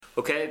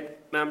Okay,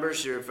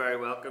 members, you're very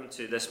welcome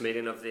to this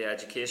meeting of the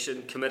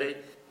Education Committee.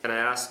 Can I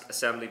ask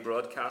Assembly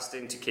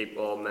Broadcasting to keep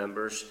all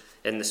members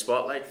in the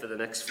spotlight for the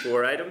next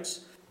 4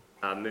 items?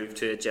 Move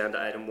to agenda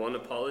item 1,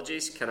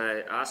 apologies. Can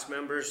I ask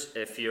members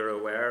if you're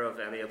aware of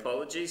any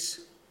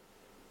apologies?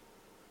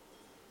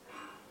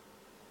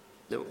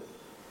 No.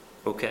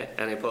 Okay,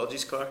 any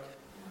apologies, Clark?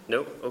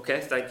 No? Okay,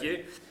 thank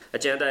you.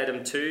 Agenda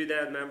item 2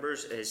 then,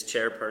 members, is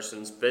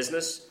Chairperson's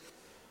business.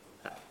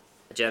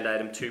 Agenda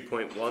item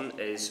 2.1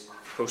 is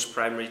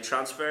post-primary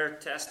transfer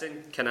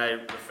testing. Can I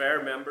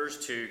refer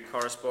members to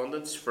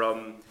correspondence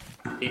from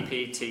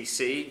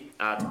PPTC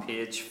at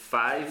page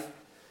 5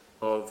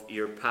 of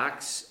your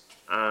packs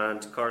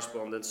and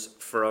correspondence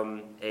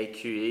from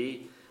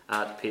AQE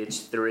at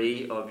page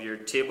 3 of your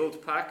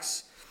tabled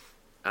packs?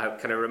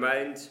 Can I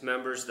remind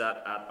members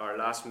that at our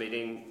last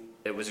meeting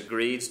it was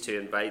agreed to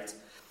invite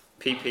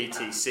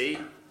PPTC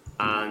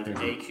and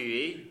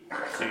AQE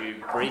to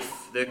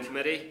brief the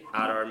committee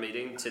at our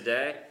meeting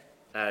today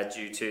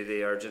due to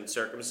the urgent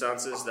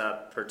circumstances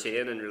that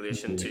pertain in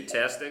relation to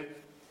testing.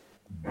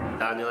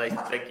 Daniel, I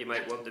think you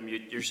might want to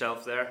mute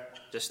yourself there,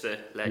 just to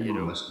let you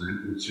know.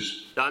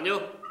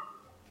 Daniel,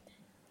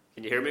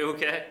 can you hear me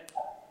okay?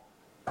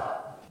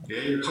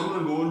 Yeah, you're coming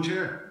and going,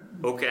 Chair.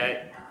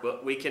 Okay, well,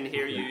 we can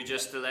hear you,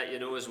 just to let you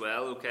know as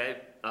well, okay?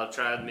 I'll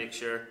try and make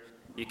sure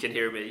you can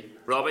hear me.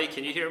 Robbie,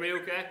 can you hear me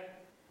okay?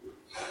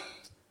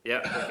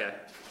 Yeah, okay.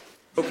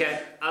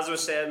 Okay, as I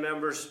was saying,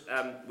 members,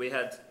 we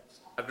had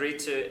agreed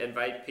to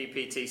invite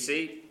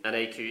PPTC and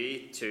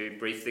AQE to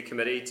brief the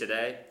committee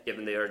today,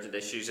 given the urgent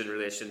issues in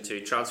relation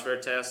to transfer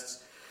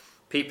tests.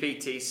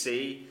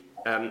 PPTC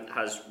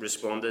has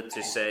responded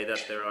to say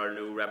that there are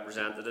no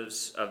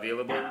representatives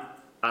available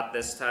at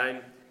this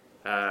time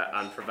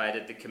and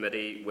provided the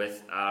committee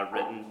with a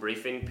written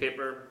briefing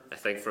paper, I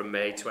think from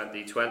May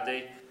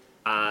 2020,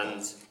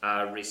 and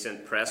a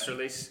recent press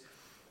release.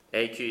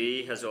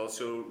 AQE has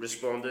also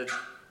responded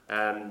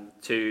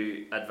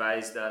to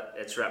advise that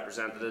its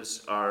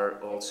representatives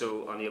are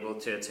also unable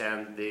to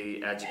attend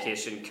the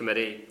Education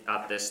Committee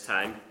at this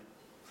time.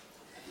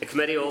 The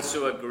committee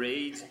also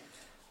agreed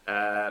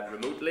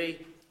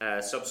remotely,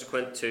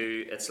 subsequent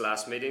to its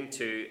last meeting,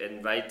 to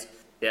invite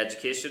the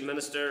Education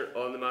Minister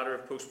on the matter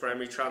of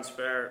post-primary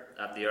transfer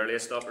at the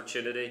earliest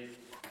opportunity.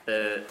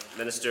 The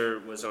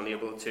Minister was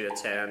unable to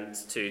attend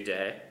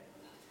today.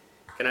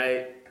 Can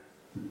I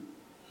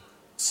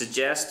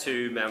suggest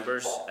to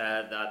members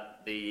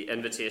that the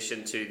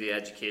invitation to the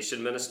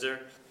Education Minister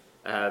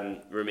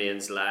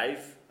remains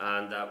live,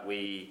 and that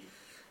we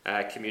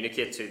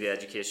communicate to the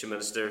Education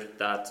Minister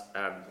that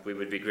we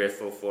would be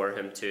grateful for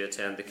him to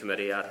attend the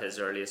committee at his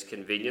earliest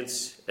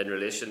convenience in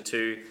relation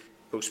to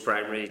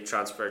post-primary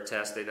transfer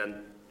testing, and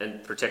in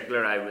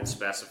particular I would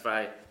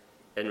specify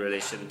in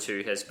relation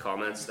to his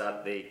comments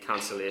that the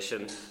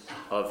cancellation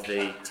of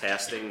the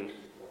testing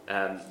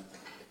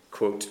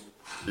quote,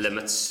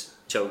 limits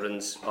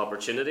children's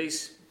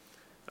opportunities.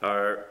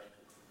 Do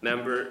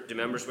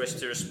members wish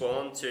to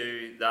respond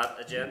to that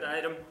agenda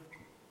item?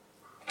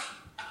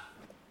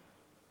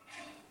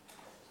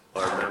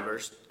 Are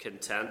members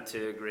content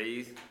to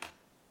agree?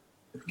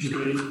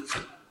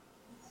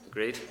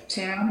 Agreed.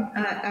 Chair,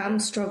 I'm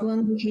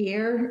struggling to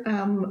hear.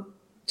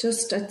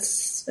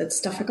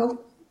 It's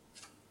difficult.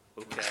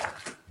 Okay.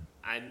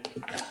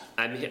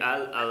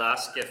 I'll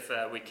ask if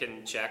we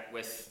can check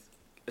with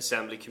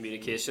Assembly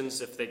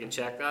Communications if they can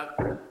check that.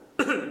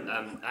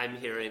 I'm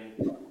hearing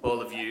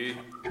all of you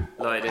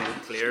loud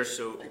and clear,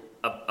 so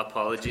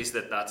apologies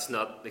that that's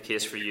not the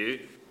case for you.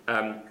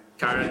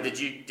 Karen, did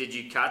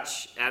you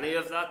catch any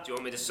of that? Do you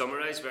want me to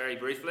summarise very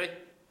briefly?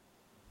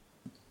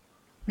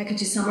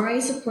 Could you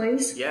summarise it,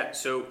 please? Yeah,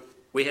 so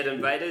we had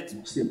invited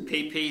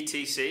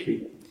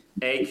PPTC,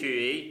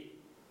 AQE,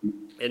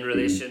 in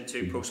relation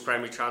to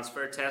post-primary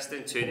transfer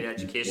testing to the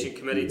Education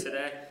Committee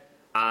today,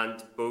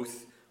 and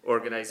both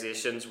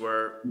organisations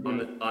were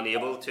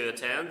unable to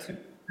attend.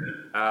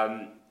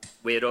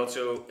 We had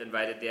also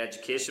invited the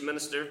Education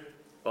Minister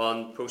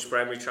on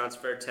post-primary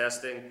transfer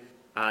testing,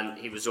 and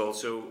he was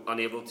also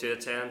unable to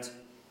attend.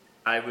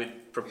 I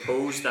would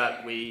propose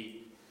that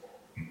we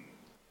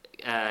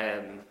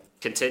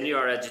continue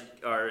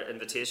our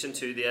invitation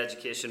to the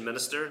Education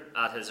Minister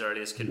at his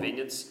earliest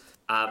convenience,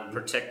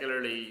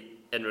 particularly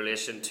in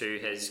relation to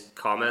his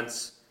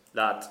comments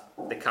that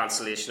the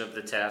cancellation of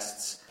the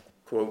tests,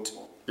 quote,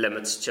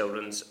 limits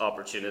children's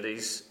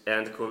opportunities,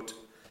 end quote.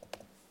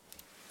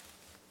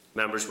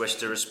 Members wish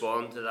to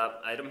respond to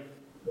that item?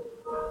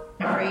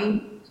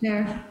 Agreed,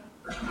 Chair.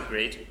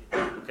 Agreed.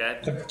 Okay.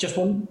 Just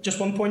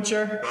one point,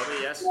 Chair.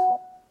 Robbie, yes.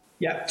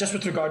 Yeah, just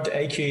with regard to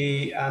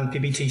AQE and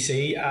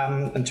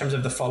PPTC, in terms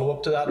of the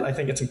follow-up to that, I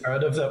think it's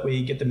imperative that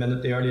we get them in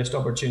at the earliest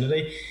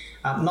opportunity.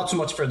 Not so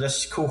much for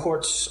this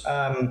cohort,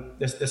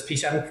 this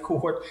P7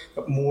 cohort,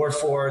 but more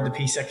for the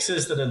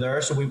P6s that are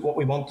there. So what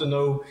we want to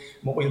know,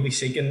 what we'll be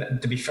seeking,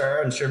 to be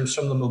fair, and sure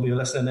some of them will be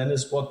listening in,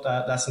 is what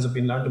lessons have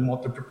been learned and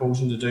what they're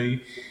proposing to do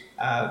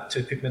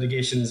to put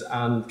mitigations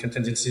and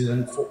contingencies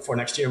in for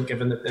next year,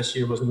 given that this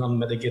year was an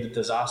unmitigated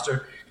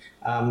disaster.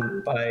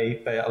 by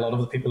a lot of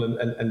the people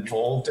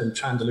involved in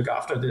trying to look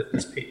after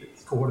this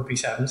cohort of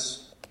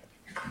P7s.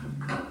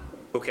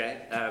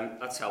 Okay,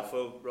 that's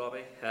helpful,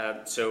 Robbie.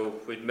 So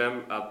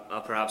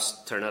I'll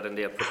perhaps turn that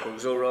into a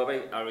proposal,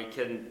 Robbie. Are we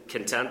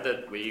content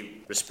that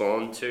we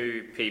respond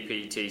to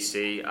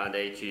PPTC and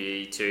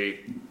AQE to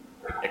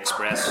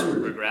express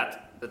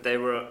regret that they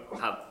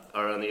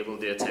are unable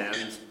to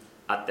attend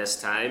at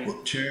this time?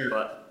 Well, Chair.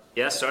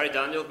 Yes, sorry,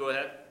 Daniel, go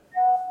ahead.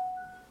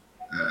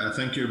 I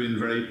think you're being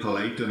very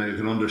polite, and I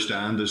can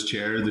understand as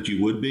chair that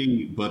you would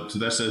be, but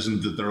this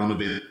isn't that they're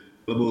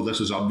unavailable. This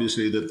is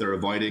obviously that they're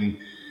avoiding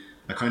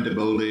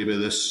accountability by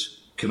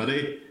this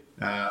committee,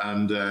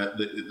 and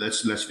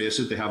let's face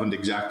it, they haven't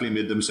exactly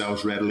made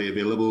themselves readily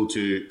available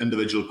to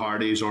individual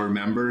parties or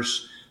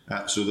members,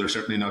 so they're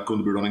certainly not going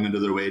to be running into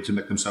their way to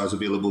make themselves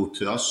available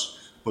to us.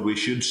 But we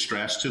should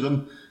stress to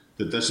them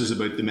that this is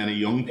about the many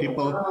young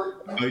people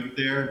out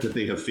there that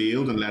they have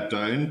failed and let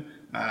down,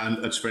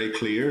 and it's very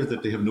clear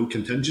that they have no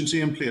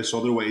contingency in place,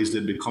 otherwise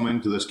they'd be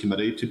coming to this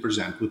committee to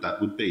present what that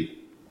would be.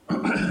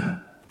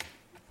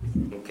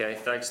 Okay,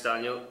 thanks,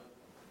 Daniel.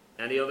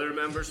 Any other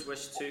members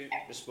wish to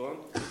respond?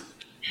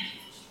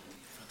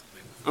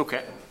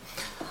 Okay.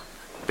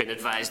 Been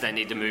advised I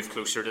need to move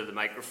closer to the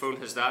microphone.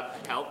 Has that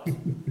helped?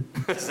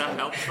 Has that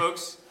helped,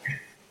 folks?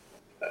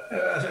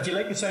 Do you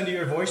like the sound of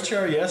your voice,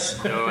 Chair?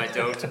 Yes. No, I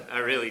don't. I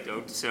really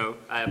don't. So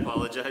I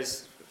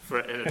apologise for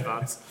it in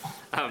advance.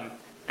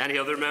 Any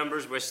other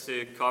members wish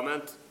to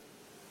comment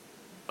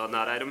on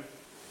that item?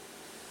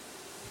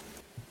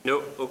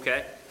 No?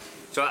 Okay.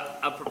 So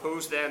I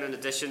propose then, in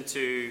addition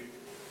to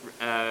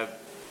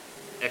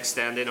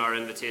extending our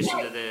invitation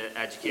to the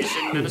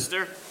Education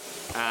Minister,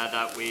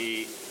 that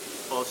we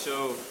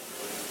also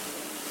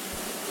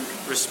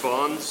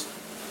respond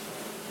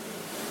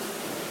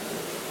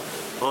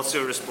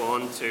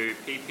to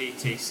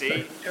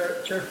PPTC.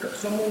 Chair,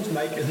 someone's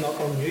mic is not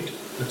on mute.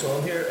 It's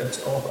on here.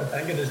 It's off. I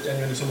think it is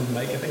genuinely someone's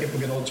mic. I think if we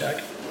can all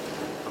check.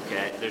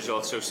 Okay, there's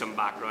also some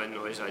background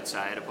noise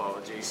outside.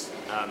 Apologies.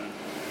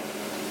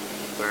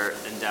 We're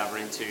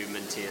endeavouring to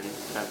maintain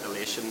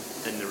ventilation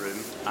in the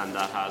room, and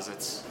that has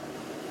its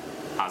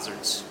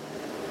hazards.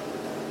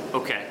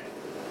 Okay.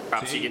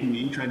 Perhaps you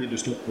can... trying to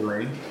disrupt the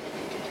line.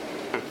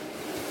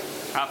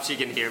 Perhaps you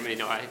can hear me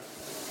now.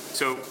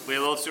 So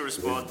we'll also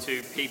respond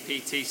to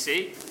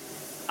PPTC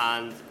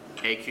and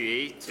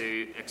AQE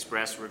to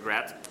express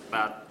regret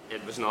that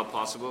it was not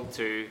possible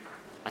to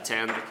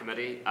attend the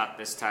committee at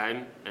this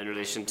time in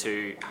relation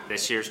to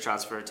this year's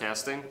transfer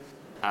testing,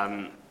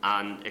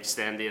 and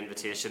extend the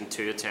invitation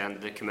to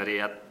attend the committee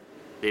at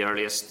the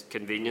earliest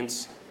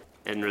convenience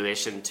in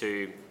relation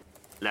to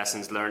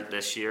lessons learnt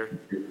this year,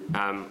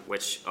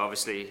 which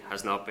obviously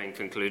has not been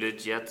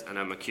concluded yet, and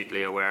I'm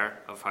acutely aware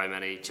of how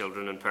many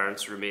children and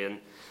parents remain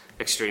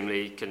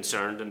extremely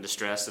concerned and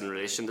distressed in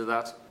relation to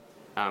that.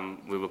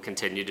 We will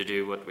continue to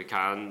do what we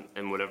can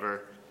in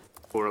whatever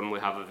forum we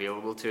have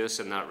available to us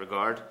in that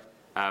regard,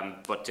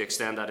 but to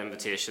extend that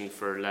invitation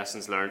for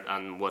lessons learnt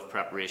and what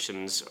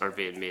preparations are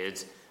being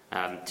made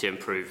to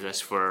improve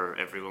this for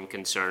everyone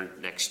concerned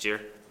next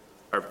year.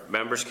 Are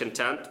members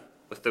content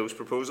with those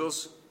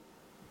proposals?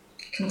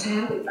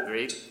 Content.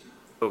 Agreed.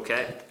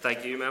 Okay,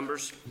 thank you,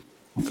 members.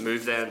 I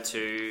move then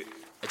to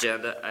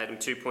agenda item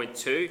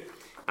 2.2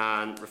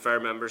 and refer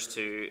members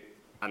to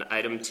an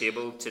item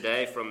tabled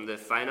today from the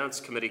Finance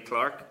Committee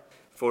Clerk,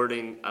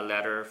 forwarding a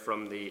letter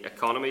from the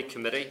Economy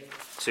Committee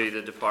to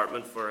the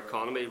Department for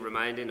Economy,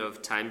 reminding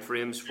of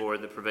timeframes for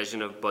the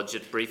provision of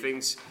budget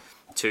briefings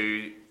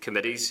to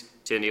committees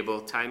to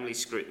enable timely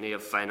scrutiny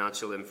of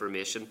financial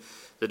information.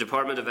 The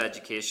Department of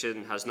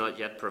Education has not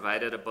yet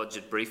provided a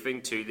budget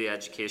briefing to the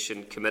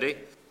Education Committee,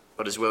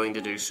 but is willing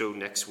to do so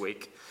next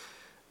week.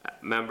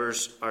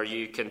 Members, are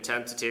you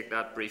content to take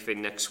that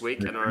briefing next week?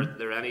 And are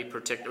there any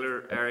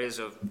particular areas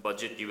of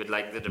budget you would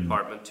like the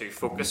department to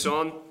focus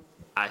on?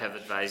 I have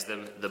advised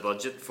them the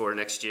budget for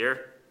next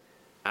year.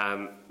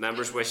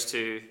 Members wish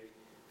to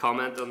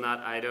comment on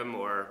that item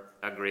or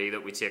agree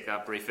that we take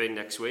that briefing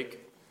next week?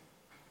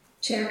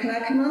 Chair, can I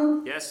come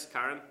on? Yes,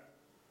 Karen?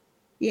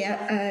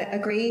 Yeah, I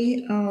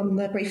agree on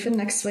the briefing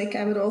next week.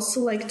 I would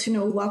also like to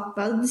know what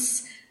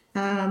bids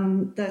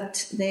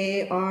that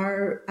they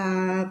are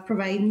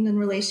providing in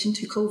relation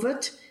to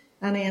COVID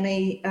and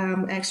any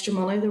extra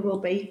money there will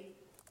be.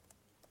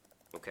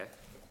 Okay.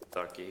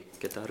 Darky,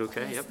 get that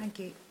okay? Yes, yep. Thank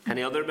you.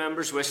 Any other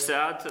members wish to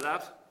add to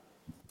that?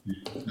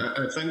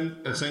 I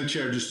think,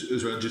 Chair, just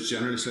as well, just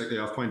generally slightly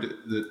off point,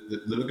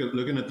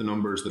 looking at the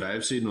numbers that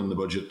I've seen on the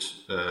budget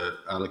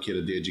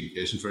allocated to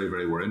education is very,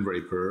 very worrying,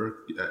 very poor,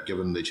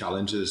 given the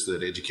challenges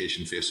that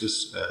education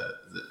faces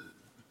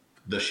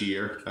this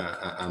year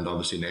and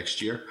obviously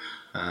next year.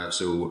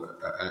 So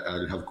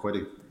I'll have quite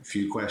a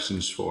few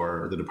questions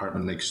for the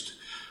department next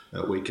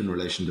week in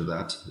relation to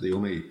that. The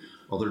only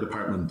other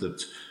department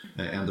that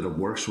ended up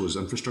worse was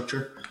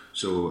infrastructure.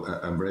 So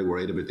I'm very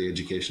worried about the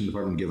education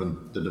department,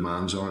 given the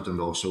demands on it and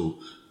also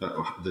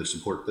the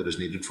support that is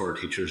needed for our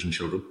teachers and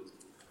children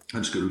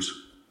and schools.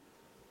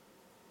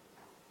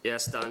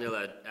 Yes, Daniel,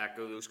 I'd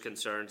echo those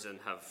concerns and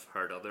have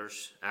heard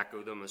others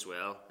echo them as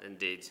well.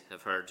 Indeed,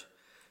 I've heard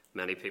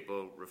many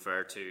people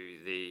refer to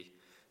the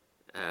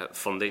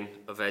funding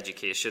of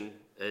education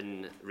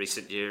in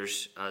recent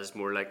years as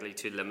more likely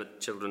to limit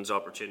children's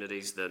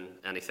opportunities than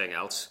anything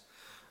else.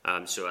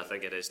 So I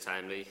think it is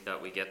timely that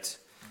we get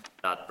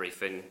that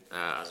briefing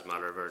as a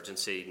matter of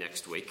urgency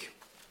next week.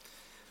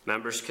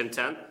 Members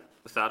content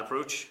with that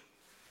approach?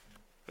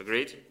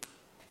 Agreed?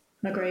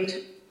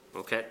 Agreed.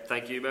 Okay,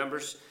 thank you,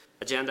 members.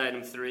 Agenda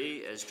item 3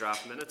 is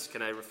draft minutes.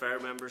 Can I refer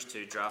members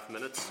to draft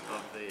minutes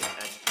of the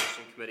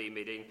Education Committee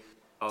meeting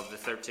of the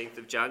 13th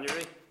of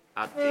January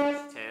at page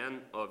 10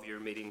 of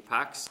your meeting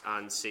packs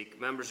and seek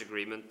members'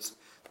 agreement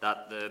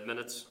that the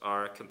minutes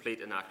are a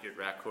complete and accurate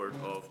record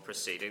of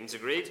proceedings.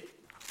 Agreed?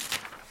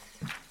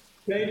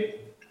 Agreed.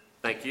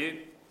 Thank you.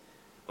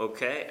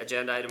 Okay,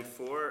 agenda item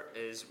 4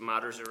 is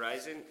matters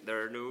arising.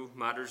 There are no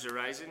matters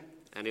arising.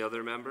 Any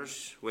other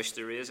members wish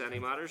to raise any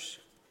matters?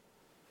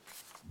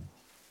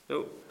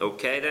 No.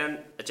 Okay then,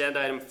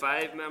 agenda item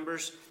 5,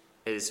 members,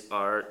 is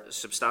our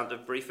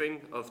substantive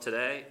briefing of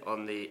today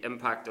on the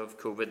impact of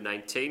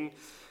COVID-19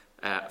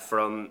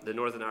 from the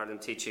Northern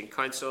Ireland Teaching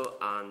Council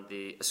and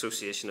the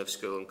Association of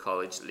School and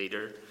College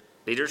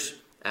Leaders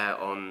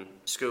on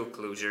school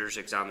closures,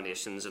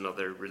 examinations and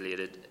other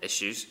related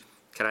issues.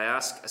 Can I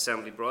ask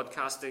Assembly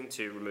Broadcasting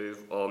to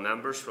remove all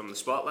members from the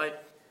spotlight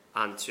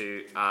and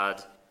to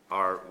add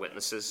our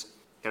witnesses?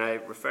 Can I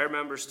refer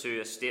members to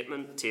a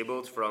statement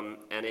tabled from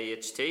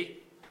NAHT,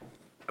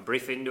 a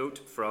briefing note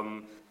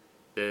from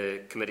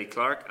the committee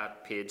clerk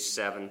at page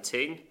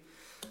 17,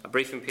 a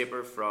briefing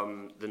paper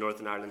from the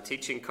Northern Ireland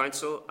Teaching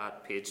Council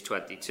at page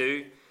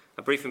 22,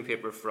 a briefing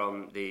paper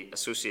from the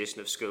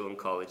Association of School and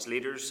College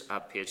Leaders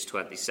at page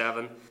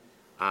 27,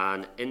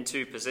 an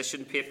into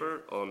position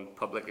paper on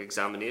public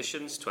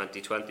examinations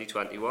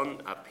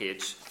 2020-21 at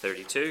page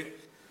 32.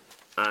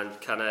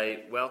 And can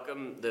I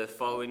welcome the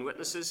following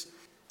witnesses?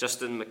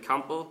 Justin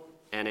McCampbell,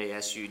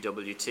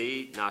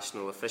 NASUWT,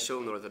 National Official,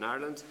 Northern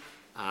Ireland,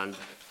 and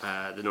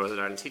the Northern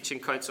Ireland Teaching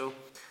Council.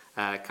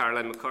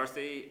 Caroline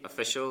McCarthy,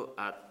 Official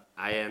at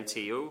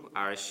INTO,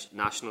 Irish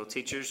National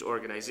Teachers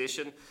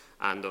Organisation,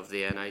 and of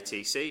the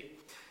NITC.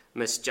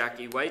 Miss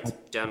Jackie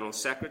White, General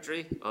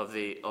Secretary of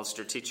the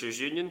Ulster Teachers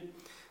Union,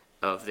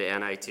 of the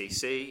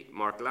NITC.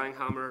 Mark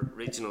Langhammer,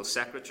 Regional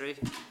Secretary,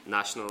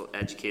 National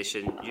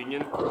Education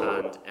Union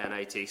and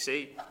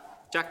NITC.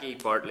 Jackie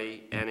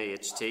Bartley,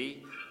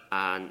 NAHT,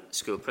 and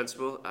School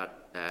Principal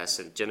at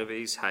St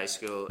Genevieve's High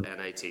School,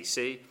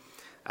 NITC.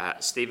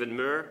 Stephen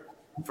Moore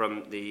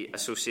from the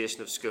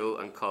Association of School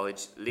and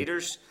College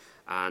Leaders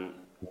and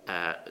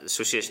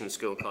Association of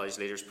School and College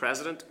Leaders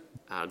President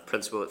and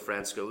Principal at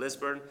Friends School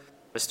Lisburn.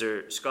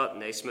 Mr Scott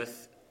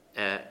Naismith,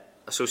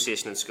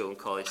 Association and School and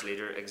College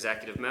Leader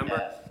Executive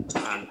Member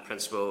and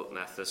Principal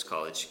Methodist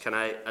College. Can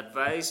I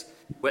advise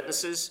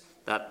witnesses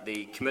that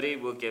the committee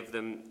will give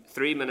them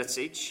 3 minutes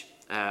each,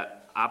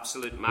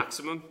 absolute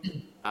maximum.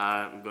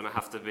 I'm going to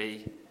have to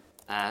be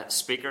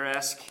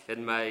speaker-esque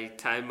in my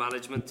time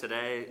management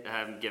today,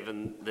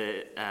 given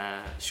the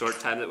short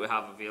time that we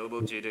have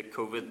available due to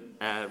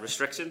COVID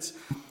restrictions.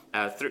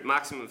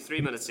 Maximum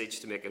 3 minutes each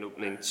to make an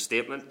opening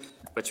statement,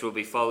 which will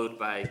be followed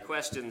by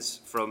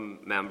questions from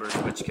members,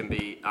 which can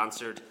be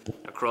answered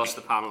across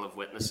the panel of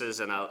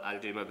witnesses, and I'll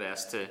do my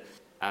best to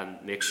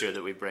make sure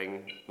that we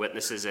bring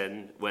witnesses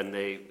in when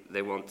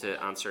they want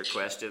to answer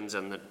questions,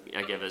 and that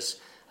I give as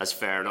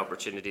fair an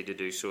opportunity to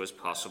do so as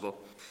possible.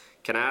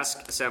 Can I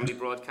ask Assembly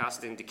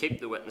Broadcasting to keep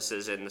the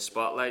witnesses in the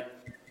spotlight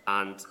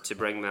and to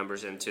bring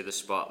members into the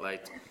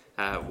spotlight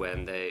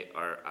when they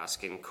are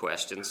asking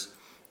questions?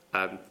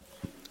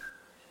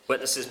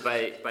 Witnesses,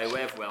 by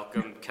way of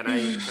welcome, can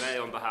I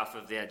on behalf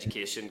of the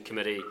Education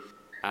Committee,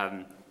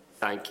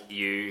 thank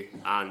you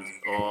and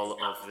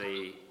all of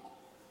the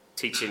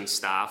teaching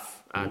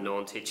staff and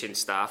non-teaching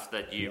staff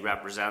that you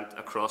represent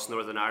across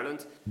Northern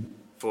Ireland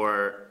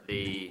for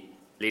the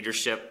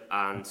leadership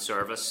and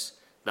service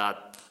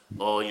that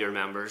all your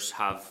members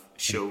have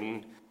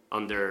shown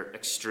under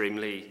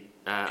extremely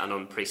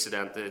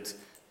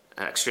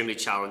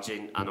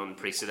challenging and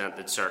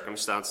unprecedented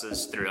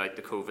circumstances throughout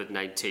the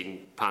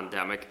COVID-19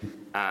 pandemic.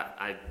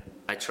 I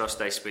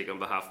trust I speak on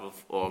behalf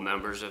of all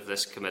members of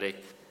this committee.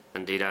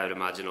 Indeed, I would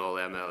imagine all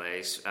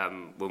MLAs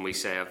when we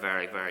say a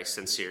very, very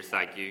sincere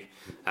thank you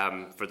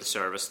for the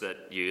service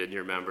that you and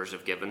your members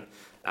have given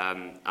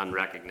and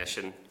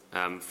recognition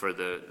for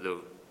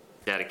the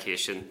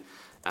dedication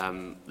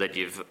that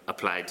you've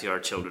applied to our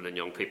children and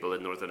young people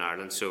in Northern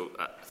Ireland. So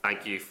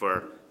thank you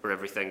for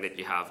everything that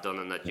you have done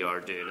and that you are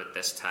doing at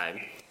this time.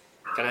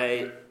 Can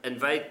I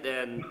invite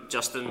then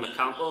Justin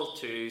McCampbell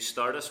to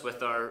start us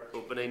with our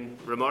opening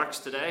remarks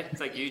today?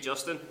 Thank you,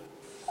 Justin.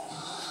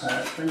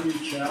 Thank you,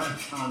 Chair,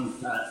 and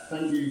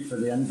thank you for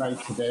the invite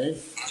today.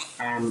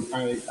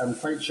 I am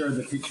quite sure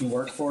the teaching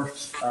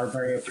workforce are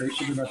very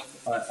appreciative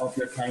of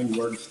your kind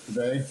words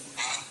today.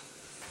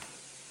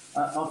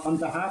 On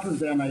behalf of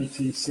the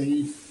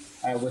NITC,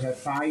 we have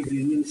 5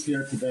 unions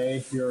here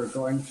today who are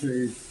going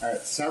to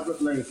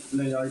separately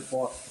lay out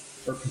what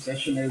her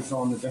position is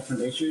on the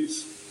different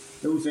issues.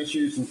 Those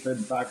issues include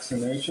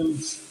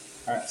vaccinations,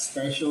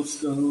 special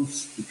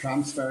schools, the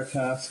transfer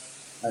test,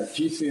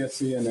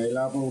 GCSE and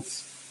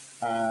A-levels,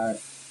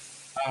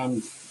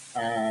 and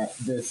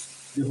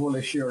the whole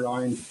issue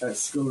around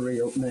school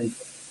reopening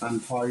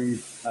and how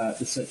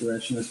the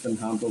situation has been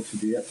handled to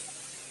date.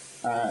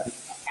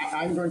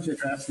 I'm going to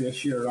address the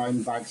issue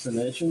around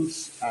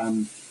vaccinations.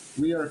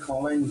 We are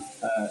calling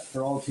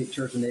for all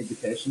teachers and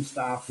education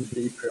staff to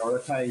be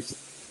prioritised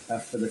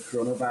for the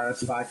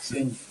coronavirus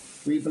vaccine.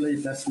 We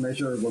believe this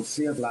measure will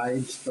save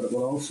lives, but it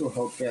will also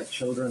help get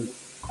children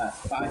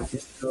back to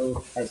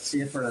school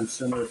safer and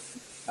sooner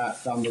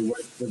than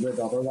they would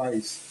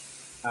otherwise.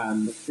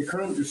 The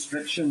current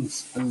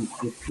restrictions and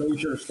the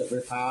closures that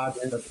we've had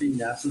have been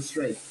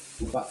necessary,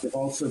 but they've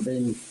also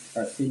been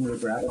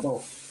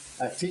regrettable.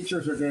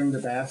 Teachers are doing the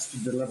best to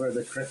deliver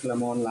the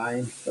curriculum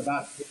online, but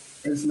that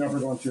is never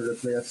going to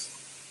replace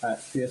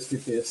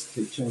face-to-face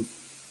teaching.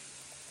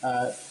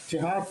 To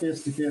have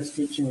face-to-face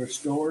teaching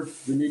restored,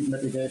 we need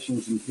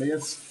mitigations in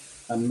place,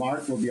 and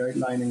Mark will be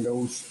outlining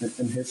those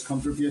in his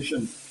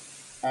contribution.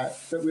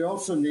 But we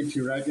also need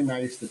to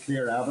recognise the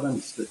clear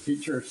evidence that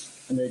teachers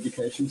and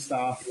education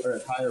staff are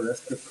at higher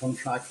risk of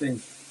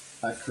contracting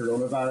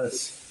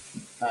coronavirus.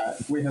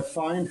 We have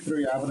found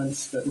through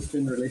evidence that has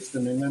been released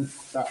in England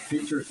that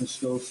teachers and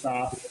school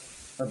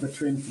staff are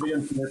between 3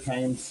 and 4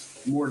 times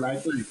more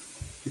likely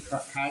to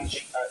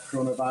catch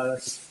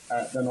coronavirus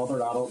than other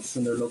adults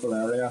in their local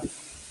area.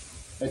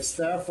 It's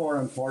therefore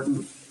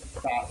important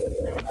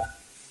that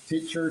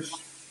teachers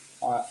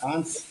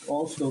and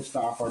all school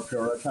staff are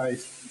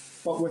prioritised.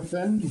 But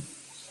within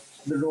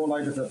the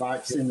rollout of the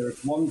vaccine,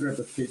 there's one group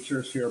of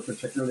teachers who are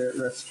particularly at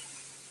risk,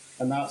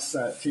 and that's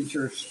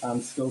teachers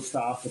and school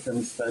staff within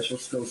the special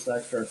school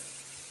sector.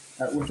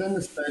 Within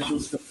the special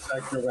school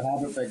sector, we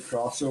have a big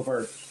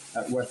crossover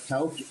with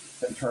health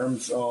in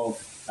terms of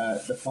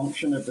the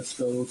function of the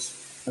schools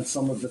and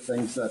some of the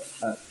things that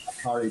are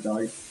carried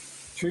out.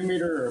 2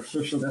 metre or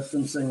social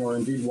distancing, or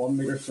indeed 1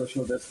 metre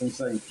social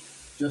distancing,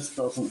 just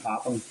doesn't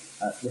happen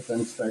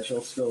within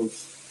special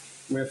schools.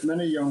 We have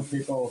many young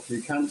people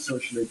who can't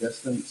socially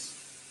distance,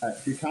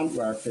 who can't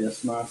wear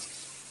face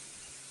masks.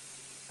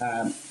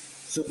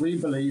 So we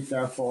believe,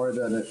 therefore,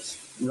 that it's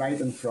right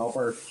and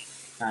proper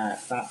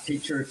that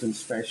teachers in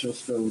special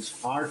schools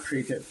are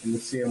treated in the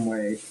same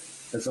way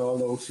as all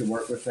those who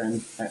work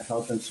within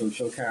health and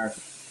social care,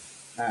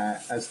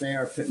 as they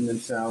are putting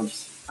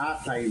themselves at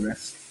high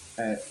risk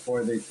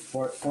for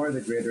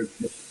the greater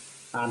good,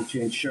 and to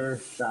ensure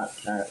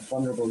that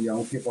vulnerable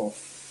young people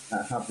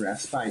have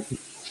respite.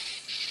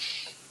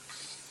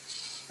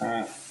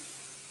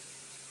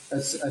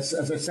 As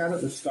I said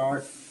at the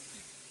start,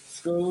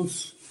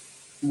 schools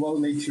will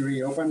need to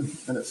reopen,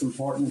 and it's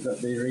important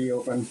that they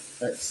reopen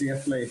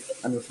safely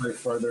and without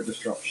further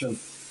disruption.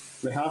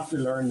 We have to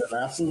learn the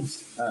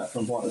lessons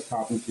from what has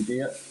happened to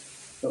date,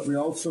 but we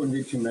also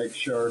need to make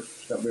sure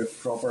that we have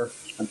proper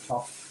and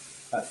tough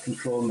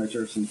control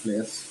measures in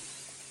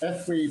place.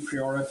 If we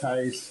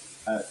prioritise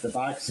the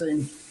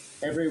vaccine,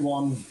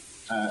 everyone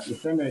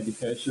within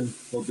education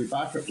will be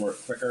back at work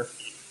quicker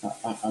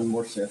and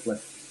more safely.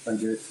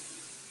 Thank you.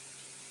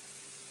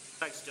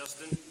 Thanks,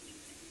 Justin.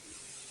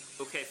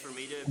 Okay for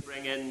me to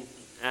bring in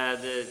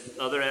the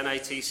other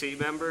NITC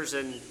members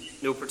in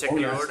no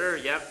particular order?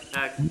 Yep.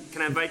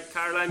 Can I invite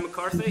Caroline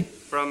McCarthy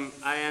from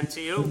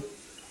INTO?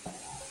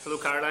 Hello,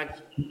 Caroline.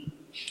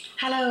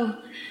 Hello.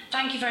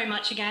 Thank you very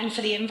much again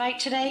for the invite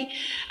today.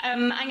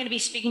 I'm going to be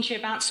speaking to you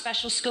about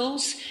special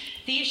schools.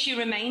 The issue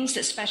remains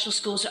that special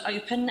schools are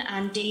open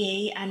and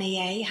DE and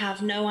EA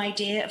have no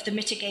idea of the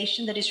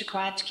mitigation that is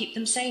required to keep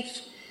them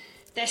safe.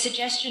 Their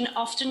suggestions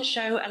often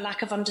show a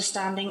lack of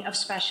understanding of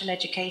special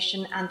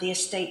education and the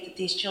estate that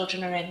these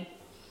children are in.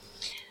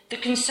 The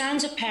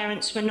concerns of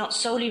parents were not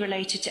solely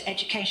related to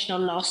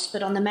educational loss,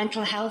 but on the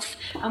mental health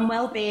and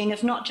well-being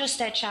of not just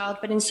their child,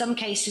 but in some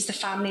cases the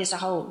family as a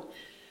whole.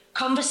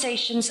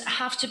 Conversations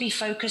have to be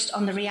focused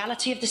on the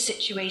reality of the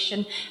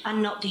situation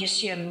and not the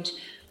assumed.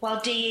 While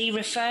DE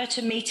refer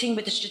to meeting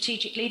with the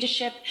strategic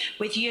leadership,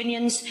 with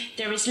unions,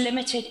 there is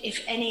limited,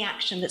 if any,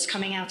 action that's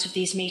coming out of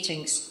these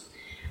meetings.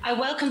 I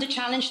welcome the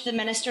challenge to the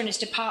Minister and his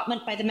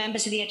department by the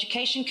members of the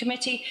Education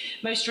Committee,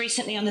 most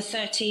recently on the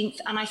 13th,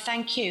 and I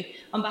thank you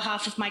on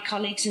behalf of my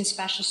colleagues in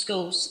special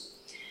schools.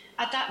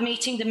 At that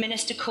meeting, the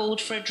Minister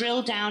called for a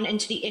drill down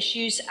into the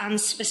issues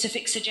and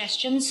specific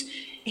suggestions.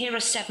 Here are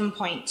 7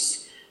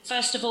 points.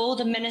 First of all,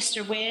 the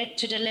Minister were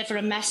to deliver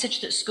a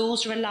message that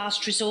schools are a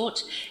last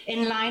resort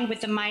in line with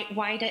the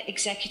wider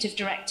executive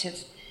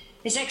directive.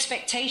 His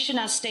expectation,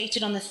 as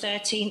stated on the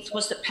 13th,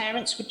 was that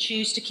parents would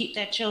choose to keep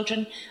their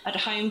children at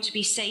home to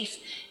be safe,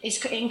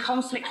 is in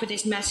conflict with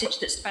his message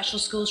that special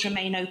schools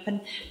remain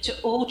open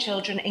to all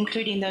children,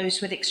 including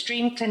those with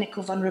extreme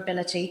clinical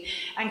vulnerability,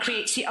 and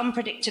creates the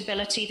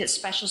unpredictability that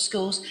special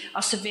schools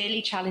are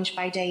severely challenged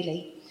by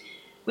daily.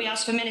 We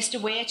ask for Minister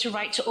Weir to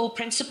write to all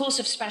principals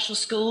of special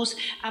schools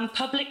and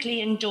publicly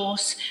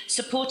endorse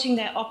supporting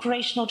their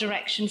operational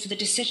direction for the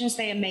decisions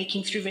they are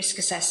making through risk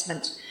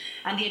assessment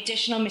and the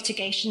additional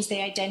mitigations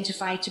they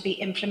identify to be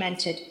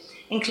implemented,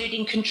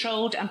 including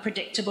controlled and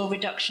predictable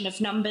reduction of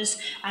numbers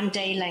and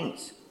day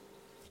length,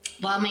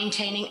 while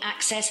maintaining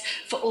access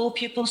for all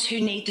pupils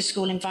who need the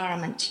school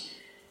environment.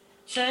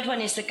 Third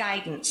one is the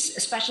guidance.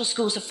 Special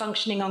schools are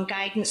functioning on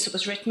guidance that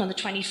was written on the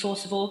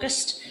 24th of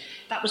August.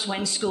 That was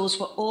when schools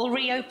were all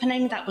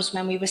reopening. That was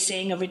when we were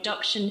seeing a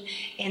reduction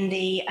in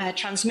the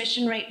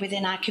transmission rate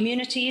within our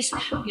communities.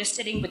 We are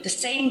sitting with the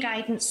same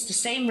guidance, the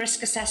same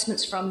risk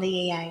assessments from the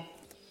EA.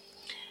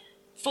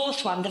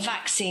 Fourth one, the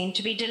vaccine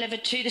to be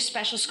delivered to the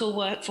special school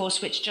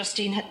workforce, which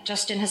Justin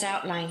has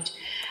outlined.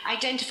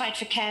 Identified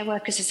for care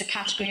workers as a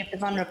category of the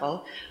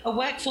vulnerable, a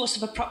workforce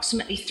of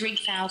approximately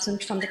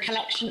 3,000 from the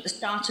collection at the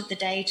start of the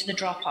day to the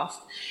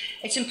drop-off.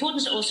 It's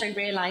important to also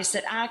realise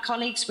that our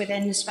colleagues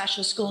within the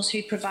special schools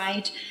who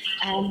provide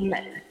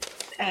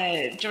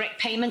direct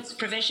payments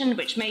provision,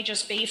 which may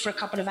just be for a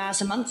couple of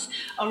hours a month,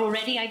 are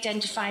already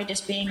identified as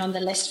being on the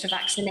list for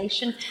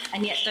vaccination,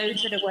 and yet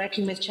those that are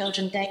working with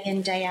children day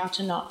in, day out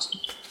are not.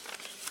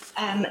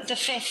 The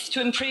fifth,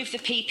 to improve the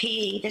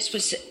PPE. This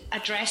was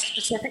addressed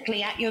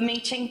specifically at your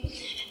meeting.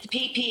 The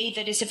PPE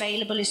that is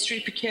available is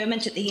through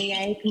procurement at the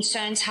EA.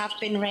 Concerns have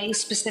been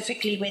raised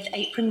specifically with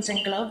aprons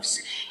and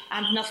gloves,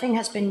 and nothing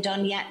has been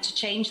done yet to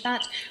change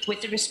that, with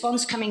the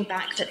response coming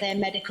back that they're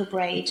medical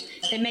grade.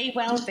 They may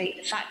well be.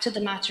 The fact of the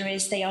matter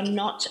is they are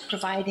not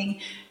providing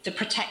the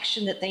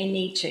protection that they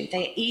need to.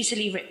 They are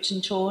easily ripped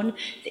and torn.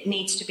 It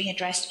needs to be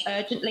addressed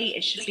urgently.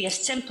 It should be a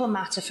simple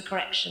matter for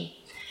correction.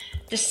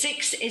 The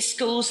sixth is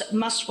schools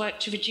must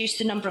work to reduce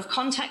the number of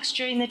contacts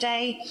during the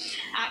day.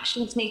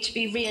 Actions need to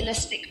be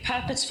realistic,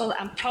 purposeful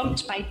and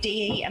prompt by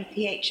DE and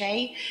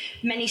PHA.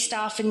 Many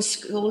staff in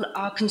school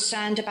are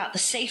concerned about the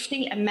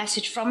safety. A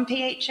message from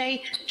PHA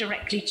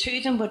directly to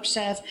them would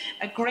serve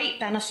a great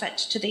benefit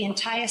to the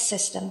entire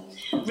system.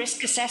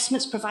 Risk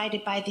assessments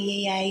provided by the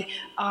EA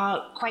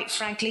are quite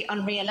frankly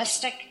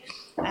unrealistic.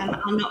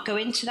 I'll not go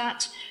into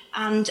that.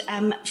 And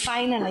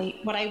finally,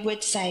 what I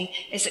would say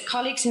is that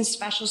colleagues in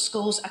special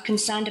schools are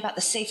concerned about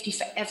the safety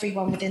for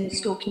everyone within the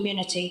school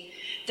community.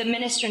 The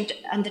Minister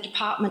and the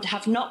Department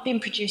have not been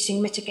producing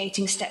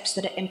mitigating steps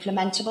that are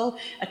implementable.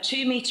 A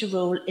 2-metre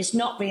rule is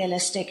not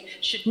realistic,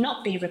 should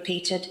not be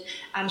repeated,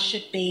 and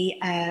should be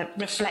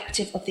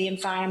reflective of the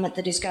environment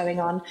that is going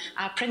on.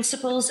 Our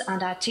principals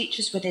and our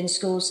teachers within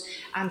schools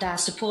and our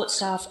support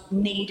staff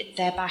need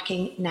their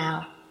backing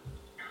now.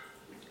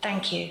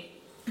 Thank you.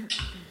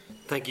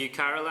 Thank you,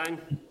 Caroline.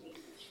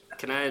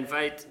 Can I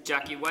invite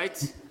Jackie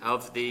White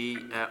of the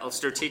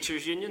Ulster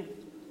Teachers Union?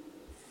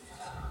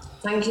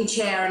 Thank you,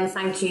 Chair, and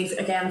thank you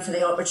again for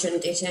the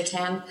opportunity to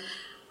attend.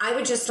 I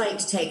would just like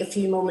to take a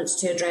few moments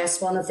to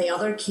address one of the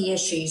other key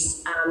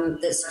issues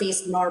that's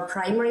facing our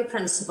primary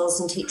principals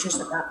and teachers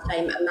at that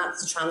time, and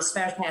that's the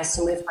transfer test,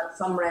 and we've had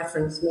some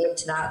reference made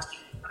to that.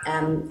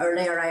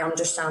 Earlier, I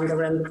understand there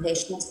were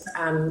invitations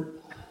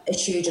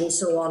issued and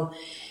so on.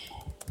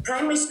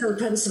 Primary school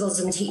principals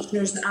and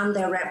teachers and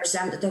their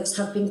representatives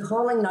have been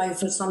calling now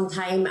for some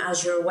time,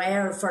 as you're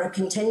aware, for a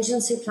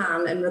contingency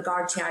plan in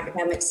regard to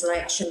academic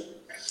selection.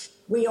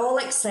 We all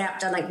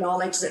accept and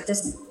acknowledge that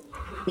this has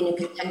been a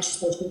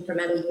contentious issue for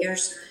many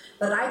years,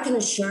 but I can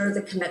assure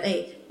the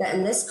committee that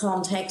in this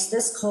context,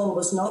 this call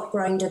was not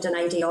grounded in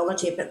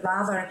ideology, but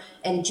rather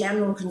in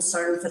general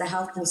concern for the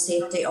health and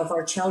safety of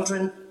our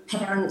children,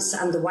 parents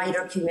and the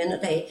wider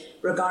community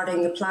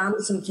regarding the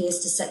plans in place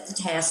to sit the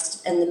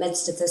test in the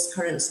midst of this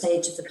current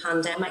stage of the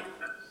pandemic.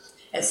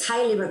 It's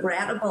highly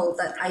regrettable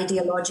that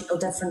ideological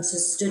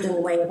differences stood in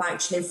the way of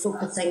actually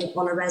focusing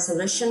on a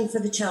resolution for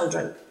the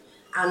children.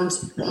 And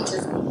I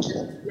just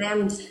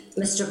commend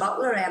Mr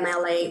Butler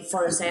MLA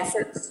for his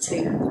efforts to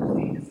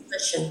the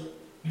position.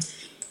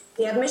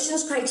 The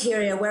admissions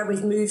criteria where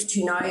we've moved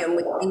to now, and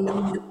we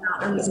know the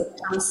patterns of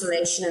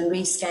cancellation and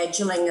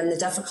rescheduling and the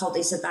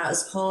difficulties that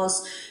has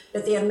caused,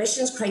 but the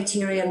admissions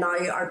criteria now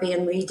are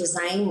being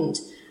redesigned,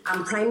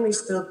 and primary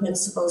school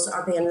principals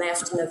are being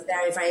left in a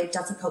very, very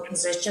difficult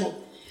position.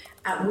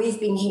 We've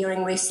been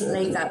hearing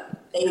recently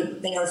that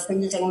they are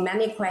fielding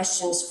many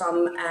questions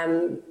from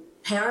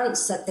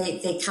parents that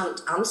they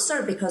can't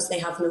answer because they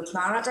have no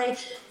clarity.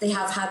 They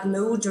have had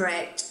no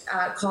direct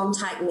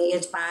contact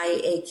made by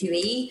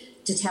AQE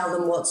to tell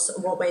them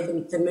what way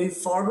the move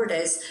forward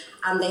is,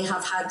 and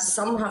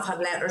some have had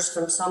letters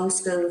from some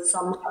schools,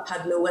 some have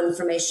had no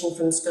information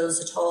from schools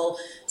at all,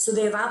 so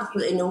they have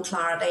absolutely no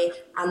clarity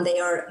and they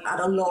are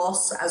at a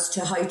loss as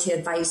to how to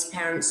advise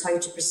parents how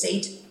to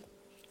proceed.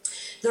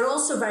 They're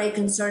also very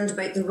concerned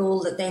about the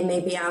role that they may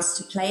be asked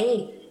to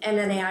play in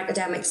any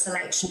academic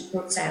selection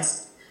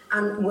process.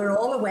 And we're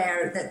all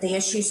aware that the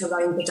issues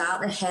around the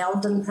data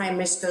held in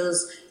primary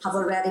schools have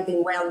already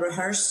been well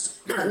rehearsed,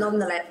 but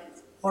nonetheless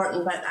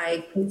important that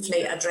I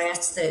briefly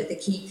address the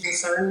key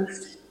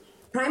concerns.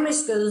 Primary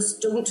schools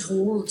don't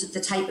hold the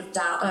type of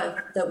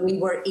data that we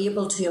were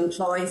able to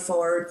employ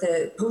for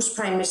the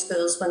post-primary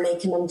schools when they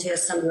came into a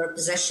similar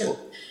position.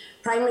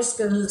 Primary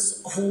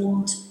schools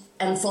hold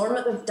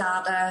informative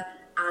data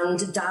and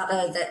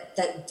data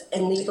that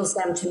enables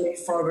them to move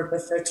forward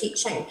with their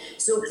teaching.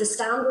 So the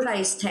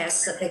standardised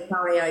tests that they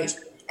carry out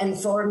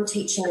inform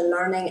teaching and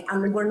learning,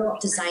 and they were not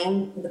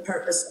designed for the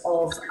purpose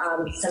of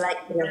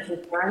selecting or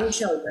comparing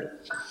children.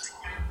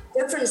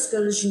 Different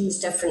schools use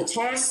different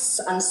tests,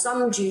 and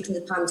some, due to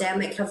the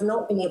pandemic, have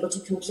not been able to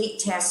complete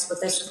tests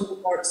with this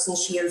cohort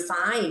since Year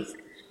 5.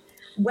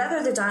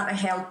 Whether the data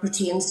held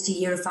pertains to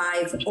Year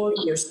 5 or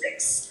Year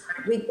 6,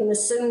 we can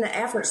assume that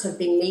efforts have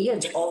been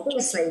made,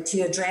 obviously,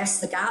 to address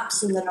the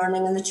gaps in the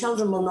learning, and the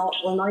children will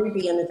now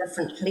be in a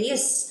different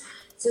place.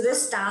 So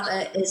this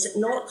data is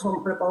not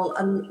comparable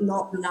and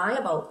not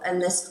reliable in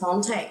this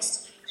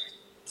context.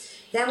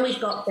 Then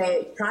we've got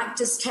the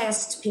practice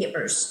test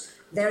papers.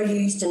 They're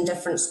used in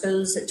different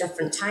schools at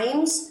different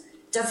times.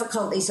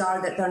 Difficulties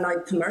are that they're now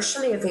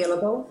commercially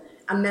available,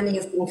 and many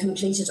have been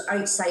completed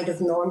outside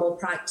of normal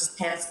practice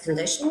test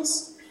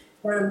conditions.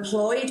 They're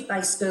employed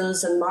by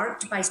schools and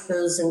marked by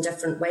schools in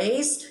different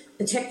ways,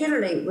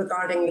 particularly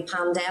regarding the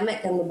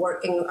pandemic and the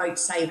working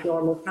outside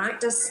normal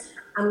practice.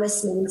 And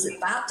this means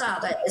that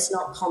data is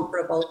not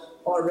comparable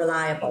or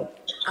reliable.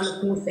 And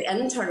of course, the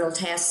internal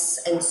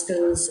tests in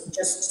schools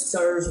just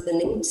serve the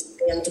needs of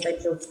the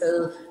individual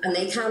school, and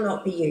they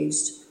cannot be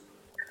used.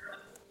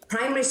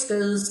 Primary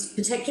schools,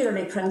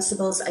 particularly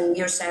principals and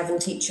Year 7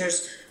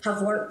 teachers,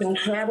 have worked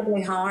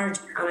incredibly hard,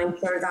 and I'm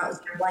sure that is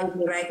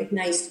widely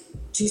recognised,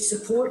 to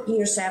support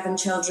Year 7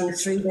 children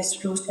through this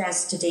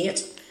process to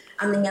date.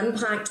 And the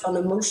impact on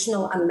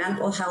emotional and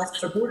mental health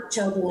for both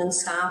children and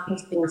staff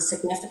has been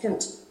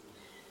significant.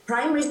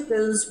 Primary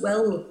schools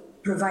will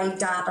provide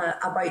data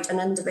about an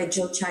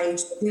individual child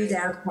to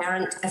their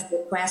parent if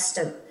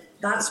requested.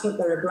 That's what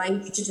they're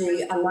obliged to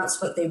do, and that's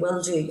what they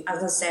will do,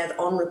 as I said,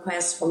 on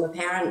request from a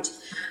parent.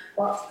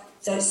 But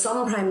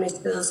some primary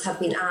schools have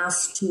been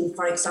asked to,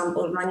 for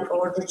example, rank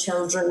order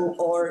children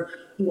or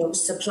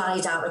supply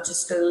data to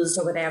schools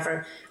or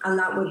whatever, and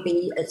that would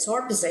be, it's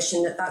our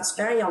position that that's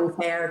very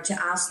unfair to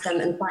ask them.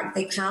 In fact,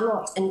 they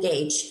cannot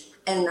engage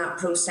in that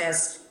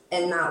process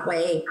in that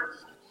way.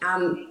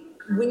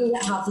 We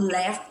have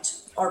left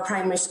our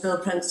primary school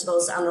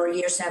principals and our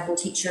Year 7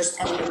 teachers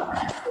in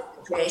the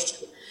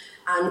situation,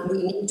 and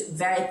we need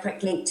very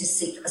quickly to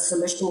seek a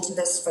solution to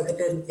this for the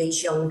good of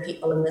these young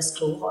people in this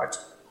cohort.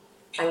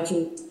 Thank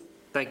you.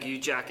 Thank you,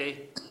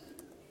 Jackie.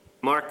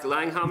 Mark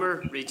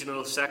Langhammer,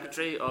 Regional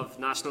Secretary of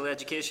National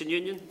Education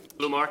Union.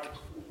 Hello, Mark.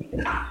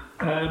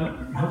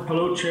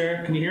 Hello,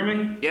 Chair. Can you hear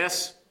me?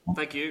 Yes,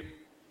 thank you.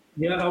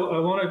 Yeah, I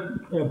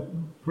want to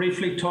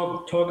briefly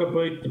talk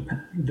about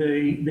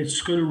the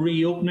school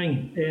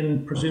reopening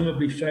in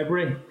presumably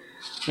February.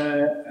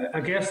 I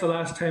guess the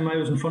last time I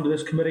was in front of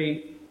this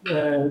committee,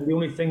 the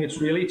only thing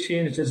that's really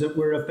changed is that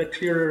we're a bit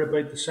clearer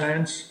about the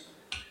science.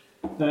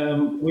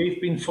 We've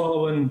been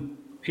following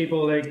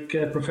people like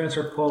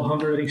Professor Paul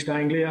Hunter at East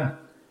Anglia,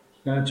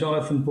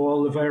 Jonathan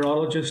Ball, the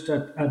virologist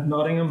at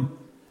Nottingham.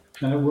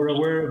 We're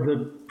aware of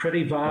the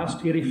pretty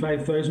vast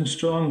 85,000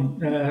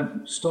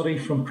 strong study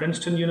from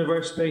Princeton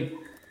University,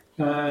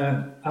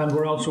 and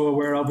we're also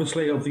aware,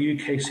 obviously, of the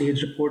UK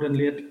SAGE report in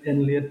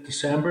late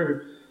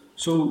December.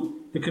 So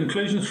the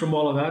conclusions from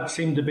all of that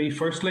seem to be,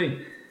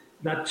 firstly,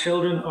 that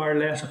children are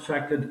less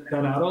affected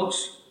than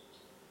adults.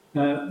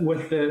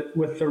 With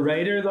the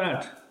writer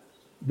that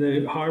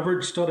the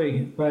Harvard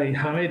study by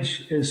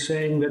Hanage is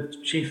saying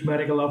that chief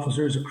medical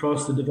officers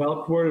across the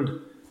developed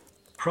world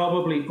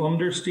probably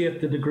understate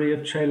the degree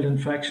of child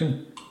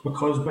infection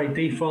because by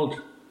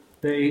default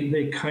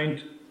they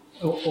count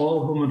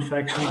all home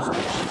infections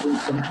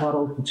from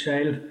adult to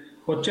child.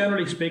 But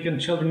generally speaking,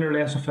 children are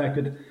less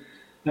affected.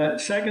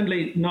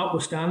 Secondly,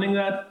 notwithstanding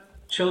that,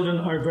 children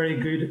are very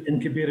good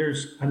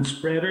incubators and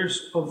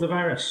spreaders of the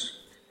virus.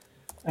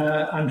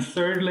 And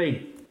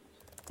thirdly,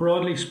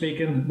 broadly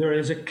speaking, there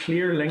is a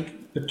clear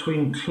link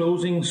between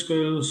closing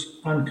schools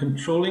and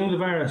controlling the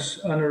virus.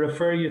 And I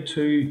refer you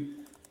to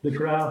the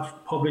graph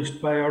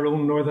published by our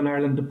own Northern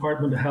Ireland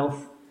Department of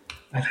Health.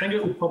 I think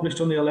it was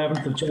published on the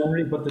 11th of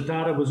January, but the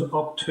data was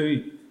up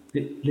to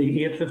the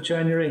 8th of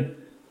January,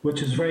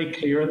 which is very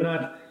clear in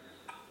that.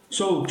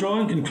 So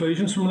drawing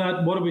conclusions from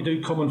that, what do we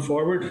do coming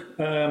forward?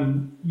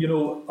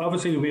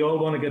 Obviously we all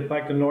want to get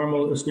back to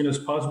normal as soon as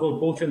possible,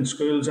 both in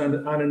schools and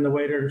in the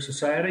wider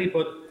society,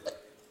 but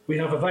we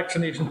have a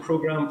vaccination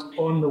programme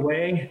on the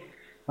way,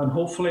 and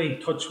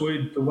hopefully, touch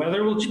wood, the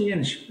weather will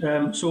change.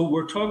 So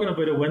we're talking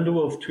about a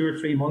window of 2 or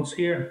 3 months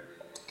here.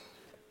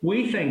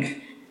 We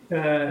think,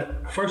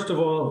 first of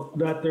all,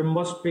 that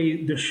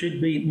there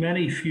should be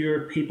many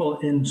fewer people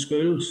in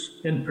schools.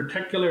 In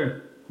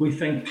particular, we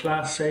think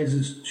class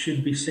sizes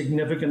should be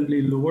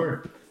significantly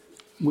lower.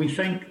 We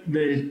think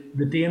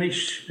the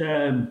Danish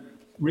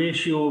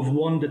ratio of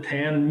 1 to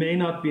 10 may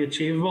not be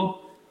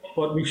achievable,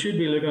 but we should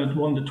be looking at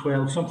 1 to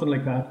 12, something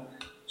like that.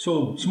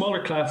 So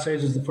smaller class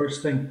size is the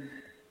first thing.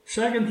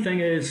 Second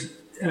thing is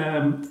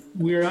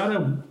we're at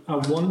a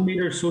 1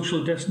 metre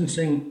social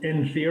distancing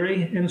in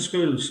theory in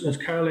schools. As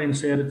Caroline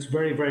said, it's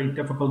very, very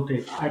difficult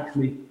to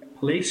actually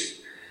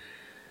police.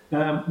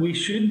 We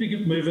should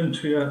be moving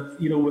to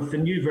with the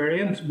new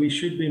variant, we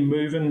should be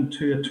moving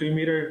to a 2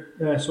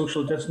 metre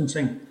social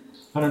distancing.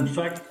 And in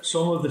fact,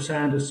 some of the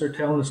scientists are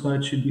telling us now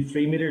it should be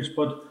 3 metres.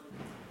 But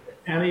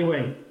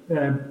anyway,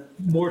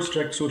 more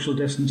strict social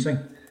distancing.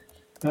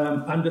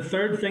 And the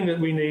third thing that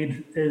we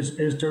need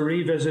is to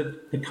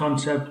revisit the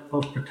concept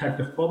of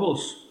protective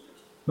bubbles.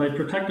 Now,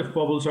 protective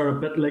bubbles are a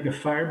bit like a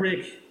fire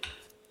break.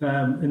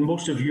 In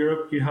most of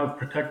Europe, you have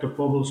protective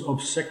bubbles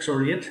of 6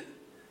 or 8.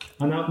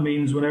 And that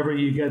means whenever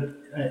you get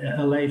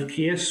a live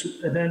case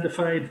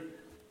identified,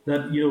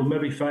 that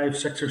maybe 5,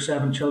 6 or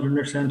 7 children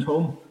are sent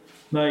home.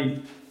 Now,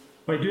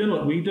 by doing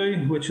what we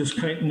do, which is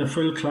counting a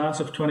full class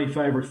of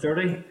 25 or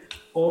 30,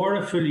 or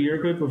a full year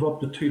group of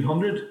up to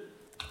 200,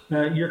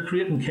 you're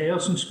creating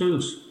chaos in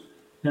schools.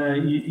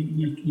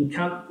 You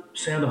can't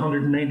send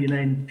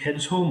 199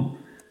 kids home.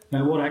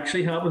 What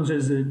actually happens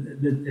is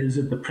that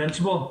the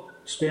principal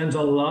spends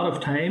a lot of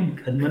time,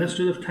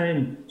 administrative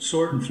time,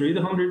 sorting through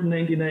the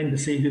 199 to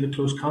see who the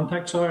close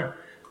contacts are.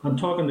 And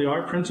talking to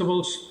our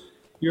principals,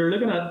 you're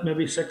looking at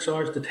maybe 6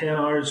 hours to 10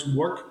 hours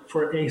work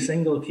for a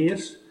single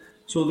case.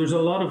 So there's a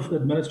lot of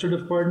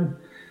administrative burden.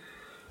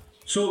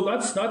 So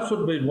that's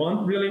what we'd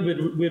want, really.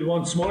 We'd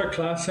want smaller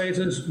class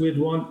sizes, we'd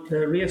want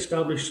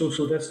re-established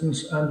social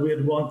distance, and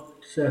we'd want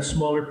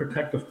smaller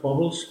protective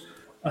bubbles.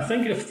 I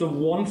think if the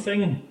one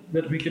thing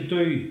that we could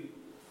do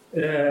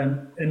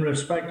in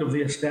respect of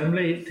the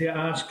Assembly to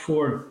ask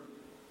for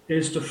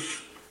is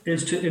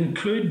to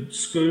include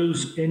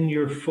schools in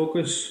your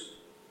focus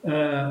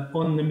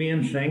on the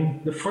main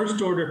thing. The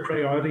first order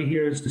priority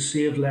here is to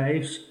save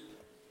lives.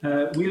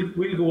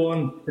 We'll go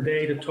on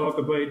today to talk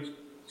about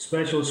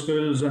special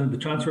schools and the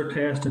transfer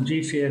test and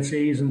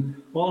GCSEs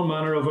and all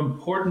manner of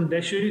important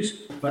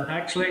issues, but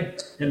actually,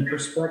 in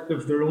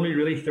perspective, they're only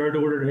really third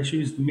order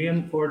issues. The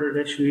main order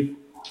issue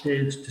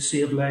is to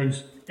save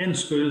lives in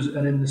schools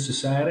and in the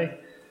society.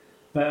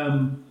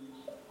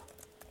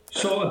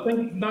 So I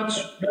think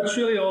that's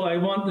really all I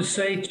want to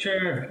say,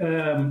 Chair.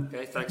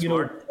 Okay, thanks,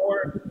 Mark.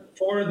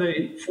 For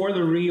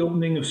the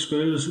reopening of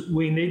schools,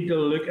 we need to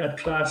look at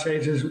class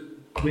sizes.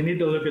 We need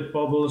to look at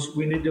bubbles.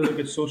 We need to look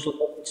at social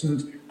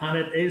distance, and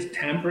it is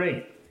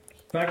temporary.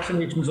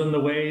 Vaccination's on the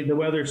way. The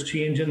weather's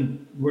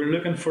changing. We're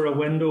looking for a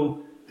window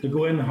to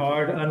go in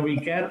hard, and we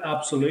get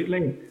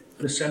absolutely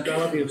the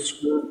centrality of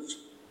schools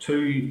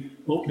to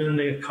opening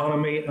the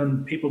economy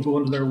and people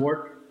going to their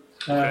work.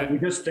 We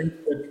just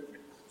think that.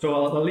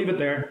 So I'll leave it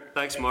there.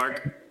 Thanks,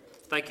 Mark.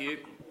 Thank you.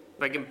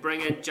 If I can bring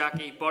in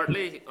Jackie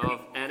Bartley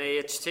of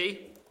NAHT.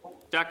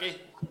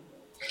 Jackie.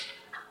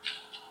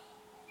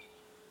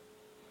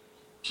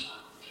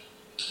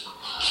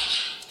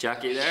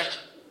 Jackie there?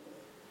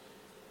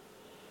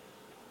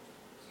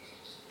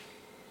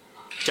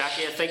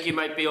 Jackie, I think you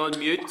might be on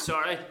mute,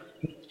 sorry.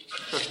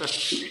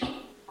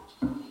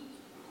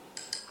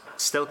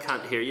 Still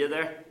can't hear you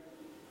there.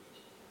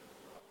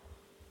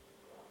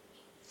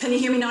 Can you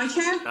hear me now,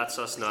 Chair? That's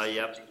us now,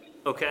 yep.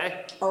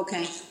 Okay.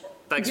 Okay.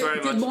 Thanks very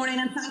much. Good morning,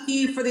 and thank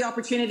you for the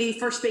opportunity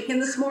for speaking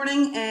this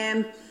morning.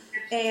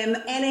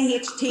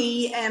 NAHT,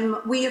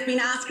 we have been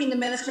asking the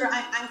Minister,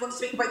 I'm going to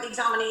speak about the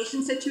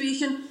examination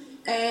situation.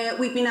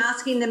 We've been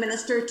asking the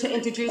Minister to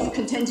introduce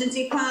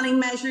contingency planning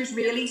measures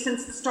really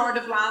since the start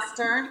of last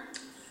term.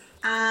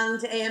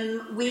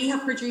 And we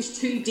have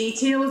produced 2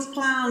 detailed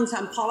plans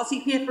and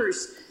policy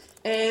papers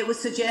with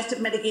suggested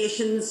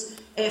mitigations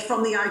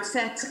from the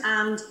outset.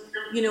 And,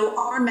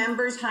 our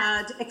members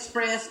had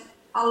expressed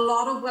a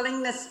lot of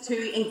willingness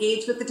to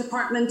engage with the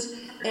Department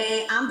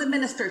and the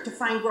Minister to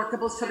find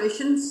workable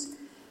solutions.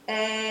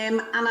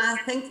 And I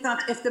think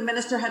that if the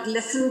Minister had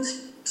listened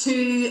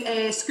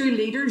to school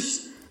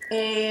leaders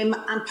and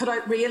put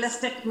out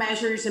realistic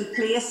measures in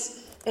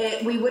place,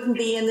 we wouldn't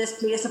be in this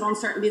place of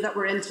uncertainty that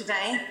we're in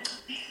today.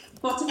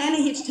 But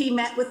NAHT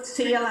met with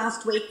SEA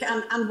last week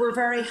and we're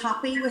very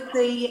happy with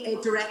the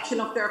direction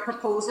of their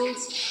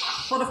proposals.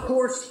 But of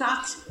course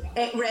that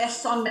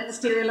rests on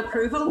ministerial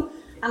approval.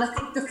 And I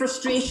think the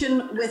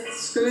frustration with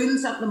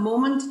schools at the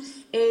moment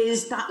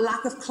is that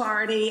lack of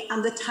clarity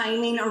and the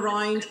timing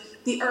around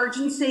the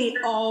urgency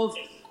of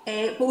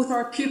both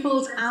our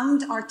pupils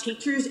and our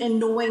teachers in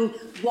knowing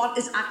what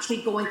is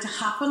actually going to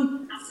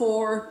happen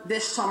for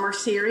this summer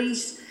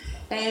series.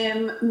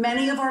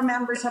 Many of our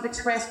members have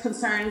expressed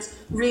concerns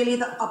really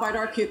about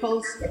our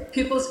pupils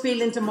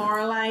feeling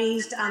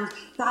demoralised, and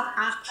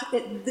that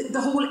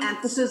the whole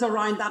emphasis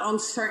around that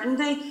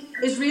uncertainty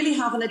is really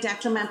having a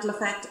detrimental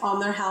effect on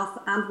their health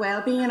and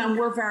well-being, and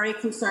we're very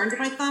concerned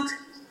about that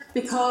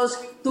because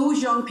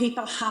those young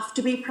people have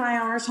to be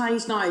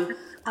prioritised now,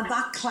 and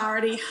that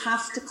clarity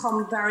has to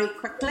come very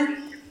quickly.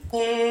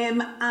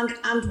 And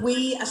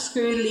we as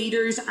school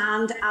leaders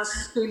and as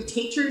school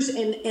teachers,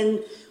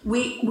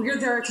 we're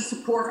there to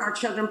support our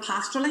children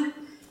pastorally,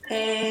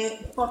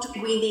 but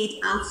we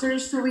need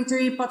answers, so we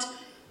do. But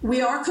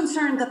we are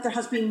concerned that there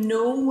has been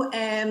no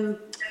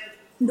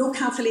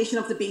cancellation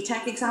of the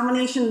BTEC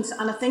examinations,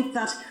 and I think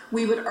that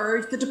we would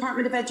urge the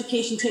Department of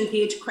Education to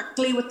engage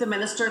quickly with the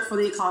Minister for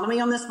the Economy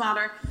on this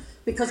matter,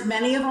 because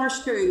many of our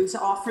schools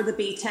offer the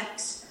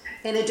BTECs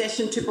in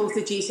addition to both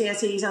the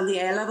GCSEs and the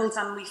A-levels,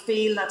 and we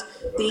feel that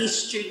these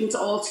students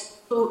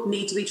also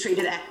need to be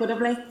treated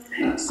equitably.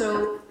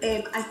 So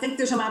I think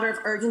there's a matter of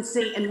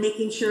urgency in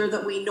making sure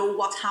that we know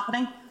what's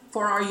happening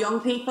for our young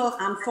people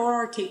and for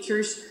our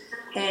teachers,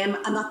 and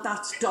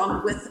that's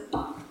done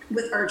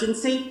with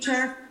urgency,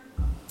 Chair.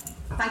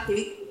 Thank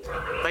you.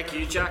 Thank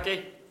you,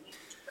 Jackie.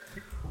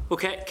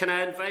 Okay, can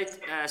I invite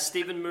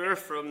Stephen Moore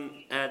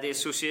from the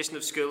Association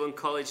of School and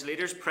College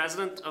Leaders,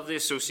 President of the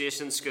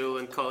Association of School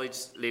and College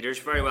Leaders.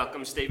 Very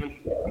welcome, Stephen.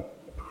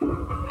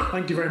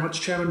 Thank you very much,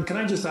 Chairman. Can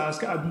I just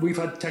ask, we've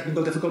had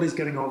technical difficulties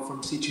getting on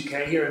from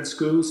C2K here in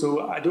school,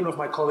 so I don't know if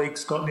my colleague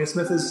Scott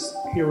Naismith is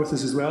here with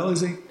us as well, is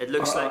he? It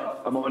looks like...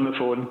 I'm on the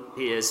phone.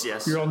 He is,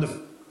 yes. You're on the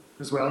phone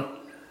as well.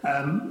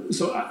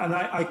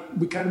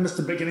 We kind of missed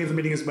the beginning of the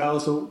meeting as well,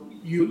 so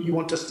you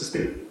want us to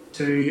speak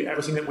to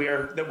everything that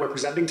we're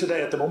presenting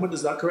today at the moment,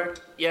 is that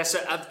correct? Yes,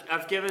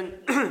 I've given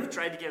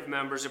tried to give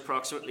members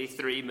approximately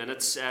 3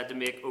 minutes to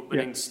make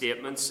opening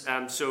statements.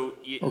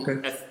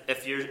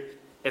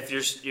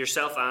 If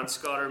yourself and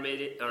Scott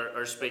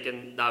are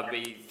speaking, that would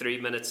be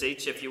 3 minutes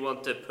each. If you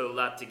want to pull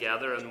that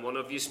together and one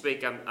of you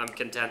speak, I'm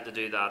content to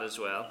do that as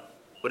well.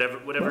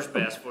 Whatever's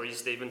best for you,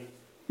 Stephen.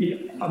 Yeah,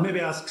 I'll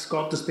maybe ask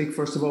Scott to speak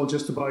first of all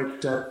just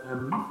about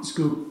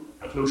school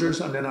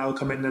closures, and then I'll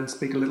come in and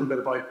speak a little bit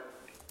about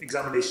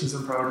examinations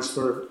and priorities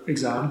for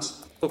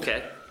exams.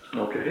 Okay.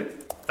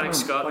 Thanks,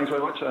 Scott. Thanks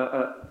very much.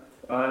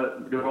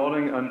 Good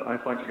morning,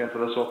 and thanks again for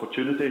this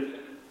opportunity.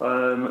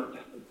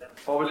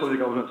 Obviously, the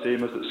government's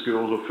aim is that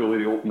schools will fully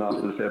reopen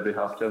after the February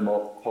half-term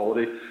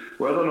holiday.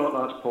 Whether or not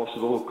that's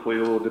possible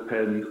clearly will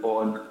depend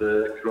on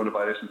the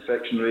coronavirus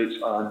infection rates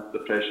and the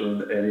pressure on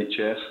the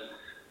NHS.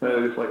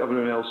 Like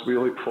everyone else, we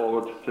look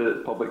forward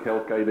to public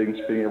health guidance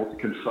being able to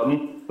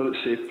confirm that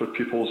it's safe for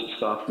pupils,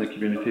 staff and the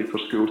community for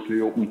schools to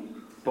reopen.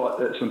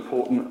 But it's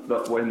important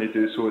that when they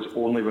do so, it's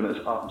only when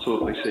it's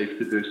absolutely safe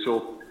to do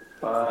so,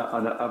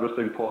 and that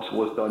everything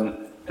possible is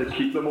done to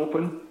keep them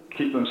open,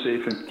 keep them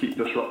safe and keep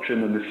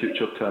disruption in the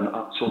future to an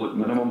absolute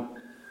minimum.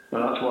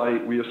 And that's why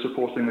we are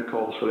supporting the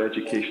calls for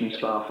education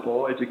staff,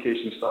 all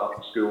education staff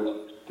in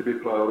schools, to be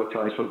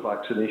prioritised for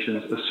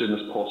vaccinations as soon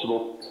as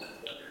possible.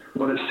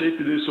 When it's safe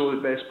to do so,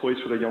 the best place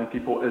for the young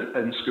people is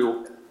in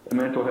school. The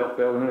mental health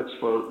wellness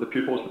for the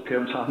pupils, the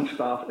parents and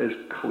staff is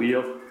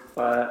clear,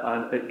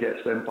 and it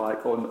gets them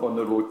back on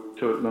the road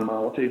to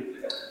normality.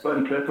 But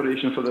in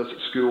preparation for this,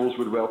 schools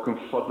would welcome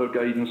further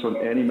guidance on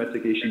any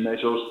mitigation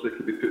measures that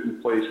could be put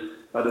in place,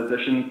 in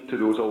addition to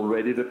those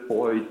already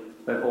deployed,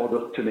 in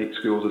order to make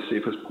schools as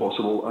safe as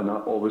possible, and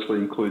that obviously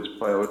includes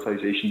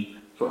prioritisation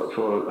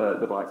for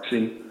the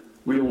vaccine.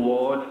 We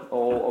laud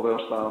all of our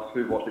staff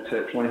who worked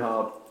exceptionally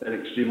hard in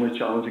extremely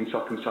challenging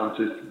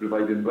circumstances to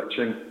provide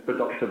enriching,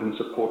 productive and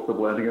supportive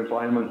learning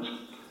environments.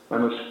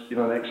 And we've seen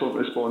an excellent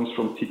response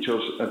from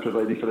teachers in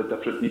providing for the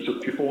different needs of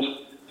pupils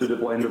through the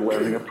blended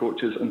learning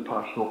approaches and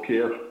pastoral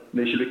care.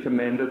 They should be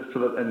commended for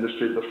their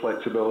industry, their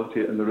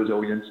flexibility and the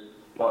resilience.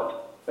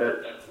 But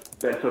it's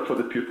better for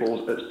the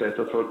pupils, it's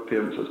better for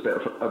parents, it's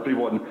better for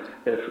everyone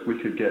if we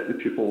could get the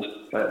pupils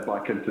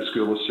back into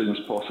school as soon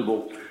as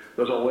possible.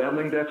 There's a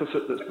learning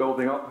deficit that's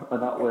building up,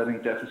 and that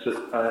learning deficit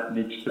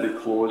needs to be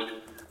closed.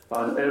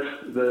 And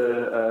if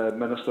the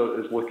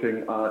Minister is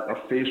looking at a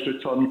phased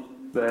return,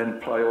 then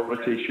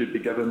priority should be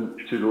given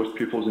to those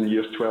pupils in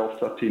years 12,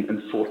 13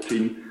 and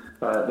 14.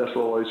 This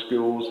will allow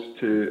schools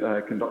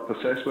to conduct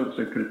assessments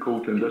in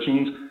controlled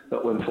conditions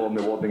that will inform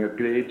the awarding of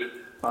grades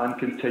and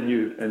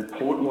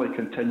importantly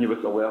continue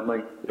with the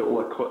learning that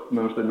will equip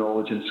them with the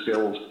knowledge and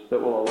skills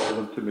that will allow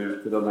them to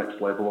move to the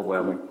next level of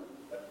learning.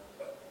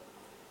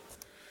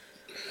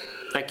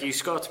 Thank you,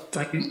 Scott.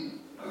 Thank you.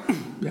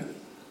 Yeah.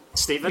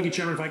 Stephen? Thank you,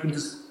 Chairman. If I can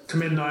just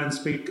come in now and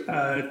speak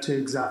to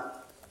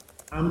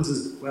exams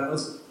as well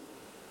as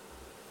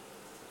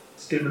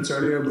statements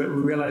earlier, but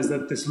we realise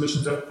that the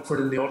solutions offered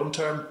in the autumn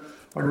term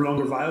are no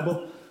longer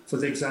viable for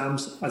the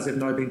exams as they've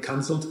now been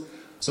cancelled.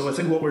 So I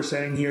think what we're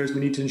saying here is we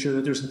need to ensure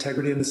that there's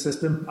integrity in the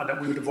system and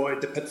that we would avoid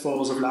the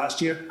pitfalls of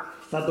last year.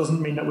 That doesn't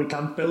mean that we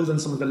can't build on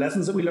some of the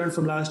lessons that we learned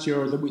from last year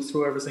or that we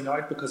throw everything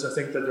out, because I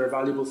think that there are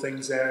valuable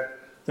things there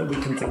that we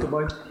can think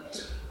about.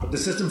 The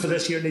system for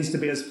this year needs to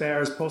be as fair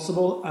as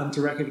possible and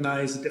to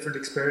recognise the different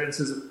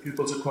experiences of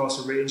pupils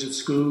across a range of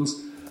schools,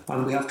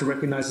 and we have to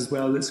recognise as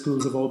well that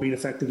schools have all been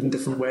affected in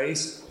different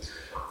ways.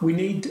 We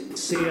need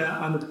SEA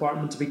and the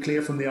department to be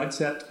clear from the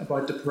outset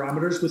about the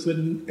parameters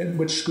in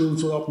which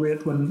schools will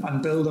operate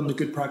and build on the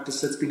good practice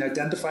that's been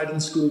identified in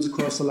schools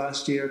across the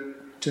last year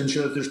to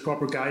ensure that there's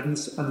proper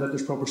guidance and that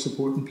there's proper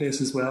support in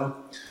place as well.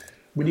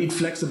 We need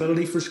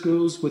flexibility for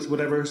schools with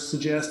whatever's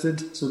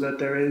suggested, so that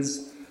there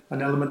is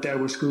an element there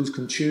where schools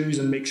can choose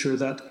and make sure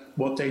that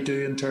what they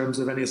do in terms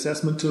of any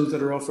assessment tools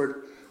that are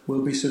offered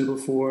will be suitable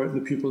for the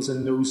pupils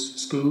in those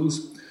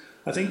schools.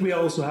 I think we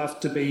also have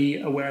to be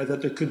aware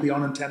that there could be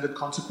unintended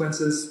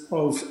consequences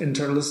of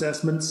internal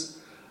assessments,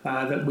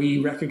 that we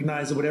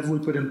recognise that whatever we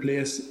put in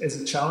place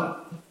is a challenge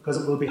because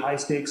it will be high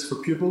stakes for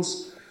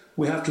pupils.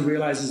 We have to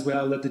realise as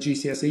well that the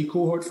GCSE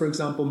cohort, for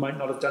example, might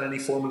not have done any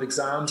formal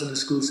exams in a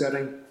school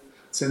setting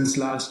since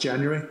last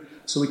January.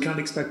 So we can't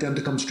expect them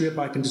to come straight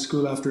back into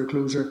school after a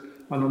closure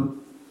and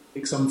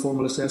make some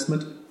formal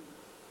assessment.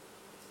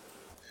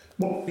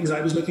 One of the things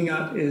I was looking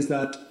at is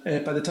that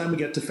by the time we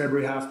get to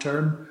February half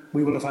term,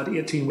 we will have had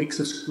 18 weeks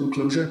of school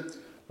closure,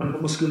 and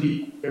most school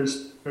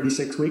years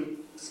 36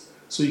 weeks.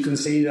 So you can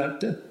see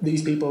that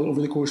these people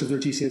over the course of their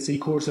GCSE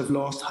course have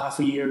lost half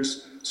a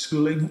year's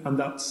schooling, and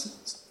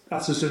that's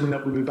assuming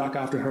that we'll be back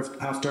after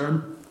half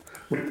term,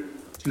 which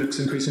looks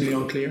increasingly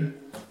unclear.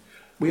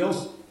 We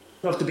also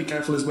have to be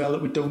careful as well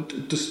that we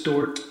don't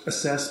distort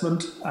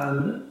assessment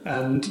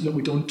and that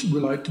we don't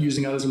rule out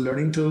using it as a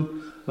learning tool.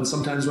 And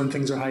sometimes when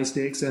things are high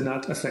stakes, then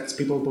that affects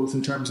people both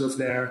in terms of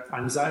their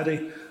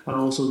anxiety and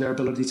also their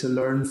ability to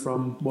learn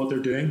from what they're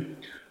doing.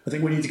 I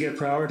think we need to give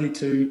priority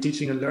to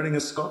teaching and learning,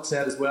 as Scott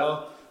said as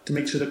well, to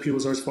make sure that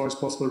pupils are as far as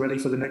possible ready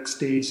for the next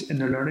stage in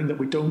their learning, that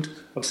we don't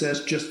obsess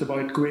just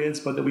about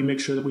grades, but that we make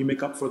sure that we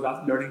make up for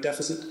that learning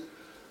deficit.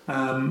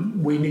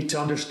 We need to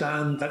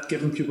understand that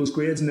giving pupils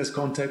grades in this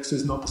context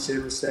is not the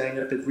same as saying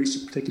that they've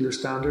reached a particular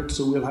standard,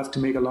 so we'll have to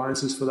make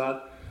allowances for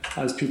that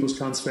as pupils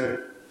transfer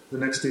to the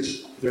next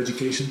stage of their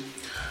education.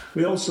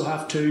 We also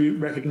have to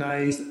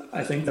recognise,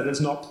 I think, that it's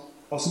not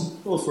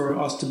possible for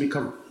us to be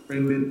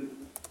covering the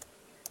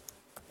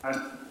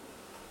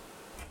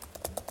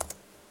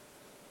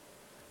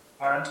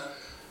parent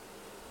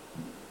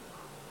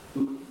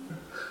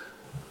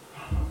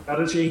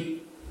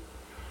strategy,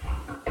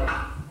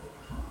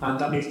 and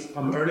that needs to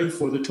come early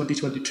for the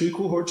 2022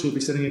 cohorts who will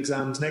be sitting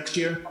exams next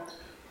year.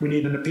 We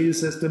need an appeal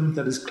system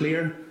that is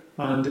clear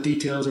and the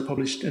details are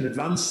published in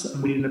advance,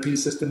 and we need an appeal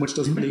system which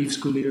doesn't leave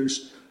school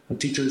leaders and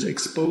teachers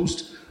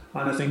exposed.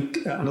 And I think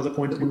another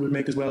point that we would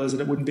make as well is that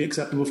it wouldn't be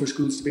acceptable for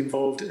schools to be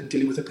involved in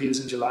dealing with appeals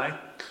in July.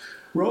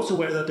 We're also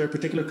aware that there are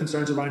particular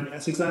concerns around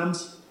S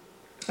exams.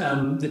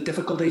 The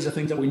difficulties I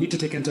think that we need to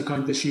take into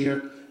account this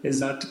year is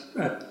that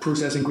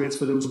processing grades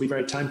for those will be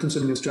very time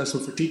consuming and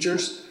stressful for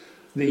teachers.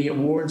 The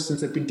awards,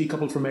 since they've been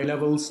decoupled from A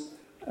levels,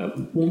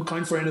 won't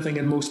count for anything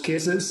in most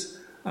cases.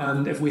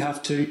 And if we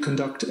have to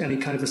conduct any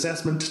kind of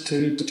assessment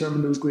to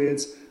determine those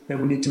grades,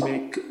 then we need to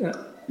make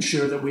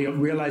sure that we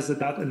realise that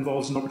that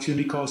involves an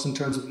opportunity cost in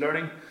terms of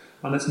learning,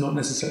 and it's not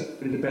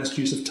necessarily the best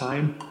use of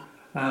time.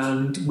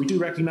 And we do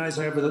recognise,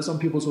 however, that some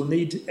pupils will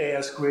need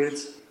AS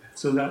grades,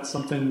 so that's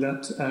something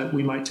that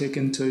we might take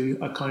into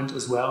account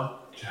as well.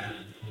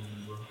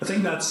 I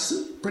think that's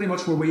pretty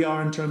much where we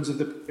are in terms of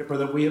the paper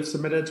that we have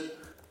submitted.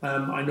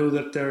 I know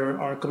that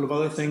there are a couple of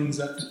other things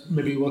that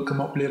maybe will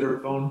come up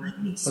later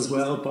on as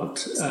well,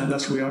 but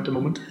that's where we are at the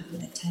moment.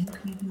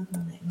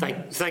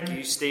 Thank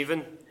you,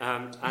 Stephen.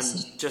 And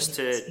just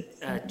to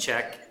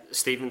check,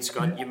 Stephen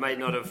Scott, you might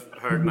not have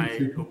heard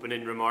my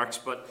opening remarks,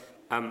 but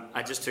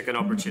I just took an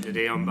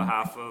opportunity on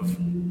behalf of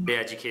the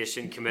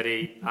Education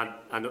Committee,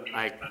 and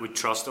I would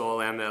trust all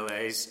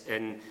MLAs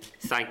in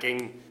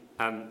thanking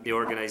the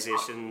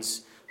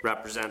organisations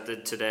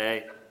represented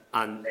today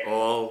and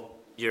all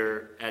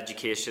your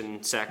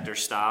education sector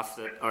staff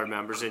that are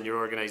members in your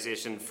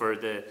organisation for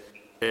the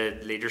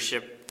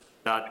leadership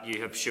that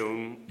you have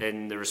shown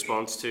in the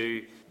response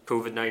to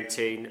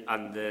COVID-19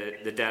 and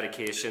the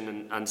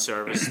dedication and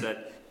service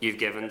that you've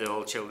given to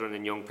all children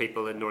and young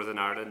people in Northern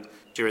Ireland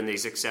during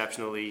these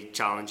exceptionally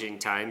challenging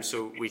times.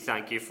 So we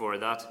thank you for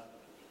that.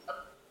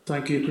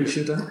 Thank you,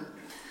 appreciate that.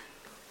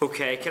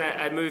 Okay, can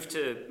I move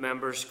to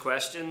members'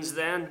 questions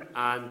then?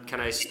 And can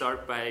I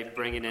start by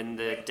bringing in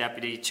the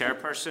Deputy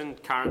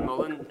Chairperson, Karen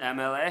Mullen,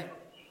 MLA?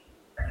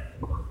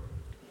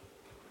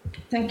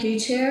 Thank you,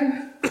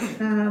 Chair.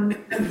 And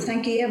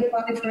thank you,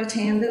 everybody, for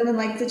attending. And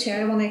like the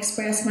Chair, I want to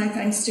express my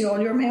thanks to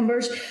all your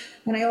members.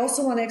 And I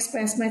also want to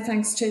express my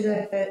thanks to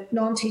the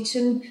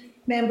non-teaching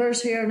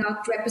members who are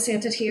not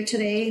represented here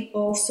today,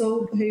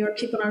 also who are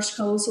keeping our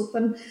schools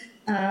open.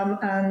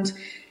 And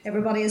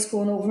everybody is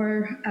going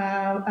over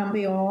and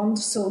beyond,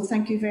 so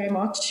thank you very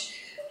much.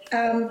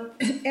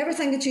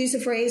 Everything that you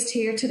have raised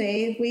here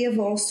today, we have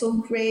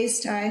also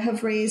raised. I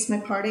have raised, my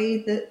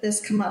party,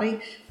 this committee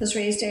has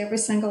raised every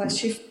single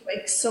issue for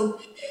weeks. So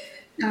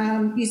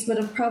you would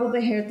have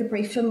probably heard the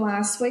briefing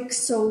last week.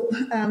 So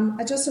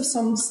I just have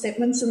some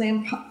statements, and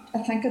then I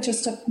think I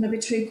just have maybe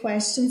 2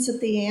 questions at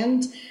the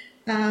end.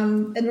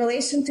 In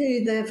relation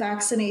to the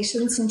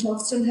vaccinations, and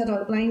Justin had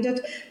outlined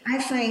it,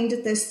 I find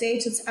at this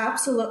stage it's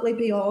absolutely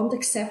beyond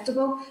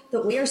acceptable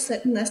that we are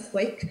sitting this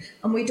week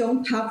and we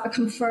don't have a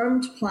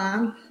confirmed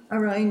plan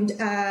around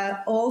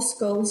all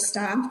school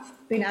staff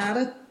being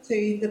added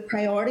to the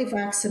priority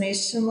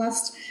vaccination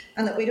list,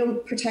 and that we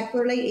don't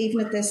particularly,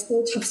 even at this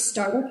stage, have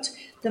started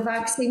the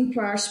vaccine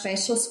for our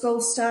special school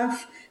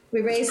staff.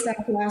 We raised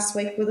that last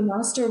week with the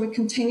Minister. We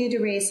continue to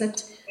raise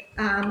it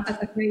at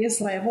the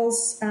various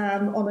levels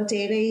on a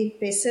daily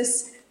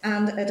basis,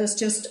 and it is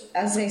just,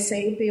 as I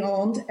say,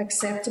 beyond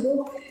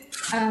acceptable.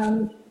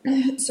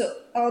 So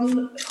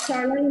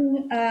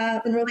Charlene,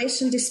 in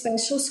relation to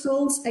special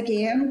schools,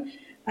 again,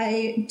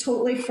 I'm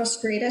totally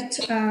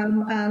frustrated,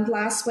 and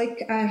last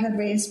week I had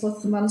raised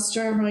with the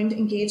Minister around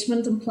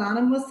engagement and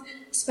planning with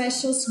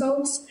special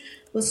schools,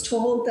 was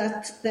told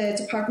that the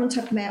department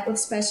had met with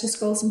special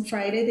schools on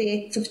Friday, the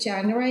 8th of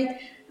January.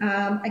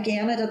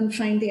 Again, I didn't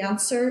find the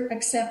answer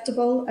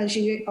acceptable, as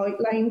you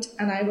outlined,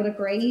 and I would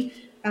agree.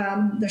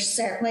 There's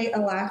certainly a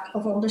lack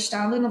of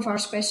understanding of our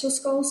special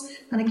schools,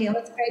 and again,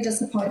 it's very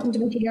disappointing to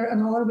be here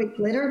another week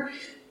later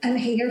and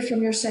hear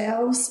from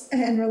yourselves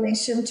in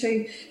relation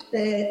to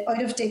the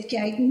out-of-date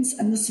guidance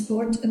and the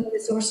support and the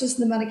resources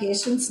and the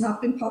mitigations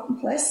not being put in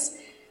place.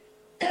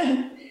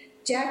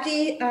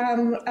 Jackie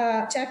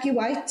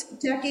White,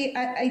 Jackie,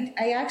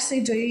 I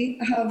actually do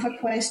have a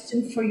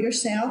question for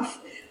yourself.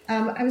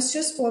 I was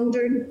just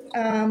wondering,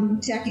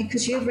 Jackie,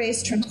 because you've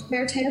raised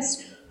transfer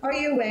tests, are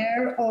you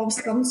aware of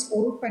some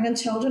schools bringing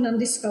children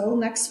into school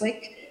next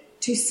week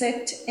to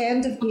sit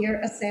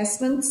end-of-year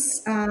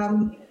assessments?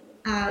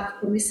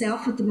 For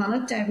myself at the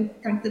minute, I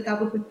would think that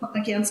would be put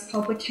against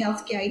public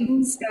health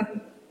guidance.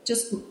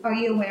 Are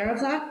you aware of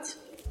that?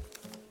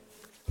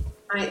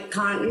 I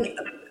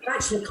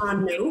actually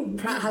can't know.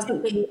 That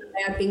hasn't been.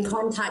 I've been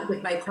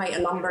contacted by quite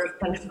a number of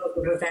principals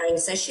over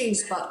various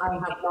issues, but I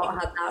have not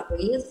had that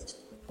raised.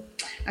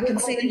 I can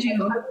see that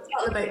you are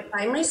talking about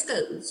primary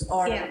schools,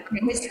 or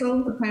primary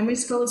school. The primary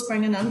school is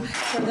bringing in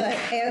for the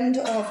end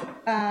of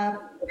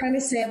primary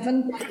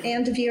 7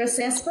 end of year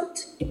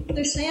assessment.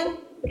 They're saying,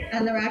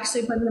 and they're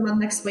actually bringing them in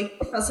next week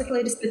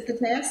physically to sit the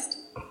test.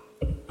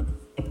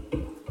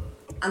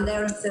 And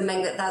they're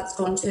assuming that that's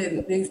going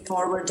to move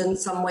forward in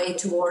some way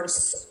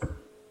towards.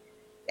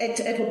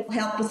 It will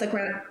help with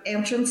the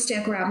entrance to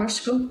a grammar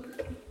school.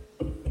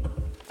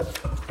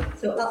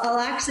 So I'll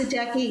actually,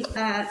 Jackie,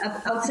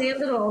 I'll say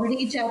it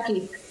already,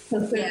 Jackie.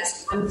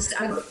 Yes, Karen,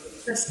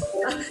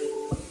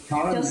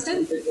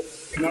 Justin?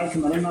 Can I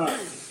come in on that?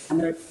 I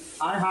mean,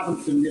 I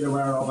haven't been made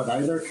aware of it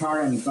either,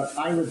 Karen, but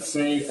I would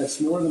say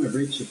it's more than a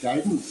breach of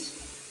guidance.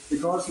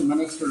 Because the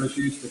Minister has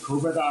used the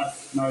COVID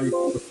Act now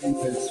within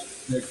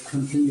the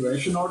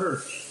continuation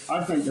order,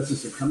 I think this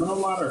is a criminal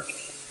matter.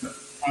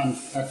 And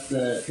if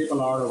the people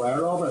are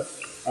aware of it,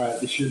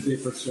 they should be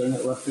pursuing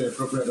it with the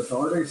appropriate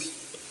authorities.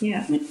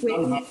 Yeah, I mean, it's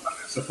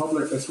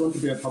going to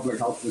be a public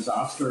health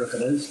disaster if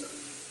it is.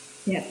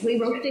 Yeah, we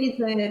wrote the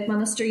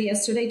Minister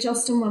yesterday,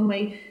 Justin, when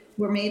we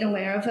were made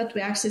aware of it.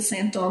 We actually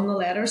sent on the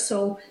letter,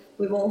 so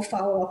we will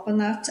follow up on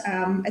that.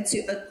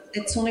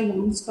 It's only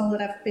one school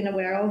that I've been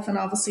aware of, and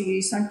obviously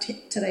you sent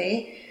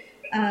today.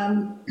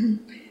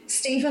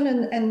 Stephen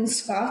and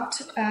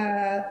Scott,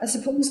 I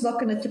suppose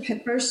looking at the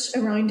papers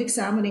around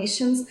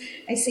examinations,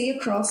 I see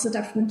across the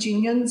different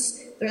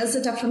unions there is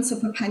a difference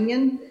of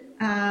opinion.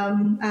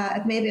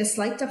 It may be a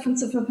slight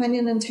difference of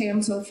opinion in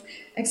terms of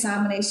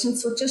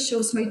examinations, so it just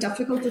shows how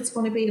difficult it's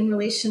going to be in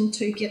relation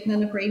to getting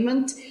an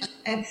agreement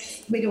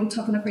if we don't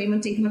have an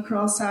agreement even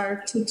across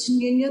our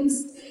teaching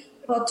unions.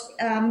 But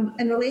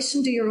in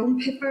relation to your own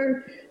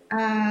paper,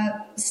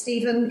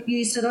 Stephen,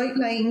 you had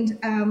outlined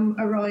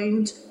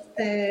around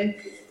the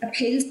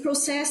appeals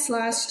process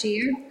last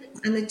year,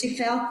 and that you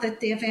felt that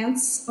the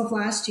events of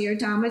last year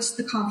damaged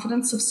the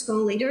confidence of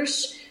school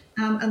leaders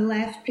and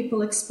left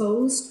people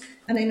exposed.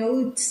 And I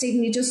know,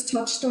 Stephen, you just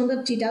touched on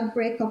it, you did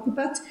break up a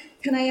bit.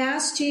 Can I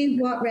ask you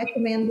what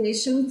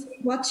recommendations,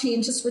 what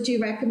changes would you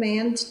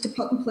recommend to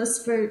put in place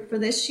for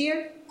this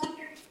year?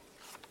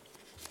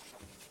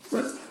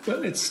 Well,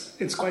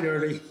 it's quite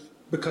early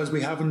because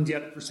we haven't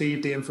yet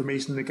received the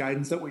information and the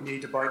guidance that we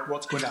need about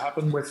what's going to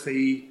happen with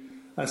the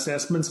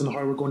assessments and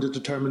how we're going to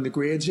determine the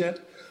grades yet.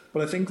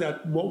 But I think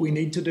that what we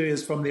need to do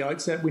is from the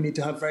outset, we need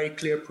to have very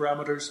clear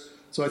parameters.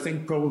 So I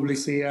think probably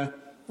SIA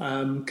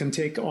can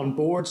take on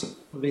board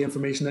the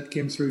information that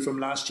came through from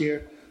last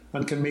year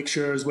and can make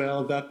sure as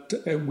well that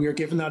we're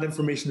given that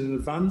information in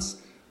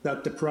advance,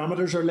 that the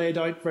parameters are laid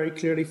out very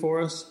clearly for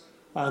us,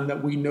 and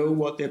that we know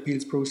what the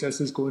appeals process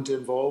is going to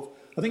involve.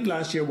 I think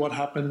last year what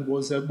happened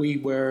was that we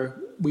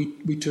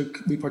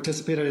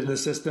participated in the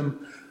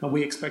system and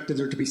we expected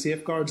there to be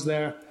safeguards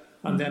there,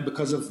 and then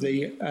because of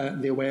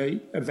the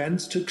way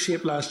events took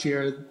shape last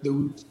year,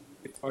 those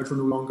safeguards were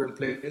no longer in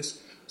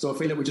place. So I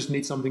feel that we just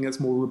need something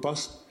that's more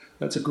robust,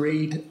 that's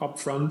agreed up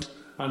front,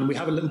 and we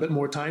have a little bit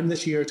more time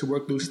this year to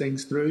work those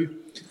things through.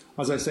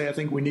 As I say, I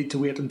think we need to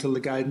wait until the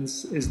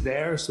guidance is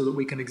there so that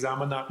we can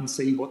examine that and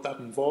see what that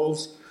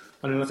involves.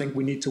 And then I think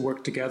we need to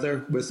work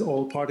together with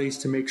all parties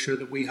to make sure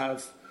that we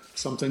have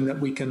something that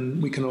we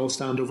can all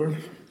stand over.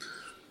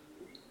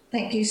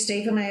 Thank you,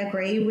 Stephen. I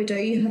agree. We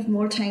do have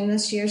more time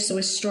this year, so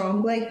I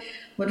strongly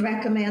would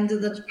recommend to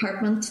the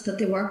department that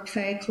they work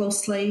very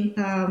closely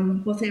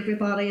with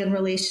everybody in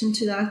relation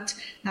to that.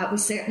 We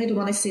certainly don't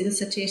want to see the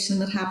situation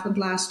that happened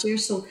last year,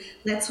 so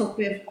let's hope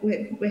we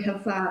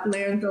have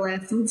learned the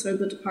lessons, or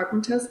the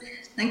department has.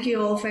 Thank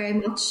you all very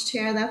much,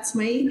 Chair. That's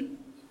me.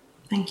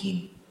 Thank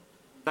you.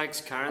 Thanks,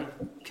 Karen.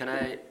 Can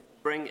I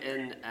bring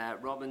in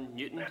Robin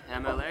Newton,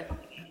 MLA?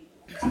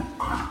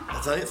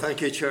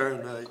 Thank you, Chair,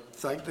 and I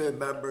thank the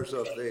members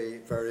of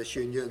the various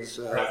unions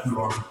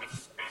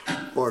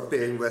for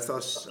being with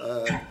us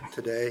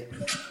today.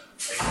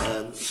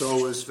 It's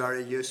always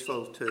very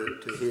useful to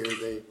hear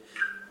the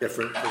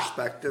different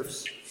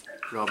perspectives.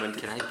 Robin,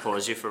 can I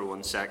pause you for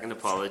 1 second?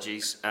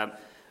 Apologies.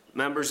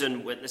 Members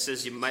and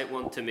witnesses, you might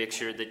want to make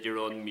sure that you're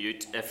on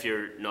mute if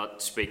you're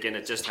not speaking.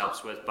 It just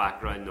helps with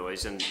background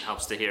noise and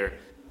helps to hear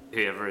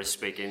whoever is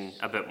speaking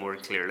a bit more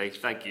clearly.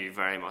 Thank you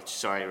very much.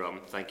 Sorry,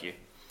 Ron. Thank you.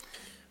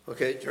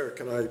 Okay, Chair,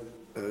 can I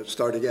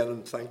start again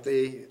and thank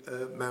the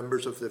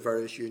members of the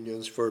various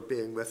unions for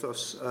being with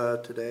us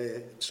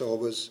today. It's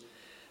always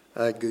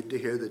good to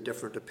hear the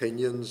different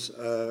opinions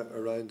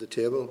around the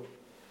table.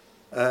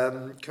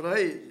 Can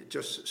I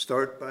just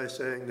start by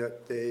saying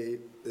that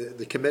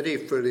the committee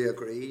fully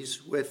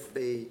agrees with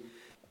the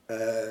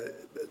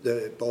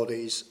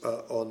bodies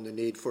on the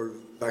need for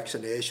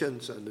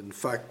vaccinations, and in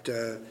fact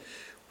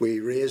we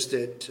raised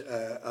it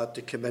at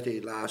the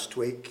committee last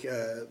week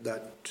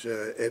that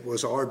it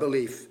was our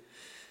belief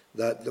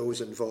that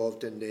those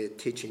involved in the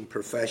teaching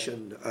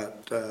profession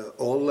at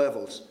all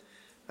levels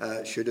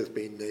should have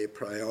been the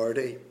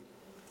priority.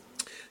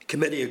 The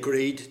committee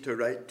agreed to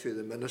write to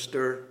the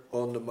Minister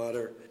on the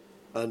matter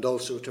and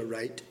also to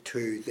write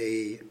to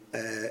the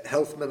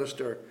Health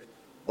Minister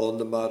on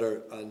the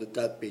matter, and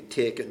that be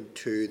taken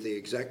to the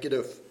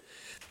Executive.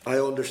 My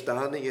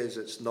understanding is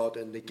it's not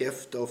in the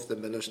gift of the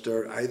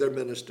Minister, either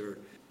Minister,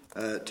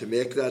 to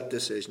make that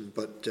decision,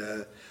 but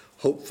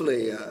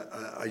hopefully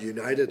a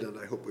united, and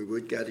I hope we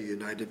would get a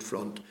united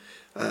front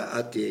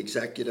at the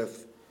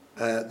Executive,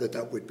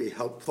 that would be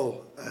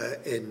helpful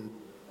in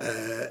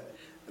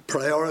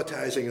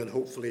prioritising and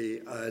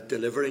hopefully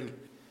delivering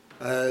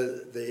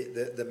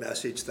the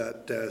message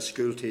that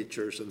school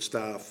teachers and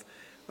staff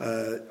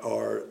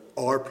are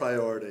our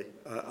priority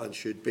and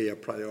should be a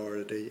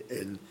priority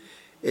in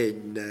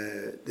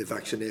the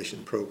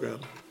vaccination programme.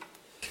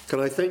 Can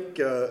I thank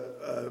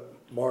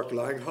Mark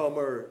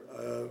Langhammer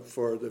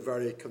for the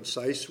very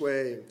concise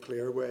way and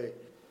clear way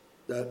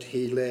that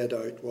he laid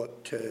out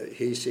what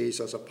he sees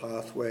as a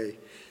pathway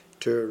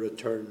to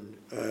return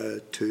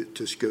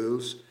to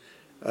schools.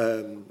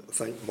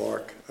 Thank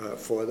Mark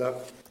for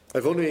that.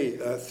 I've only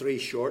 3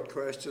 short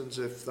questions,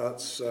 if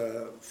that's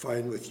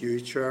fine with you,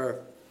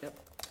 Chair. Yep.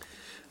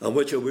 And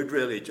which I would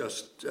really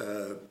just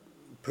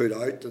put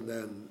out, and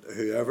then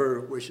whoever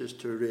wishes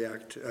to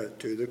react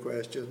to the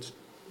questions.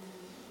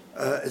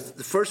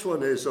 The first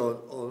one is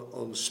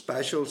on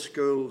special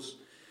schools,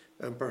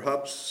 and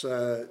perhaps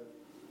the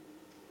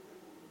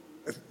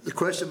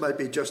question might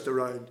be just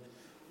around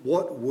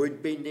what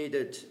would be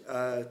needed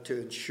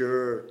to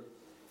ensure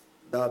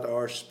that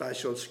our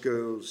special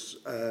schools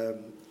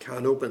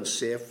can open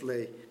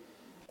safely,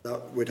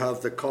 that would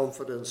have the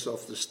confidence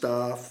of the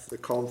staff, the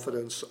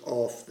confidence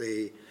of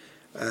the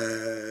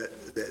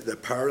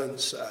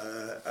parents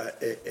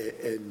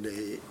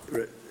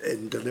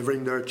in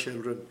delivering their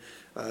children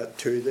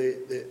to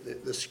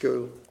the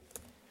school.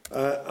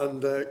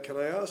 And can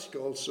I ask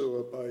also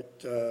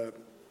about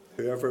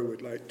whoever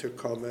would like to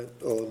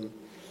comment on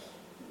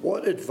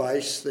what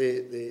advice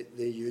the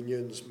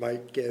unions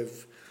might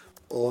give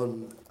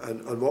on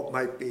and what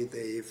might be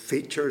the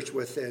features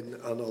within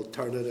an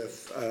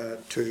alternative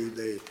to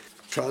the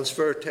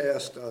transfer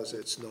test, as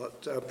it's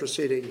not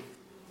proceeding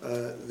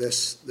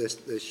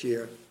this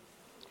year.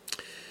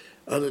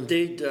 And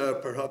indeed,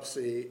 perhaps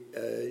the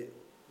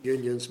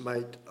unions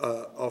might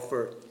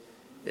offer,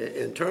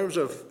 in terms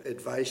of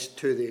advice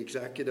to the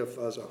Executive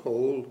as a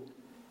whole,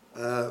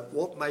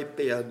 what might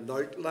be an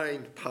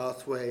outlined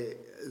pathway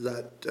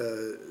that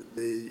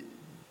the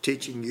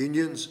teaching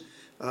unions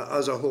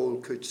as a whole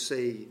could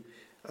see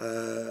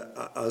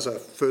as a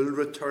full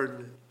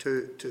return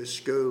to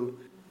school,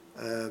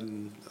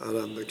 and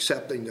I'm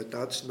accepting that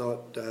that's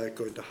not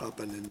going to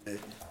happen in the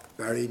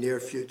very near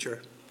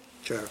future.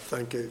 Chair,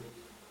 thank you.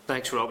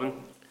 Thanks, Robin.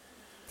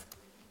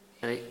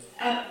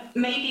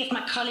 Maybe if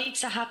my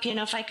colleagues are happy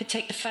enough, I could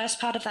take the first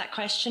part of that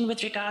question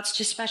with regards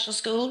to special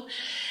school.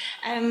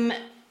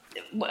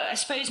 I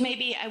suppose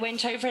maybe I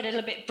went over it a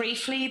little bit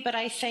briefly, but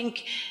I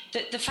think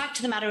that the fact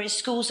of the matter is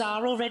schools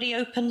are already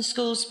open.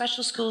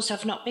 Special schools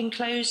have not been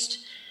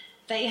closed.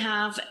 They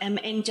have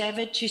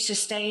endeavoured to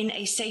sustain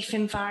a safe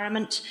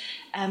environment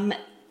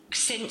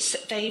since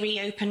they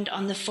reopened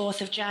on the 4th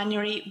of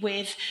January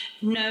with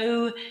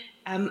no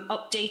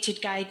updated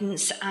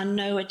guidance and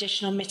no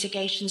additional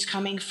mitigations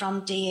coming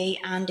from DE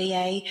and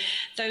EA.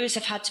 Those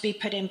have had to be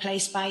put in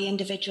place by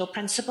individual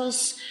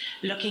principals,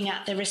 looking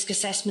at the risk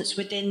assessments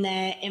within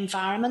their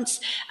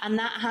environments, and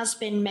that has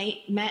been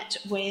met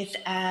with,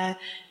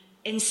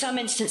 in some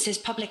instances,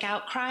 public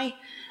outcry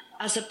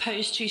as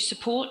opposed to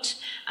support,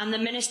 and the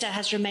Minister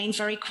has remained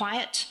very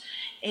quiet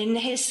in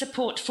his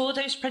support for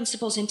those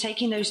principals in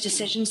taking those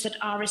decisions that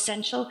are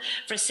essential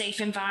for a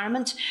safe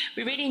environment.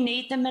 We really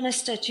need the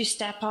Minister to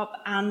step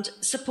up and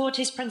support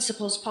his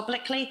principals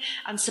publicly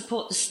and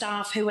support the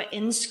staff who are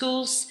in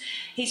schools.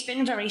 He's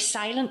been very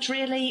silent,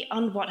 really,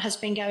 on what has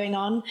been going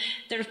on.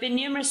 There have been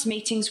numerous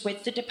meetings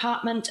with the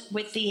department,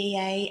 with the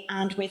EA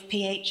and with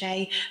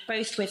PHA,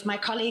 both with my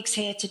colleagues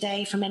here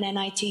today from an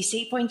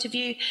NITC point of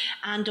view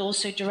and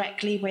also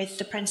directly with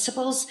the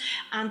principals,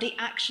 and the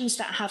actions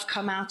that have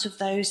come out of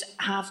those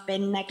have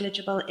been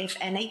negligible, if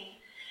any,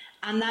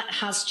 and that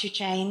has to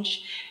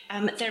change.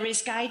 There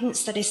is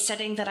guidance that is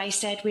setting that I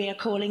said we are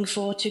calling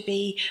for to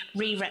be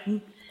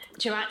rewritten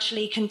to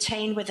actually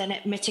contain within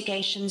it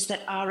mitigations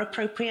that are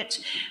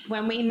appropriate.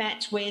 When we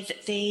met with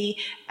the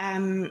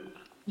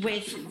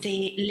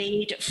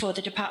lead for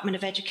the Department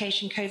of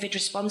Education COVID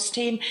response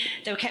team,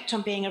 there kept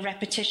on being a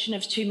repetition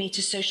of 2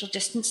 metre social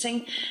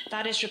distancing.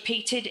 That is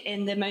repeated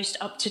in the most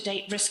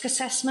up-to-date risk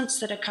assessments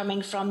that are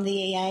coming from the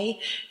EA.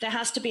 There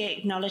has to be an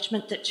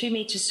acknowledgement that 2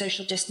 metre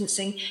social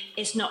distancing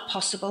is not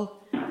possible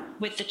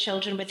with the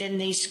children within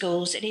these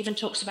schools. It even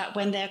talks about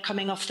when they're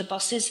coming off the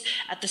buses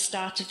at the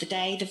start of the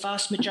day. The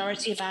vast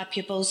majority of our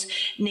pupils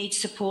need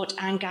support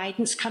and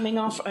guidance coming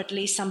off, or at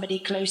least somebody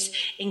close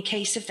in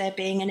case of there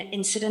being an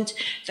incident,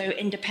 though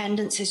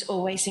independence is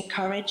always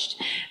encouraged.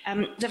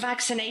 The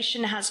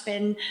vaccination has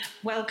been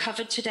well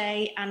covered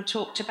today and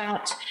talked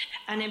about,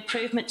 an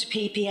improvement to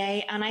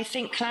PPA, and I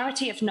think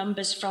clarity of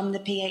numbers from the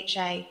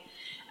PHA.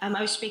 I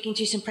was speaking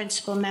to some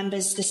principal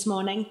members this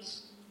morning,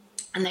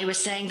 and they were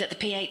saying that the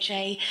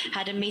PHA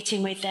had a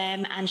meeting with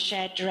them and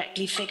shared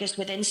directly figures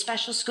within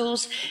special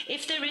schools.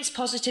 If there is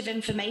positive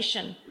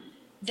information,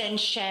 then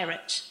share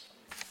it,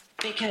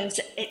 because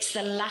it's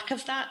the lack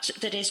of that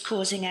that is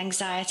causing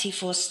anxiety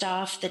for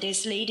staff, that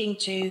is leading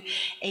to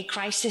a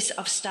crisis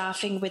of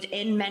staffing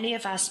within many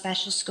of our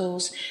special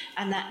schools,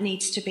 and that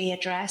needs to be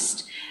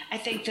addressed. I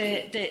think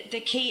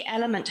the key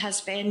element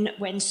has been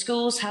when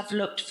schools have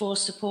looked for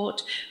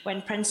support,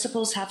 when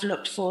principals have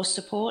looked for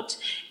support,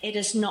 it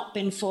has not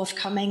been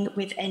forthcoming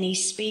with any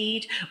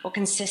speed or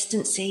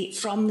consistency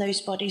from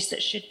those bodies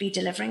that should be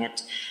delivering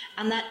it.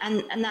 And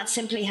that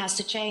simply has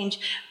to change.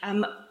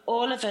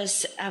 All of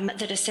us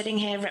that are sitting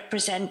here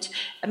represent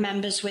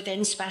members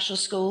within special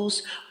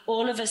schools.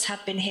 All of us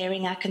have been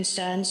hearing our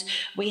concerns.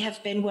 We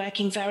have been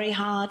working very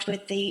hard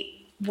with the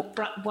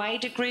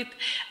wider group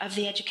of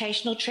the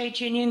Educational Trade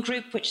Union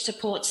Group, which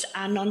supports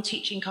our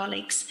non-teaching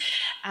colleagues.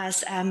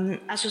 As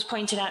was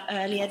pointed out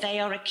earlier, they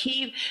are a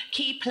key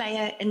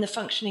player in the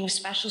functioning of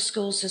special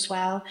schools as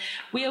well.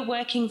 We are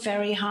working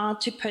very hard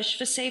to push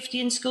for safety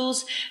in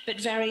schools, but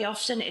very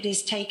often it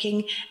is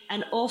taking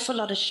an awful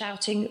lot of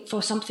shouting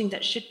for something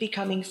that should be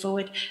coming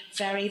forward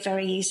very,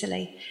 very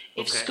easily.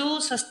 If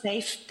schools are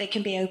safe, they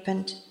can be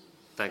opened.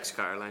 Thanks,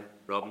 Caroline.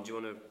 Robin, do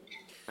you want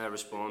to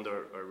respond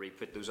or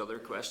repeat those other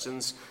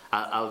questions?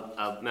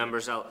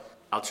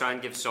 I'll try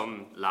and give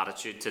some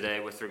latitude today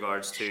with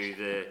regards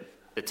to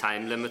the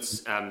time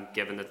limits,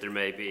 given that there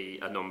may be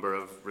a number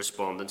of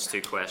respondents to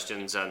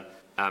questions, and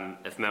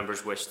if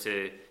members wish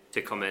to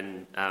come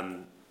in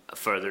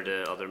further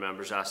to other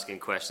members asking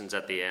questions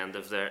at the end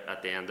of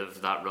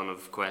that run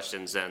of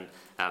questions, then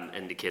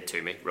indicate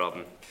to me.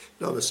 Robin.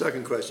 No, the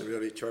second question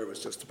really, Chair, was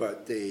just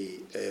about the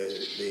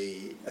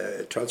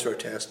transfer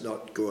test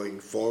not going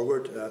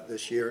forward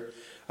this year,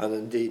 and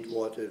indeed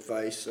what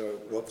advice or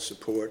what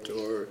support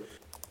or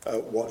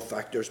what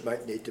factors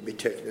might need to be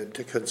taken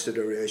into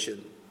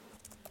consideration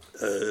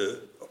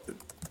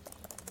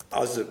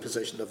as the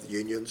position of the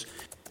unions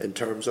in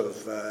terms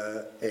of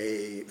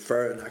a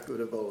fair and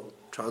equitable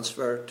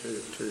transfer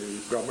to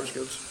grammar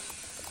schools.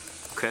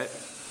 Okay.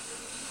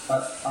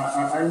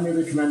 I'll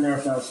maybe come in there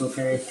if that's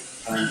okay.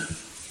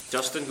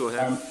 Justin, go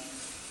ahead.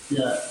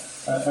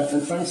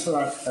 And thanks for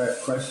that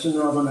question,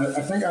 Robin.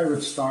 I think I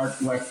would start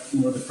with,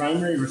 the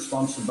primary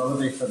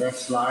responsibility for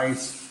this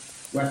lies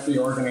with the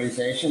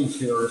organisations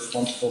who are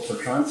responsible for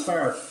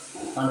transfer,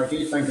 and I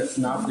do think it's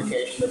an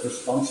application of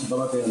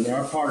responsibility on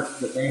their part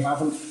that they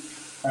haven't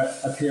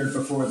appeared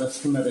before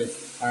this committee.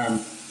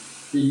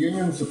 The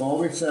unions have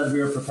always said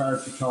we are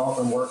prepared to talk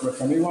and work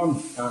with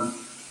anyone.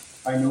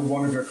 I know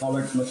one of your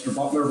colleagues, Mr.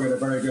 Butler, we had a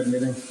very good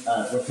meeting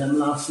with him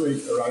last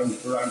week around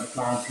the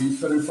plans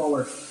he's putting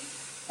forward.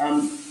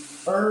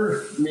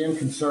 Our main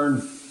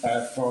concern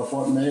for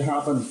what may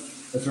happen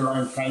is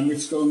around primary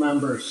school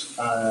members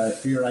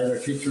who are either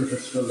teachers or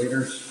school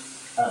leaders,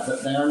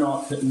 that they are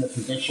not put in a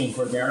position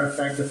where they're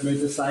effectively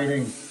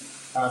deciding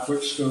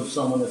which school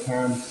someone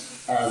attends.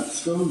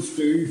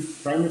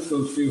 Primary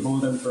schools do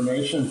hold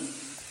information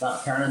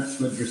that parents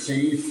would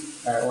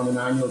receive on an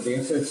annual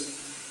basis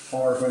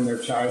or when their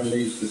child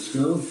leaves the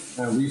school,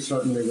 and we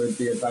certainly would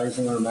be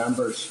advising our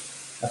members,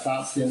 if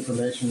that's the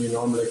information you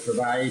normally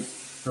provide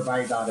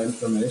that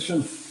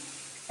information.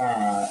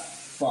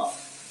 But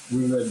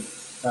we would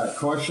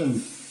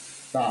caution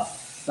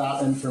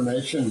that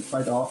information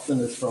quite often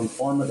is from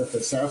formative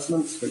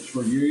assessments which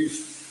were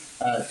used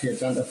to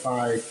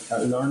identify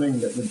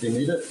learning that would be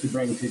needed to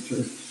bring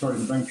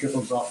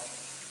pupils up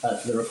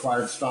to the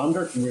required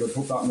standard, and we would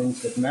hope that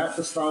means they've met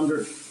the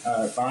standard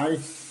by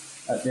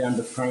at the end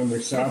of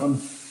primary 7.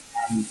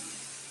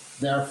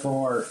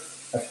 Therefore,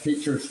 if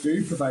teachers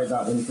do provide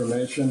that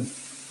information,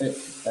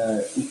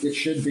 it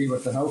should be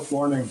with the health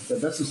warning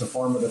that this is a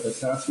formative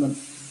assessment,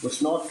 which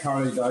is not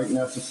carried out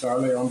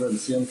necessarily under the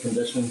same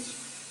conditions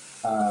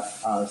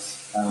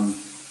as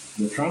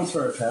the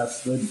transfer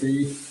test would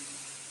be.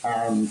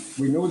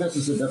 We know this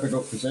is a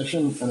difficult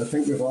position, and I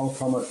think we've all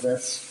come at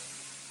this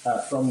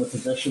from the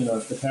position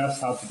of the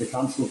test had to be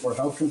cancelled for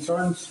health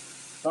concerns.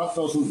 That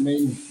doesn't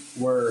mean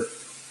we're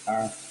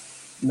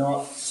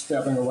not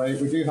stepping away.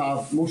 We do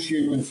have, most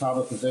unions have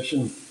a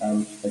position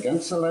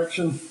against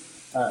selection.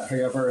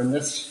 However,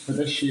 for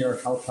this year,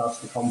 health has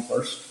to come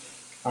first.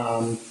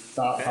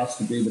 That has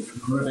to be the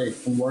priority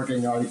in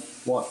working out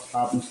what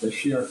happens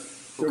this year.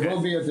 There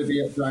will be a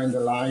debate down the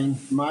line.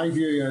 My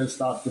view is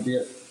that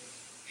debate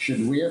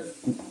should wait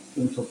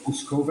until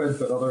post-COVID,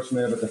 but others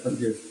may have a different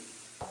view.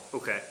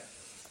 Okay.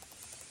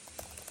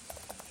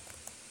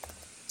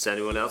 Does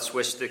anyone else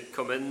wish to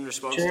come in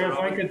response Chair, to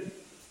Robin?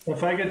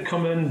 If I could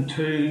come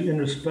in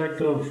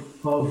respect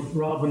of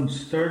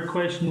Robin's third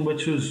question,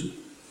 which was,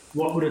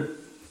 what would it...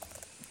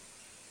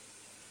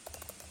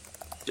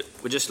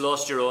 We just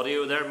lost your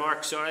audio there,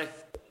 Mark, sorry.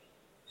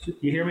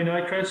 You hear me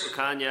now, Chris? We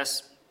can,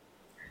 yes.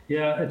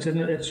 Yeah, it's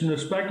in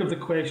respect of the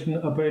question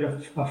about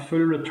a full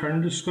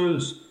return to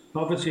schools.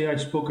 Obviously, I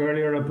spoke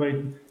earlier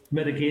about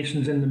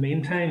mitigations in the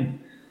meantime,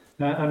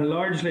 and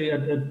largely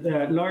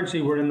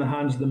we're in the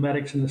hands of the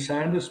medics and the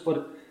scientists,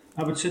 but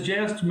I would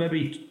suggest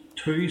maybe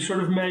two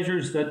sort of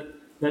measures that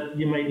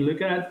you might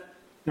look at.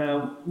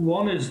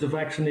 One is the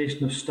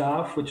vaccination of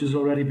staff, which has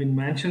already been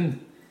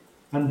mentioned,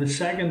 and the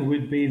second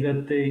would be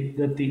that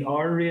the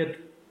R rate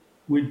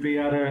would be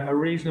at a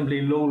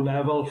reasonably low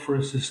level for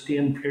a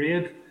sustained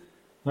period.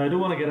 Now, I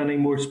don't want to get any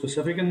more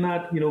specific in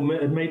that.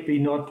 It might be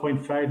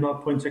 0.5,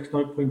 0.6,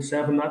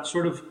 0.7, that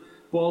sort of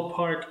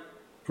ballpark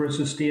for a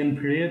sustained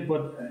period.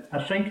 But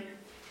I think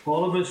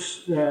all of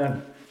us,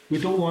 we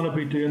don't want to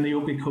be doing the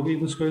okey cookie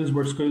with schools,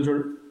 where schools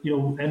are,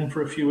 in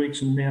for a few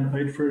weeks and then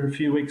out for a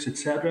few weeks,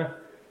 etc.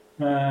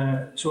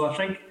 So I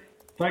think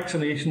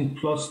vaccination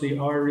plus the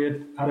R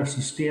rate at a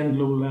sustained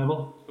low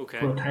level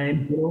for a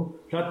time,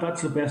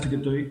 that's the best I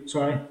could do.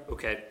 Sorry.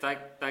 Okay,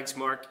 thanks,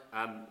 Mark.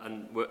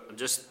 And we'll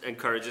just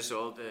encourage us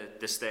all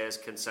to stay as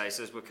concise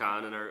as we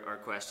can in our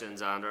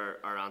questions and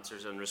our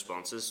answers and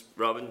responses.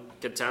 Robin,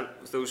 content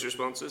with those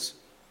responses?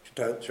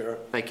 Content, sure.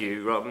 Thank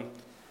you, Robin.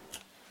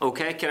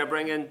 Okay, can I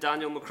bring in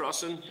Daniel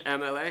McCrossan,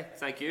 MLA?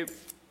 Thank you.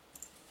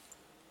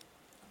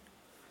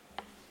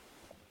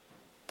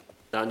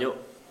 Daniel.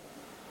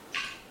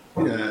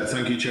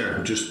 Thank you,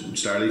 Chair. Just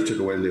Starleaf took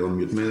a while to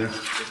unmute me there.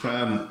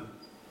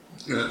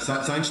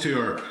 Thanks to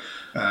our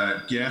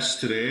guests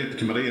today at the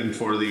committee and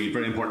for the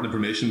very important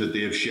information that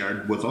they have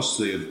shared with us.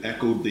 They have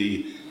echoed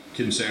the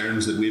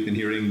concerns that we've been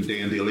hearing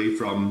day and daily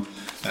from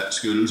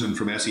schools and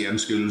from SEN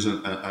schools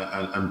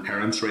and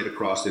parents right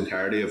across the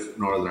entirety of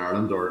Northern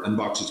Ireland. Our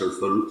inboxes are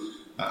full,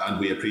 and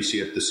we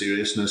appreciate the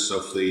seriousness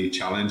of the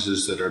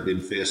challenges that are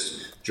being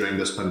faced during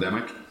this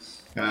pandemic.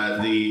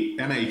 The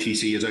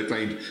NITC has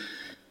outlined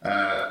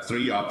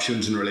 3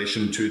 options in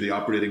relation to the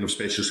operating of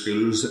special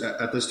schools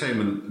at this time,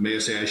 and may I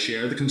say I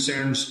share the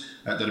concerns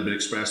that have been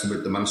expressed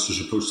about the Minister's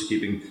approach to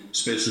keeping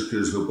special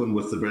schools open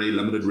with the very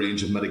limited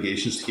range of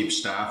mitigations to keep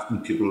staff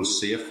and pupils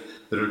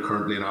safe that are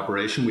currently in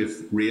operation. We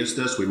raised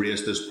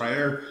this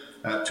prior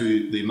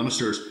to the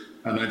Minister's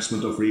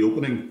announcement of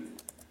reopening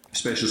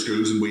special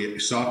schools, and we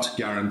sought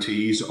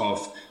guarantees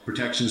of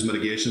protections,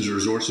 mitigations, and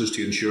resources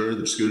to ensure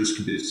that schools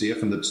could be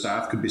safe and that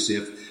staff could be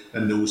safe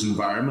in those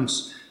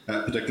environments.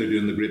 Particularly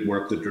doing the great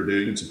work that they're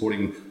doing in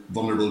supporting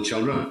vulnerable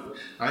children.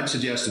 I'd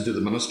suggested to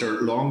the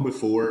Minister long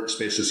before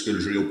special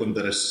schools reopened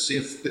that a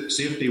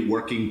safety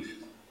working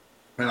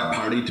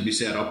party to be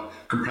set up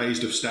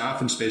comprised of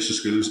staff in special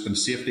schools and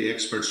safety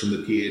experts from the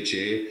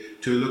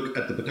PHA to look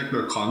at the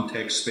particular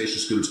context special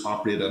schools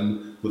operate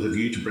in with a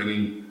view to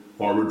bringing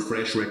forward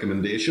fresh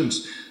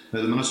recommendations.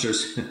 Now, the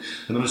Minister's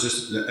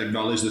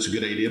acknowledged that's a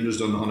good idea, but has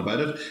done nothing about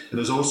it. It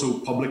is also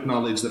public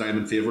knowledge that I'm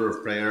in favour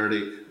of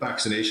priority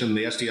vaccination.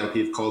 The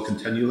SDLP have called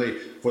continually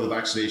for the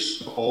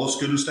vaccination of all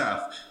school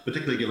staff,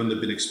 particularly given they've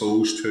been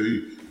exposed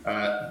to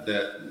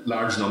the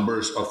large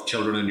numbers of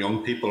children and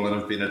young people and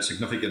have been at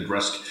significant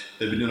risk.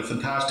 They've been doing a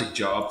fantastic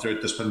job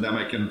throughout this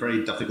pandemic in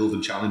very difficult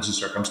and challenging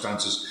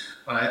circumstances.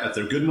 If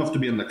they're good enough to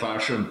be in the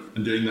classroom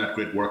and doing that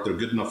great work, they're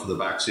good enough for the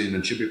vaccine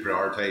and should be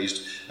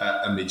prioritised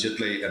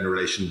immediately in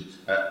relation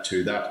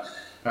to that.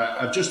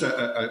 I've just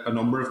a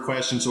number of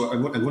questions, so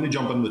I'm going to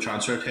jump into the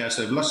transfer test.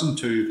 I've listened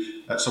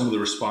to some of the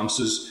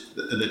responses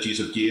that you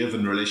have gave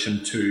in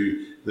relation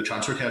to the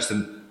transfer test,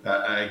 and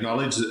I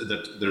acknowledge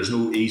that there's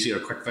no easy or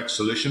quick fix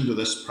solution to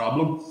this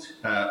problem,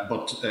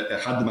 but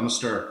had the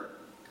Minister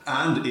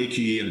and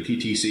AQE and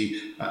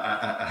PTC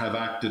have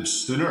acted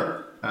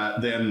sooner,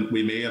 then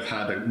we may have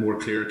had a more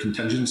clear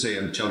contingency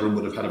and children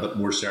would have had a bit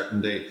more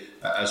certainty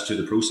as to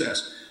the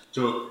process.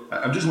 So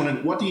I'm just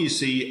wondering, what do you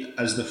see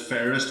as the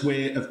fairest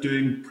way of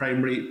doing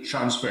primary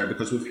transfer?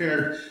 Because we've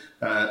heard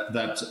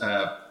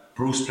that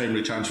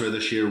post-primary transfer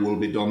this year will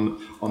be done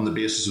on the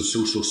basis of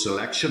social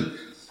selection.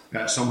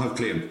 Some have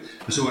claimed.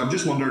 So I'm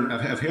just wondering,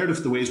 I've heard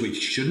of the ways we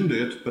shouldn't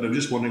do it, but I'm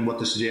just wondering what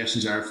the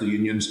suggestions are for the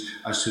unions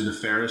as to the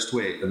fairest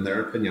way, in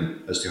their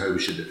opinion, as to how we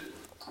should do it.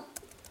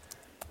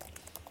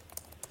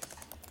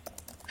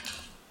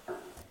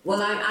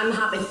 Well, I'm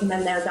happy to come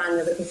in there,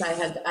 Daniel, because I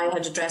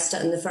had addressed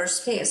it in the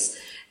first place.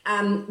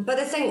 But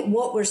I think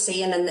what we're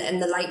seeing in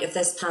the light of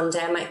this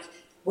pandemic,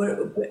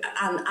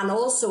 and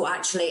also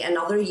actually in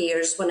other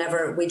years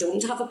whenever we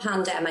don't have a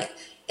pandemic,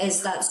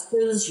 is that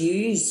schools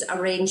use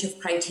a range of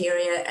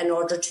criteria in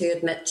order to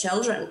admit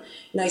children.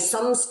 Now,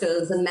 some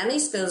schools, and many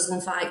schools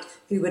in fact,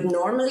 who would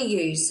normally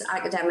use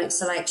academic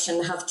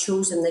selection have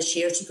chosen this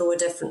year to go a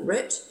different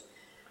route.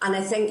 And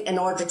I think in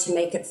order to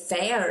make it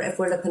fair, if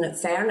we're looking at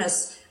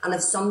fairness, and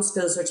if some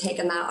schools are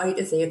taking that out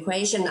of the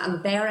equation,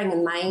 and bearing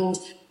in mind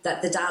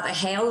that the data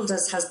held,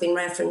 as has been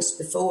referenced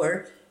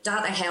before,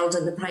 data held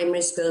in the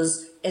primary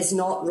schools is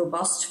not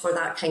robust for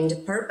that kind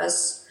of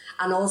purpose,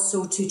 and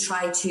also to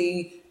try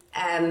to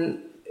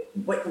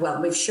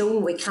we've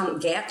shown we can't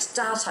get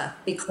data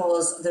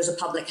because there's a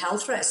public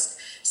health risk.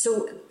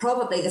 So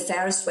probably the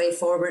fairest way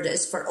forward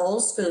is for all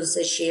schools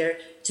this year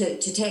to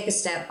take a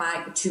step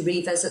back, to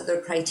revisit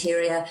their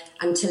criteria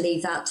and to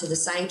leave that to the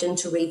side and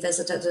to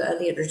revisit it at a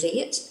later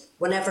date,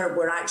 whenever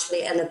we're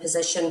actually in a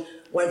position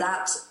where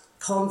that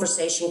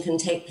conversation can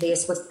take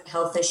place with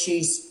health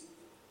issues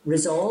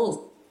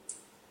resolved.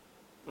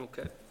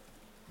 Okay.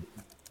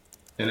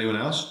 Anyone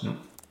else? No.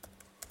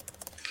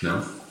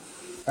 No.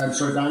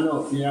 Sorry,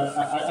 Daniel. Yeah,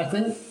 I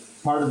think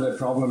part of the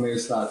problem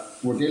is that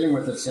we're dealing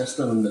with a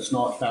system that's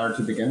not fair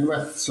to begin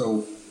with.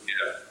 So,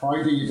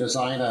 how do you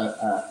design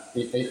a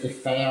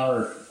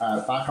fair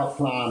backup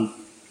plan?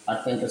 I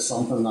think is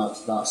something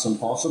that's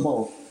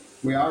impossible.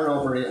 We are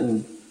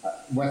operating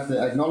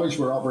acknowledge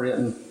we're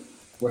operating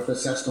with the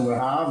system we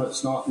have.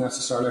 It's not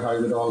necessarily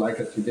how we'd all like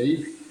it to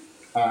be.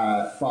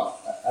 But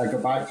I go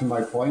back to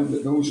my point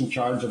that those in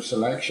charge of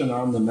selection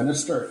and the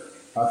minister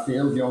have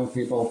failed young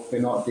people by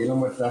not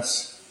dealing with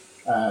this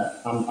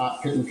and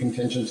putting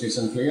contingencies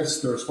in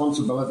place. The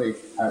responsibility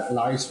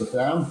lies with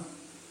them.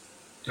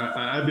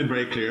 I've been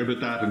very clear about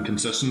that and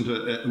consistent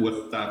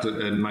with that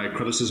in my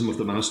criticism of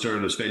the minister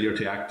and his failure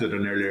to act at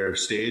an earlier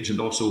stage, and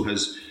also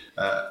his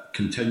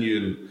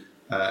continuing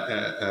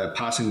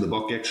passing the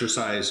buck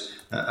exercise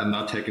and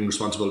not taking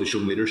responsibility,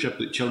 showing leadership.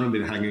 The children have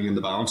been hanging in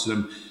the balance,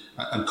 and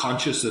I'm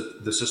conscious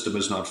that the system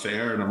is not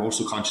fair, and I'm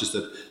also conscious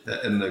that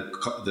in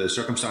the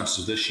circumstances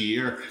of this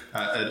year,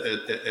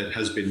 it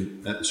has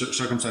been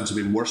circumstances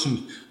have been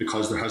worsened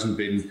because there hasn't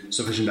been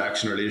sufficient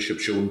action or leadership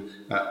shown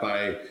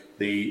by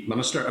the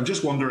minister. I'm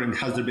just wondering,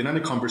 has there been any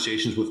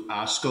conversations with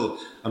ASCL,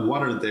 and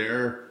what are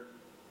their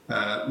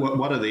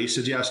what are they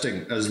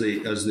suggesting as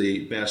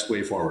the best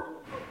way forward?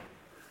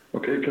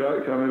 Okay, can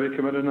I maybe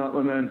come in on that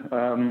one then?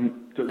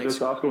 Just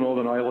ASCL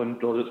Northern Ireland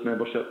draws its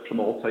membership from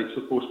all types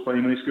of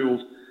post-primary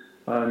schools,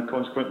 and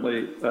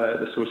consequently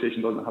the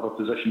association doesn't have a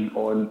position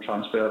on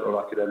transfer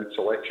or academic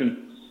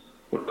selection.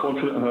 We're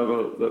confident,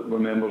 however, that our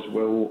members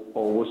will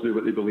always do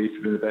what they believe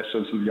to be in the best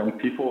interest of young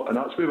people, and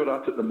that's where we're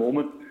at the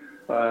moment.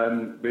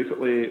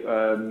 Basically,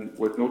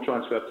 with no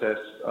transfer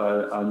tests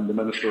and the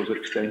Minister's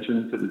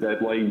extension to the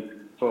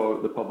deadline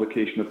for the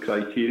publication of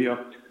criteria,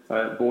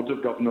 boards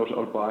of governors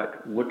are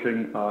back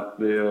looking at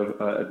their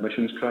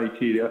admissions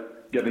criteria,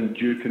 giving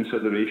due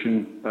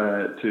consideration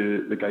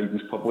to the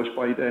guidance published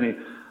by DENI,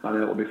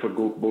 and it will be for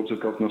boards of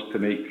governors to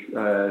make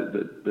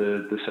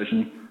the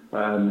decision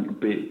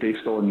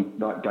based on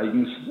that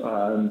guidance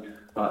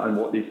and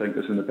what they think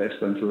is in the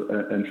best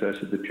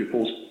interest of the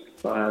pupils.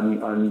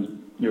 And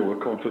we're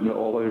confident that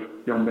all our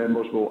young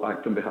members will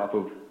act on behalf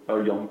of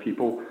our young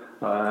people,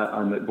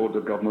 and that boards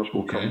of governors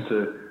will come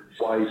to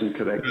wise and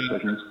correct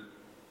decisions.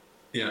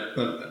 Yeah,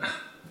 but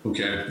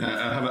okay.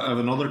 I have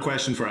another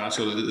question for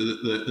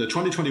ASCL. The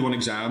 2021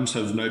 exams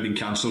have now been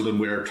cancelled, and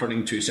we're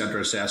turning to centre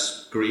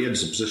assessed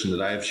grades, a position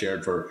that I have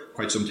shared for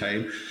quite some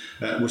time,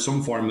 with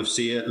some form of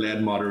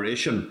SEA-led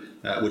moderation,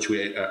 which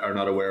we are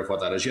not aware of what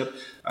that is yet.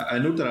 I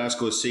note that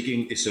ASCL is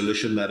seeking a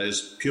solution that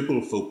is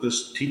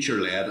pupil-focused,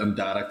 teacher-led and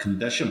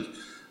data-conditioned.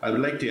 I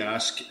would like to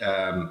ask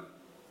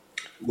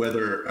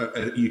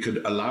whether you could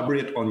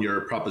elaborate on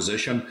your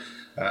proposition.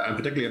 I'm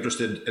particularly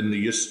interested in the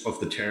use of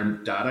the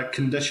term data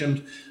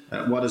conditioned.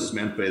 What is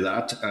meant by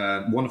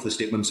that? One of the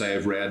statements I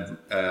have read,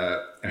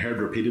 I heard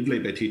repeatedly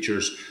by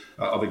teachers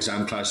of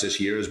exam class this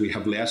year is we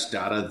have less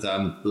data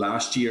than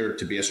last year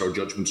to base our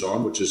judgments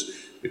on, which is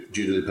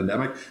due to the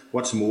pandemic.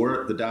 What's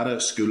more, the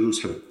data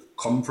schools have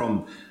come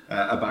from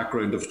a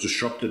background of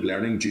disrupted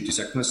learning due to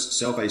sickness,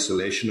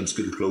 self-isolation and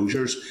school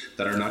closures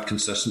that are not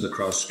consistent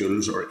across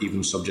schools or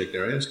even subject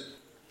areas.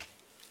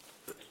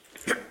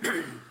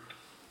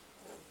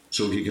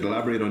 So if you could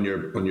elaborate on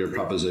your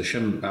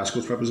proposition,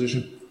 ASCL's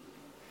proposition.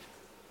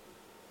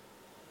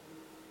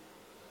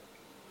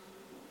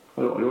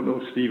 I don't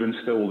know if Stephen's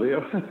still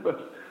there.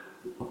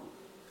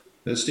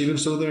 Is Stephen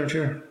still there,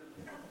 Chair?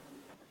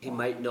 He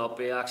might not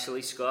be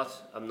actually,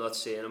 Scott. I'm not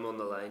seeing him on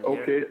the line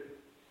here. Okay,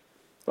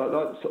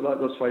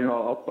 that's fine.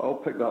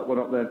 I'll pick that one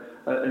up then.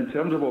 In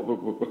terms of what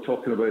we're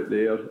talking about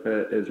there,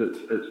 is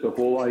it's the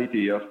whole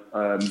idea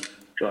that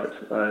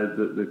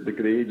the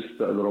grades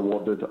that are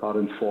awarded are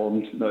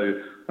informed now.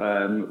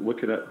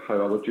 Looking at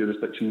how other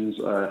jurisdictions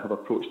have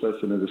approached this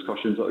and the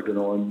discussions that are going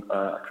on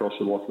across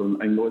the water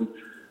in England,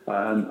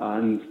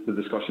 and the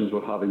discussions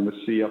we're having with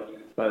SEA,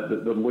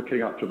 they're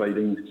looking at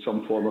providing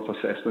some form of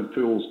assessment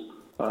tools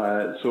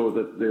so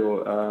that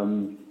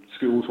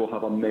schools will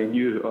have a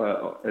menu,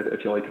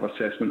 if you like, of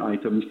assessment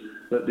items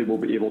that they will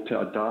be able to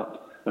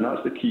adapt And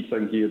that's the key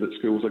thing here, that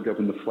schools are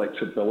given the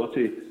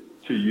flexibility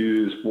to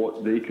use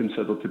what they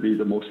consider to be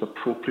the most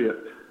appropriate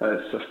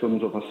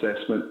systems of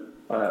assessment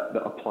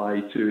that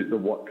apply to the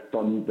work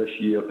done this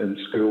year in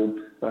school,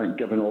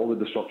 given all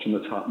the disruption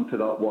that's happened to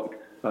that work,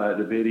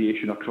 the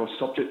variation across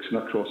subjects and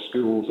across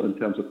schools in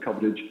terms of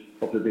coverage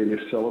of the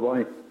various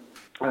syllabi.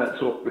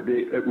 So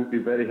it would be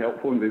very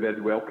helpful and be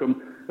very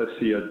welcome if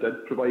SEER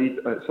did provide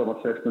some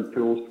assessment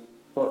tools,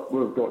 but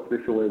we've got to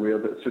be fully aware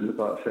that as soon as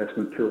that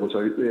assessment tool is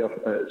out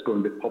there, it's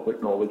going to be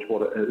public knowledge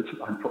what it is,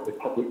 and probably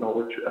public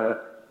knowledge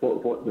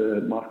what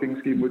the marking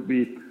scheme would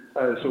be.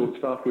 So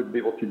staff would be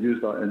able to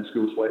use that in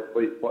schools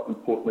flexibly, but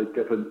importantly,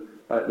 given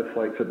the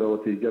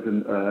flexibility, given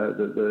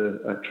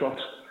the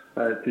trust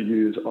to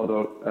use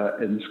other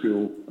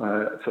in-school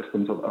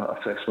systems of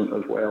assessment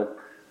as well.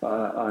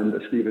 And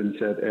as Stephen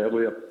said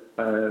earlier,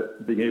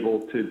 being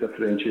able to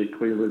differentiate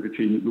clearly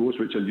between those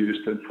which are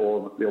used to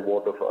inform the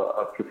award of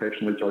a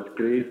professionally judged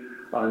grade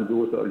and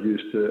those that are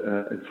used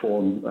to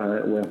inform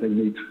learning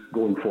needs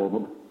going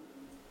forward.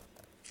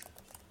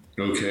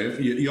 Okay.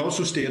 You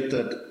also state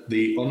that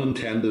the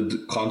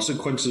unintended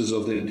consequences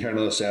of the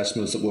internal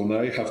assessments that will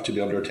now have to be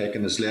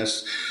undertaken is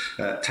less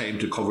time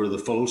to cover the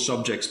full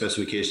subject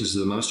specifications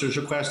the Minister has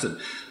requested.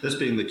 This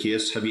being the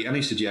case, have you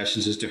any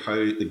suggestions as to how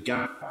the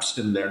gaps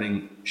in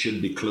learning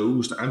should be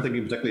closed? I'm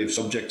thinking particularly of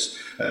subjects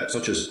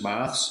such as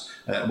maths,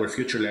 where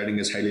future learning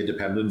is highly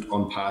dependent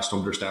on past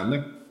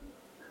understanding.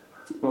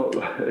 Well,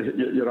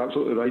 you're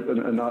absolutely right,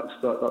 and that's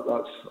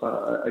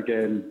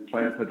again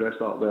trying to address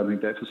that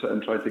learning deficit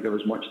and trying to give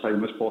as much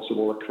time as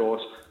possible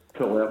across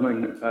to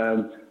learning.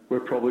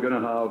 We're probably going to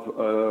have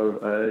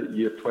our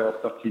year 12,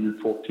 13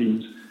 and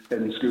 14s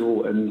in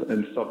school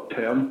in third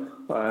term,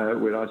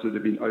 whereas they'd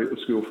have been out of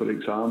school for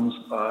exams,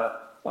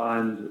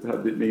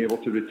 and being able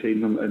to retain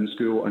them in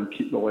school and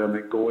keep the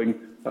learning going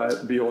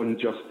beyond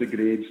just the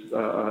grades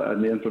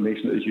and the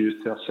information that is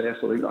used to assess.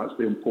 I think that's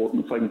the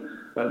important thing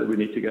that we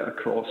need to get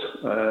across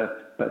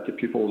to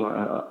pupils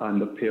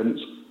and their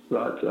parents,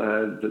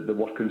 that the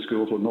work in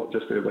schools will not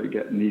just be about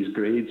getting these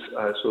grades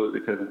so that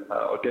they can,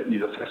 or getting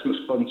these assessments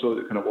done so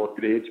that they can award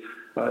grades,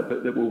 but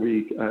that we'll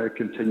be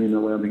continuing the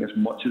learning as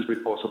much as we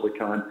possibly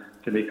can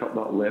to make up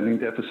that learning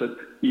deficit,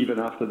 even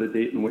after the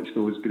date in which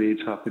those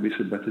grades have to be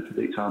submitted to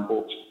the exam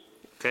boards.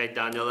 Okay,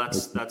 Daniel,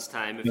 that's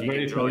time. If you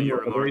can draw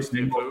your remarks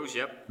to a close,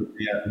 yep.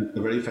 Yeah,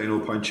 the very final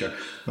point here.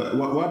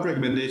 What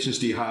recommendations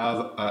do you have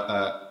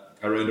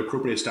around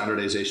appropriate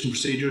standardisation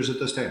procedures at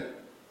this time?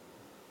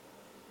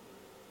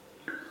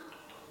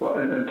 Well,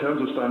 in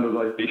terms of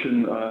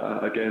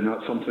standardisation, again,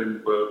 that's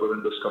something we're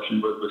in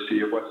discussion with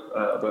SEER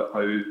about how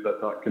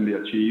that can be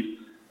achieved.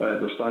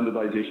 There's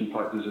standardisation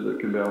practices that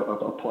can be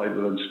applied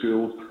within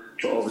schools,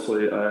 but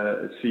obviously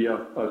SEER,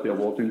 as the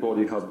awarding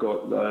body, have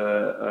got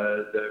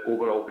the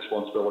overall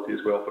responsibility as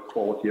well for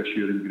quality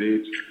assuring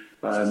grades.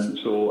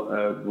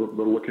 So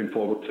we're looking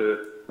forward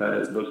to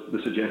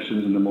the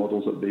suggestions and the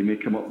models that they may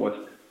come up with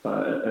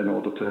in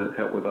order to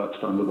help with that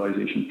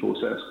standardisation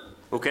process.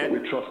 Okay.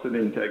 But we trust in the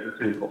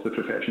integrity of the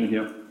profession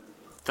here.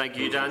 Thank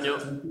you, Daniel.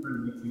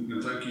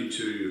 And thank you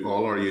to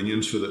all our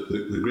unions for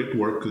the great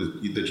work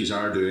that you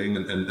are doing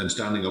and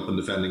standing up and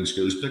defending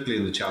schools, particularly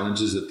in the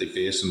challenges that they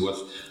face, and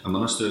with a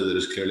minister that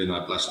is clearly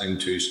not listening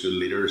to school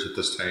leaders at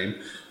this time.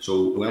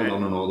 So well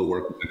done on all the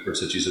work and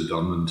efforts that you have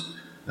done,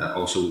 and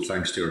also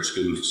thanks to our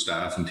school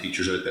staff and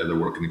teachers out there. They're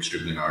working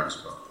extremely hard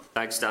as well.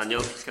 Thanks,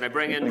 Daniel. Can I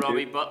bring in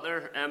Robbie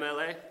Butler,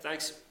 MLA?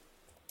 Thanks.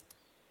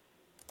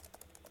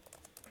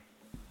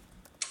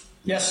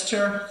 Yes,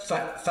 Chair.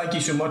 Thank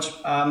you so much.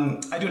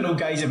 I don't know,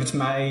 guys, if it's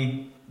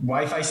my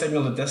Wi-Fi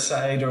signal at this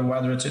side or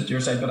whether it's at your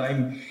side, but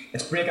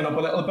it's breaking up a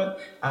little bit,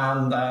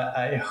 and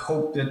I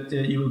hope that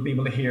you will be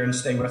able to hear and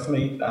stay with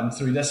me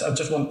through this. I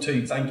just want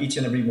to thank each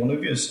and every one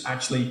of you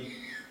actually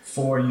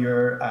for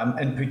your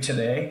input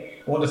today.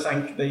 I want to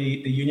thank the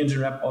unions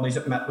and rep bodies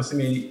that met with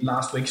me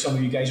last week. Some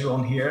of you guys are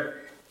on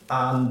here,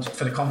 and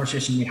for the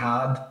conversation we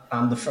had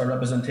and the fair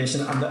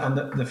representation and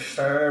the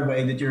fair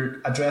way that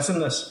you're addressing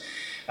this.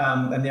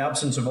 In the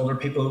absence of other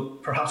people,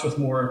 perhaps with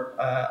more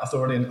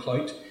authority and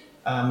clout,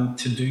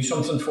 to do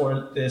something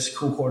for this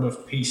cohort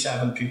of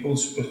P7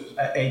 pupils with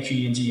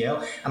AQE and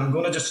GL. And I'm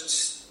going to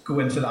just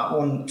go into that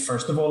one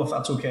first of all, if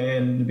that's okay,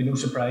 and there'll be no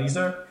surprise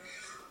there.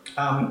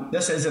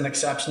 This is an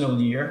exceptional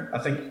year. I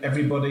think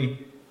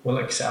everybody will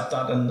accept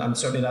that, and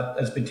certainly that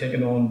has been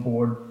taken on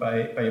board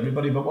by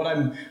everybody. But what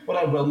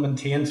I will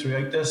maintain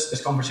throughout this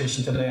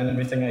conversation today and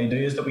everything I do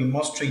is that we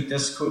must treat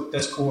this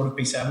cohort of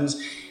P7s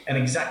in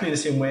exactly the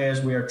same way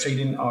as we are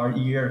treating our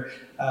year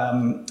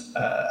 11s,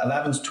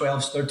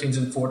 12s, 13s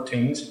and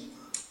 14s.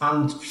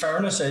 And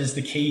fairness is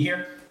the key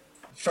here.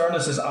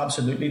 Fairness is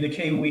absolutely the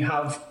key. We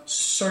have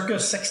circa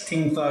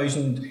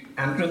 16,000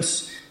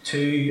 entrants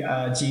to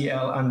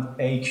GL and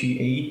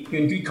AQE who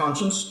in good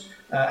conscience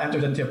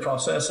entered into a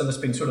process, and it's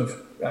been sort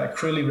of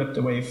cruelly ripped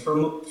away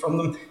from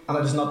them, and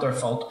it is not their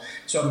fault.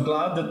 So I'm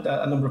glad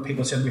that a number of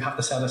people said we have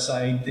to set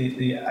aside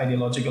the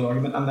ideological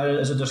argument, and there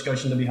is a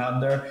discussion to be had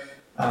there,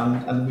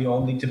 and we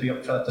all need to be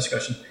up for that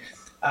discussion.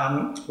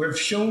 We've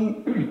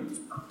shown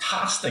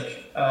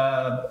fantastic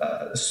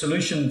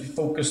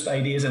solution-focused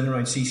ideas in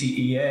around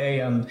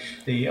CCEA and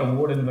the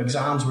awarding of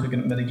exams. We're looking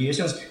at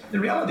mitigations. The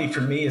reality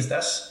for me is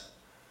this.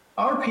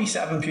 Our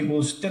P7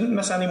 pupils didn't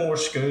miss any more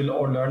school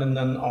or learning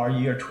than our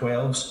Year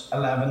 12s,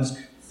 11s,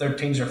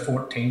 13s or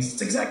 14s.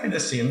 It's exactly the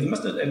same. They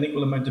missed an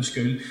equal amount of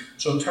school.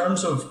 So in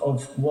terms of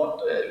what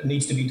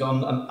needs to be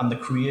done and the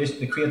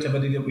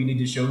creativity that we need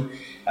to show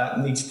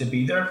needs to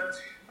be there.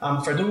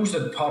 For those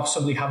that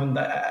possibly haven't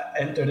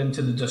entered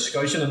into the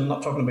discussion, and I'm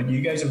not talking about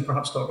you guys, I'm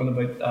perhaps talking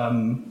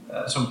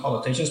about some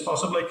politicians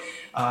possibly,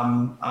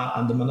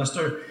 and the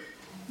Minister,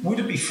 would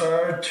it be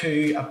fair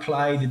to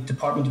apply the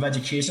Department of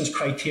Education's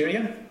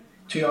criteria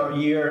to our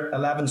Year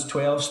 11s,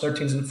 12s,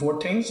 13s and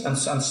 14s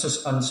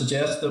and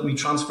suggest that we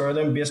transfer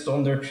them based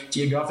on their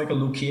geographical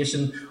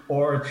location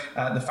or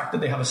the fact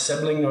that they have a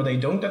sibling or they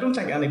don't? I don't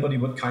think anybody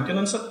would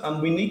countenance it, and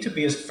we need to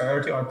be as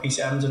fair to our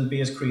P7s and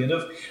be as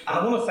creative. And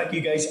I want to thank you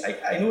guys.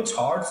 I know it's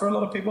hard for a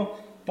lot of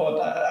people, but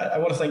I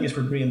want to thank you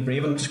for being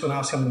brave. I'm just going to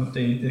ask some of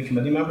the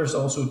committee members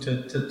also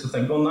to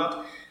think on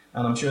that,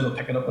 and I'm sure they'll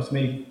pick it up with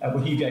me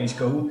when you guys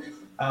go.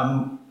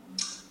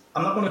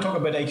 I'm not going to talk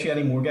about IQ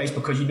anymore, guys,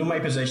 because you know my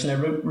position. I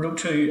wrote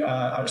to,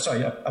 I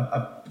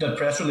did a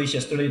press release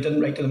yesterday. I didn't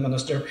write to the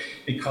Minister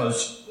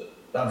because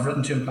I've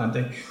written to him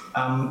plenty.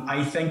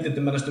 I think that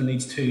the Minister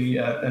needs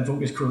to invoke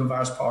his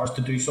coronavirus powers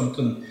to do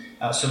something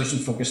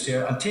solution-focused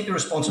here and take the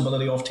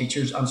responsibility off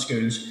teachers and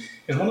schools.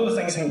 Because one of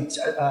the things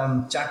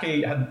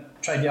Jackie had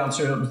tried to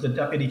answer, it was the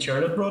Deputy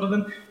Chair that brought it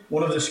in.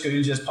 One of the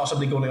schools is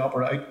possibly going to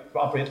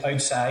operate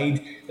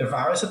outside the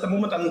virus at the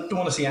moment, and I don't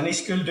want to see any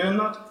school doing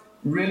that.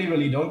 Really,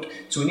 really don't.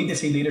 So we need to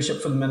see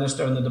leadership from the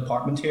Minister and the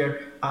department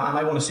here, and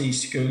I want to see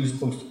schools,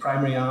 both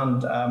primary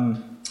and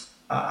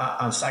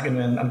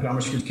secondary and grammar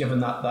schools, given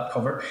that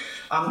cover.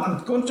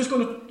 I'm just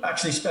going to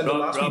actually spend the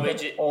last Robbie,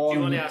 bit on.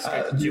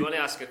 Do you want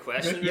to ask a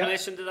question in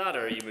relation to that,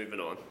 or are you moving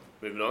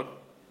on?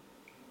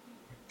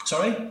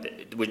 Sorry?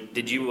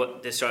 Did you?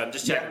 Sorry, I'm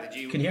just checking. Yeah. Did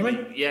you? Can you hear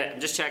me? Yeah, I'm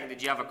just checking.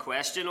 Did you have a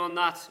question on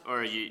that, or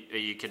are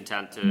you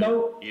content to?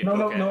 No,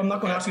 I'm not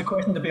going to ask you a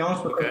question, to be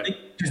honest. Because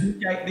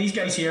these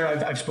guys here,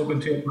 I've spoken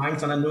to at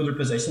length, and I know their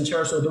position,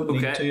 Chair, so I don't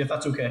need to, if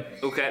that's okay.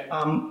 Okay.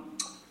 I'm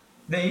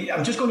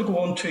just going to go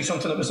on to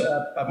something that was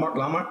Mark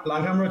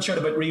Langhammer had shared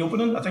about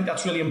reopening. I think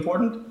that's really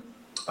important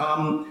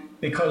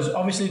because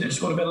obviously there's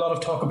going to be a lot of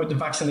talk about the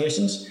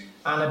vaccinations,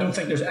 and I don't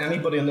think there's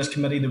anybody in this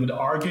committee that would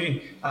argue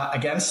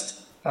against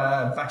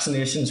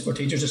vaccinations for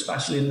teachers,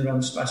 especially in and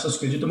around special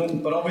schools at the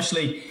moment. But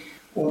obviously,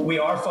 we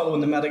are following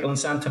the medical and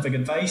scientific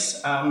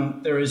advice.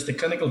 There is the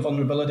clinical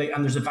vulnerability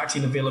and there's the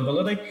vaccine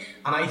availability.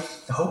 And I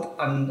hope,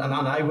 and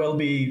I will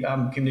be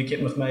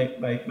communicating with my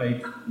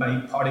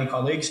party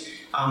colleagues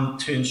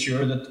to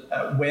ensure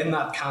that when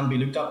that can be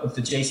looked at with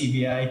the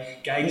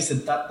JCVI guidance,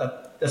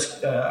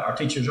 that our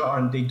teachers are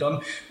indeed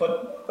done.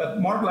 But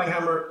Mark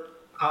Langhammer,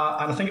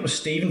 and I think it was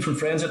Stephen from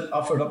Friends that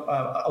offered up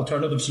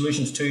alternative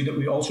solutions too that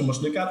we also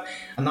must look at.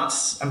 And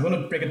that's, I'm going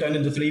to break it down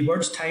into 3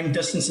 words: time,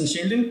 distance and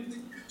shielding.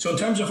 So in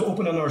terms of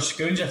opening our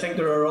schools, I think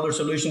there are other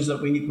solutions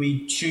that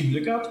we should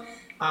look at.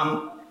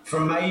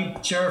 From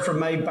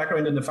my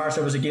background in the fire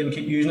service, again,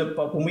 keep using it,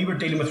 but when we were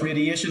dealing with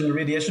radiation and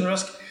radiation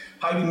risk,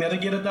 how we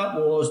mitigated that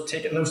was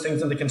taking those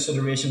things into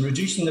consideration,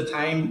 reducing the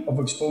time of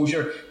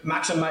exposure,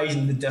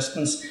 maximising the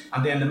distance,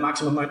 and then the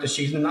maximum amount of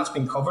shielding, and that's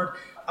been covered.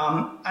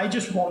 I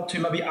just want to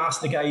maybe ask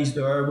the guys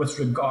there with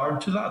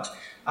regard to that.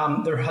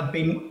 There had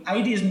been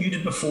ideas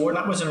mooted before, and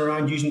that was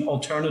around using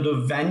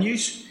alternative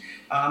venues,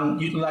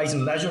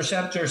 utilising leisure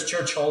centres,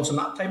 church halls and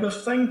that type of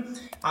thing.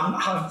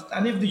 Have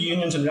any of the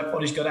unions and rep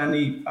bodies got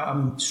any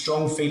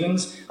strong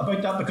feelings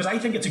about that? Because I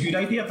think it's a good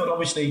idea, but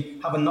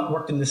obviously having not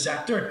worked in the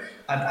sector,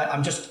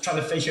 I'm just trying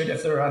to fish out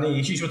if there are any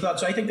issues with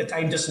that. So I think the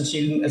time distance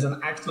shielding is an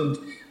excellent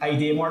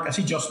idea, Mark. I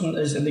see Justin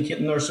is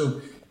indicating there,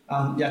 so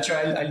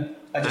Chair,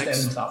 I just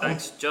end with that.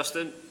 Thanks,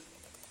 Justin.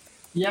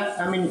 Yeah,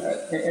 I mean,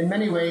 in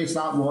many ways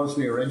that was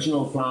the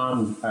original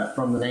plan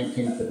from the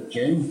 19th of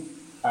June.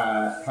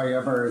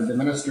 However, the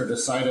Minister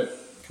decided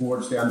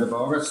towards the end of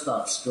August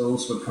that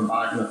schools would come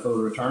back in a full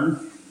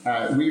return.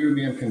 We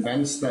remain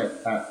convinced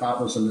that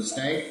that was a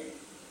mistake,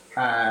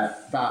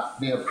 that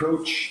the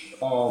approach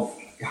of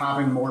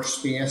having more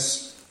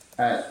space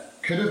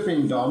could have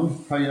been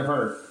done.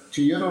 However,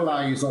 to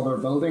utilise other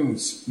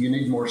buildings, you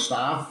need more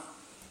staff.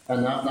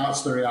 And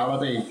that's the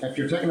reality. If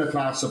you're taking a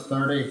class of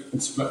 30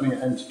 and splitting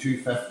it into 2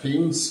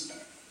 15s,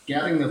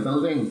 getting the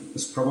building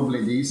is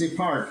probably the easy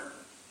part.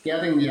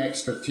 Getting the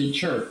extra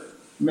teacher,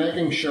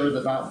 making sure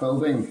that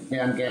building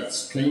then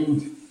gets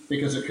cleaned,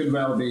 because it could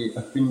well be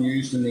being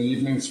used in the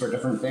evenings for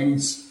different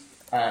things.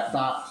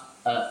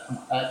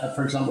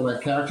 For example, a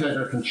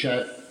caretaker can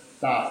check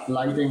that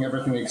lighting,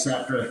 everything,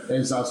 etc.,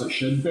 is as it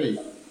should be.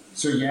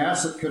 So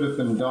yes, it could have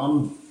been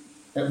done.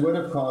 It would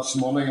have cost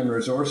money and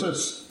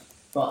resources,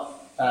 but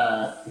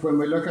when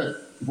we look at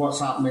what's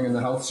happening in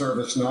the health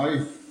service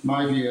now,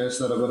 my view is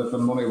that it would have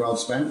been money well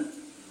spent.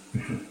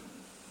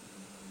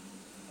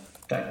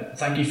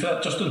 Thank you for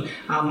that, Justin.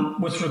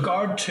 With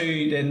regard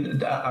to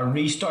a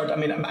restart, I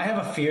mean, I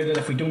have a fear that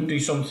if we don't do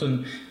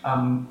something,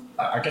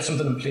 or get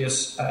something in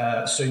place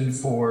soon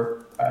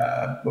for,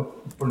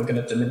 we're looking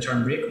at the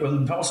midterm break,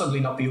 we'll possibly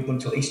not be open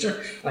until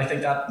Easter. And I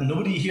think that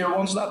nobody here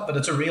wants that, but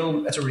it's a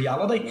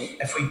reality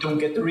if we don't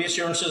get the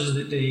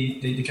reassurances,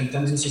 the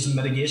contingencies and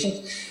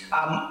mitigations.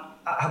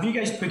 Have you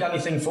guys put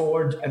anything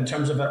forward in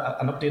terms of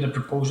an updated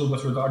proposal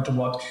with regard to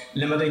what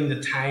limiting the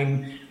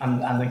time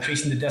and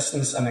increasing the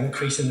distance and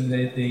increasing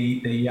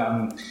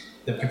the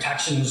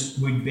protections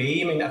would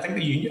be? I mean, I think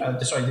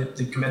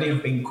the committee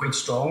have been quite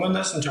strong on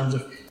this in terms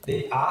of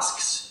the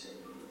asks.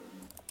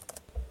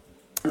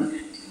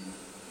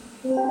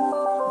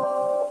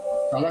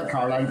 I'll let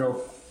Caroline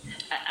go.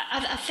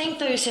 I think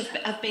those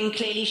have been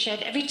clearly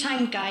shared. Every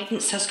time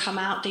guidance has come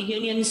out, the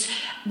unions,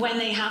 when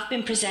they have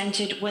been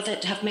presented with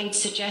it, have made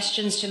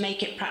suggestions to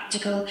make it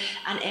practical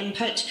and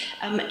input.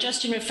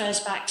 Justin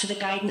refers back to the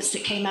guidance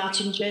that came out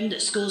in June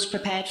that schools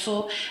prepared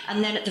for,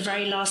 and then at the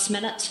very last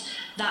minute,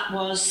 that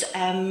was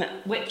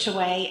whipped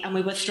away and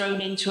we were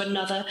thrown into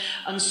another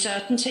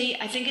uncertainty.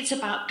 I think it's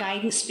about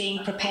guidance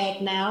being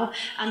prepared now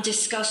and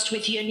discussed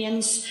with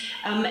unions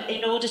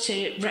in order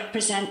to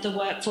represent the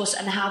workforce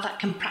and how that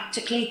can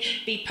practically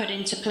be put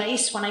into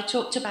place. When I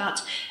talked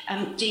about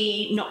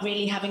DE not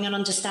really having an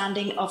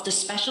understanding of the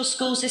special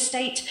schools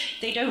estate,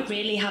 they don't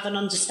really have an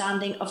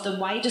understanding of the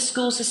wider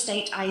schools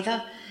estate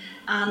either.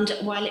 And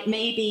while it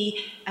may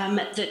be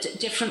that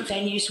different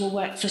venues will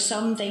work for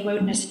some, they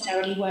won't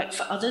necessarily work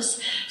for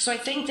others. So I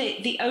think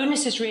that the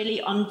onus is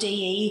really on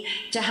DE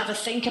to have a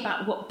think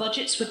about what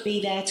budgets would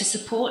be there to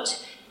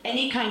support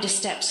any kind of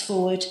steps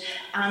forward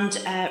and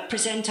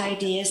present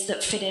ideas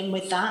that fit in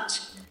with that.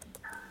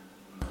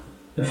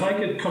 If I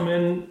could come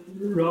in,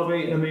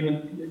 Robbie, I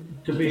mean,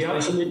 to be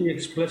absolutely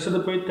explicit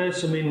about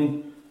this, I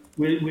mean,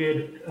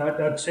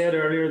 I'd said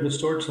earlier the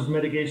sorts of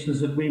mitigations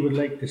that we would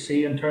like to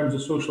see in terms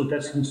of social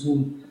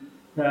distancing,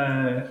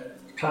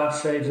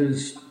 class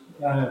sizes,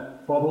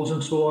 bubbles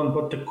and so on,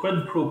 but the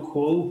quid pro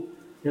quo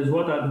is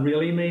what that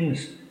really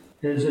means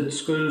is that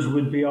schools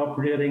would be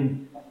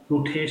operating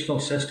rotational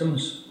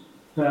systems,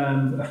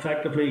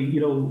 effectively,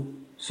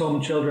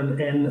 some children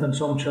in and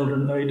some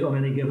children out on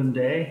any given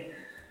day.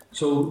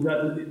 So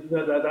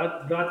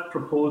that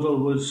proposal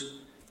was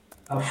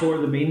for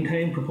the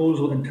meantime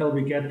proposal until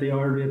we get the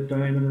R rate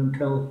down and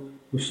until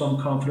with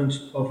some confidence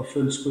of a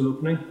full school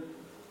opening.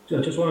 So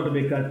I just wanted to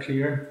make that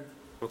clear.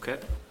 Okay.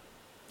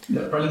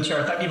 Yeah, brilliant,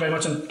 Chair. Thank you very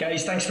much. And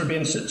guys, thanks for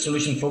being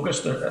solution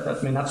focused. I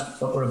mean,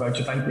 that's what we're about,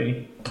 so thank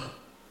you.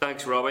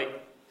 Thanks, Robbie.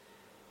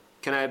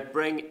 Can I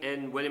bring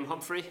in William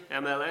Humphrey,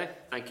 MLA?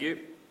 Thank you.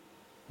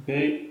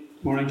 Okay.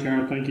 Morning,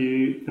 Chair. Thank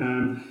you.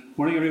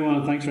 Morning, everyone,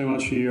 and thanks very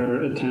much for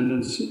your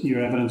attendance,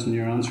 your evidence, and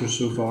your answers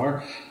so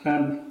far.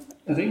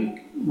 I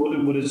think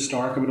what is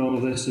stark about all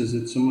of this is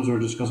that some of us were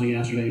discussing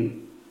yesterday,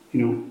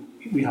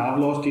 we have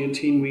lost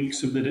 18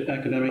 weeks of the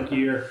academic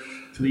year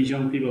for these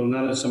young people, and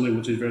that is something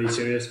which is very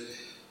serious.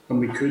 And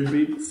we could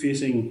be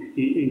facing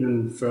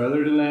even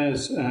further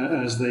delays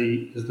as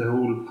the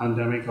whole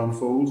pandemic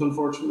unfolds,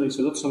 unfortunately.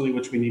 So that's something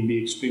which we need to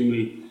be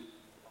extremely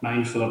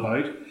mindful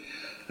about.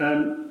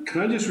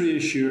 Can I just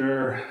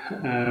reassure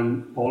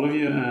all of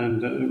you,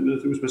 and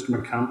it was Mr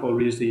McCampbell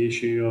raised the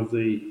issue of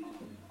the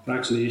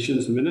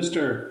vaccinations. The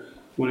Minister,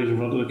 when he was in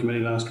front of the committee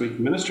last week,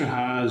 the Minister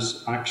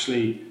has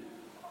actually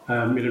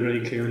made it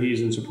very clear he's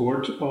in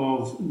support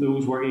of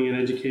those working in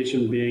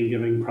education being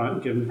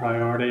given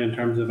priority in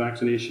terms of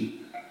vaccination.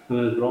 And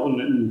as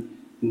Broughton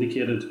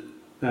indicated,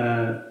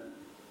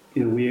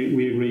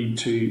 we agreed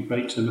to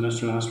write to the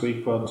Minister last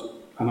week,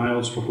 and I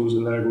also proposed a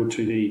letter go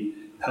to the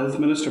Health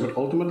Minister, but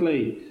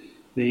ultimately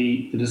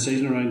the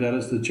decision around that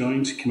is the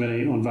Joint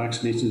Committee on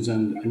Vaccinations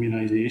and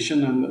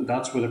Immunisation, and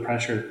that's where the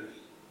pressure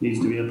needs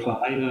to be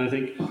applied. And I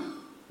think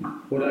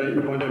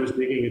the point I was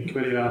making at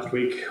committee last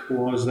week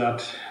was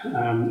that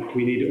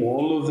we need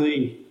all of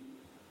the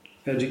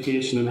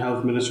education and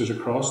health ministers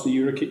across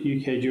the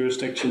UK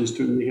jurisdictions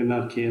to make in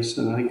that case,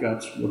 and I think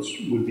that's what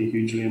would be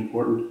hugely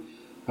important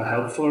and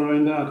helpful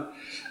around that.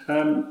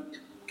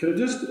 Can I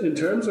just, in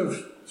terms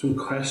of some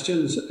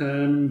questions,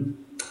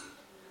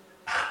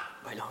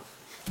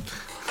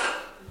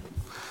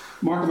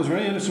 Mark, I was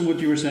very interested in what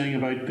you were saying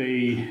about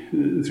the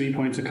 3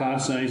 points of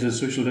class sizes,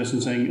 social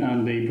distancing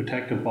and the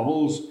protective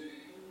bubbles.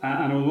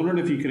 And I was wondering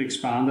if you could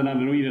expand on that. I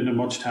know you didn't have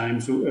much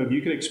time, so if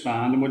you could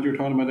expand on what you're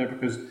talking about there,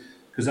 because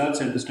that's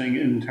interesting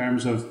in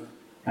terms of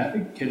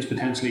kids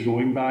potentially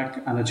going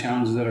back and the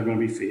challenges that are going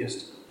to be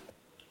faced.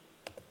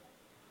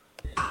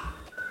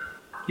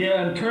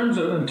 Yeah, in terms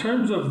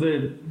of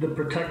the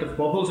protective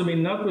bubbles, I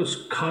mean, that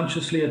was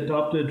consciously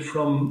adopted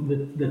from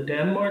the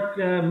Denmark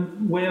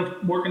way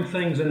of working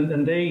things,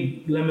 and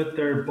they limit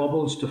their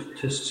bubbles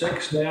to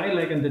 6. Now, I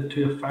likened it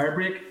to a fire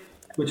break,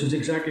 which is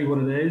exactly what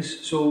it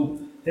is. So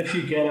if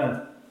you get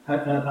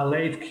a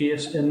live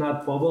case in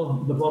that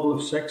bubble, the bubble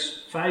of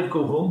 6, 5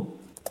 go home.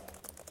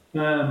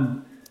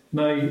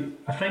 Now,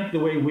 I think the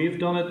way we've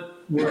done it,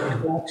 where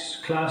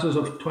classes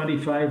of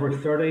 25 or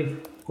 30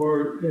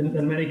 where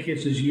in many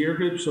cases year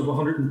groups of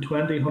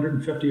 120,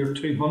 150 or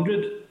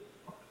 200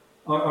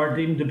 are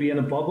deemed to be in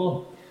a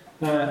bubble,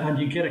 and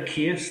you get a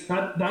case,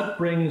 that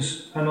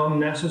brings an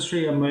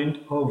unnecessary amount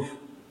of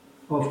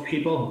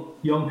people,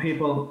 young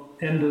people,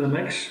 into the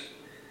mix.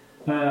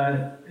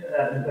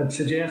 I'd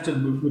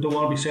suggested we don't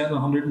want to be setting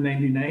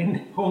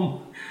 199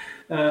 home.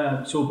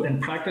 So in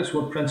practice,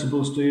 what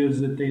principals do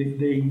is that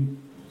they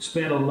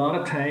spend a lot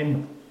of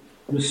time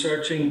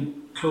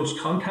researching close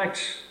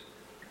contacts,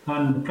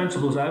 and the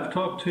principals I've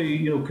talked to,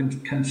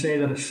 can say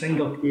that a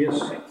single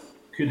case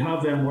could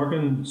have them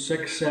working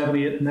 6, 7,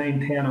 8,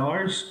 9, 10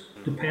 hours,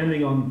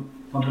 depending on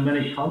the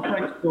many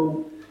contacts.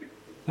 So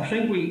I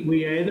think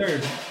we either,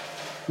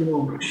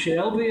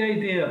 shelve the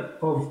idea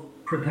of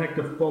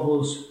protective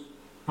bubbles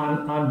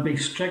and be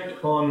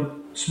strict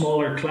on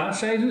smaller class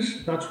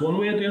sizes. That's one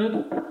way of doing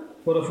it.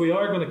 But if we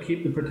are going to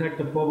keep the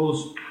protective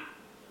bubbles,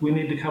 we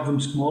need to have them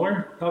smaller.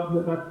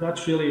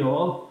 That's really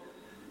all.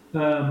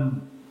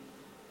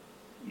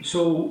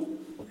 So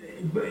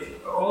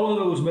all of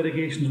those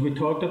mitigations we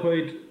talked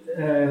about,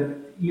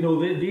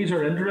 these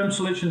are interim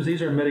solutions,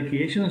 these are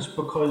mitigations,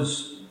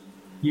 because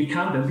you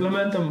can't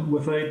implement them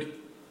without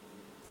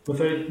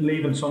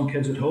leaving some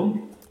kids at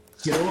home.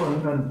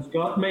 And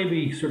Scott may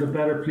be sort of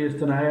better placed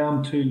than I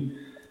am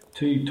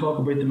to talk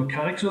about the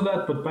mechanics of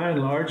that, but by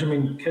and large,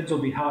 kids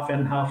will be half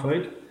in, half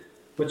out,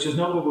 which is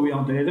not what we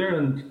want either.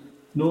 And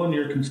knowing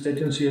your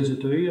constituency as I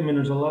do,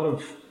 there's a lot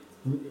of,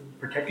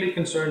 particularly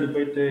concerned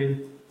about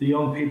the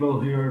young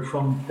people who are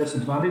from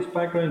disadvantaged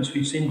backgrounds,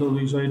 who seem to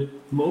lose out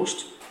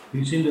most,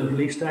 who seem to have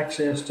least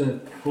access to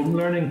home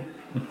learning,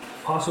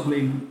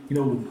 possibly,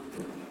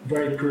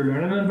 very poor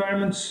learning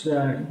environments,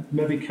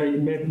 maybe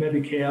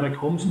chaotic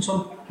homes in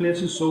some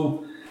places.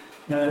 So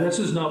this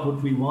is not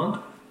what we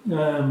want.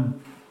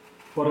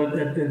 But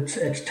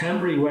it's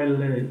temporary while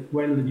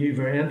the new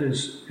variant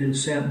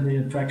is sending the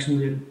infection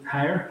rate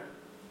higher.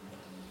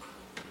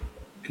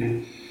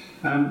 Okay.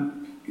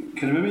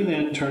 Can I maybe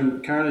then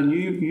turn, Carolyn,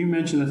 you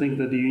mentioned, I think,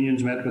 that the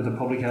unions met with the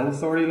Public Health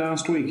Authority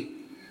last week.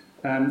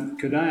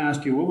 Could I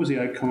ask you, what was the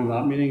outcome of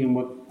that meeting, and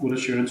what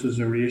assurances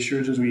or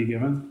reassurances were you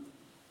given?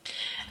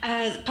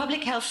 The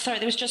Public Health Authority,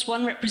 there was just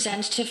one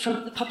representative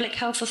from the Public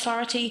Health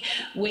Authority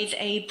with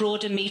a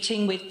broader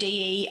meeting with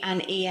DE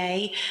and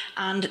EA,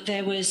 and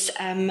there was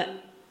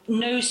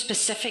no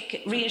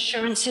specific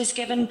reassurances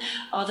given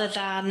other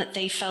than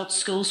they felt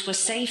schools were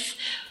safe.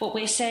 What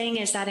we're saying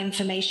is that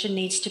information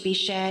needs to be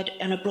shared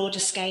on a broader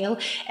scale.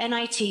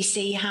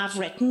 NITC have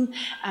written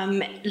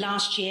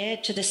last year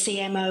to the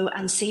CMO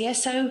and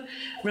CSO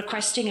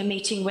requesting a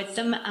meeting with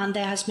them, and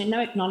there has been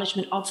no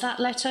acknowledgement of that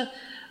letter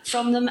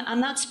from them,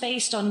 and that's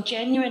based on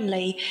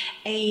genuinely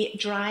a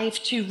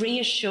drive to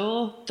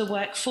reassure the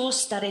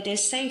workforce that it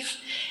is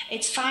safe.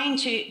 It's fine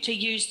to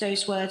use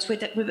those words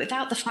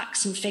without the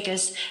facts and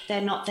figures.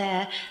 They're not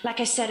there. Like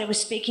I said, I was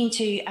speaking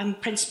to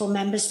principal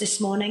members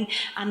this morning,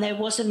 and there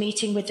was a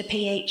meeting with the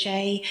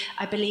PHA,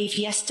 I believe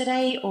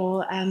yesterday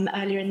or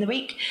earlier in the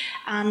week,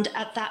 and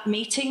at that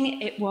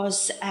meeting it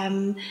was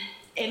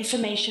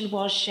information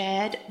was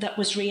shared that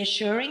was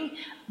reassuring,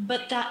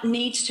 but that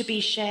needs to be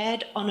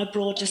shared on a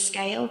broader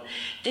scale.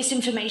 This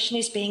information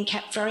is being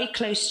kept very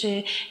close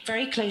to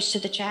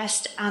the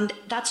chest, and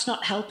that's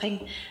not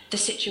helping the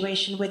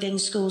situation within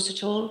schools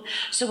at all.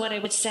 So what I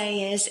would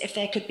say is, if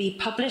there could be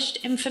published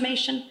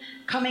information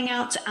coming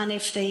out, and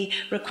if the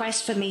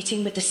request for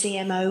meeting with the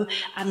CMO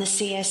and the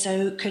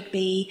CSO could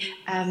be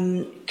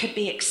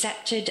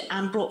accepted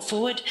and brought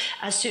forward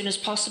as soon as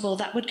possible,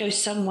 that would go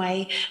some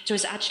way to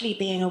us actually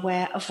being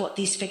aware of what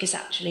these figures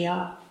actually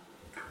are.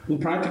 Well,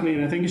 practically,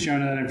 and I think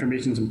sharing that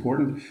information is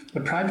important,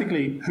 but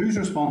practically, whose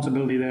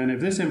responsibility then,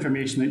 if this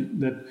information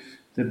that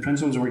the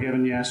principals were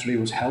given yesterday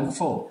was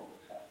helpful,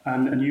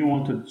 and you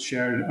want to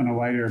share it on a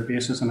wider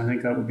basis, and I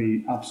think that would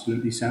be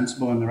absolutely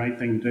sensible and the right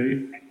thing to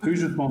do,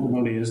 whose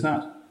responsibility is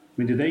that?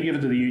 Did they give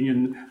it to the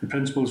union, the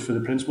principals, for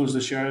the principals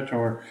to share it,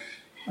 or...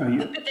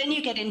 But then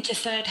you get into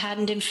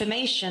third-hand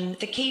information.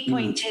 The key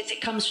point is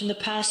it comes from the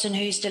person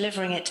who's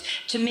delivering it.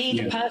 To me,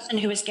 the person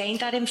who has gained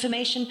that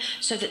information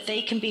so that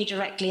they can be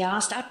directly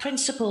asked. Our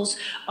principals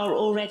are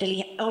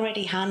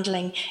already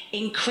handling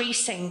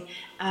increasing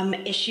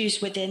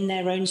issues within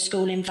their own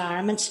school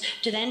environments,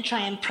 to then try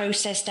and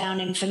process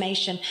down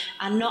information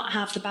and not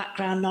have the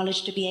background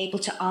knowledge to be able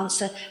to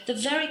answer the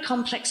very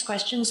complex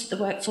questions that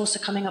the workforce are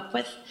coming up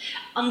with,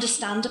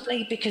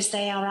 understandably, because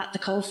they are at the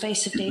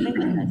coalface of dealing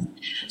with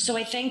this. So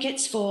I think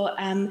it's for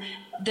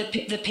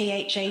the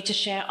PHA to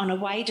share on a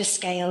wider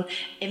scale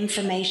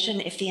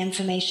information if the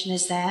information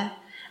is there.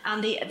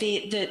 And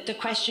the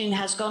question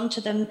has gone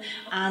to them,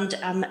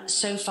 and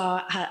so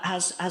far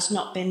has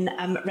not been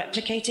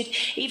replicated.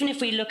 Even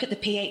if we look at the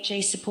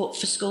PHA support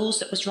for schools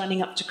that was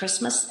running up to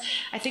Christmas,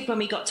 I think when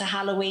we got to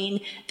Halloween,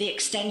 the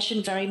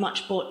extension very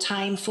much bought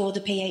time for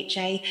the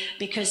PHA,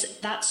 because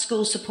that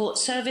school support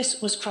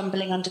service was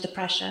crumbling under the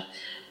pressure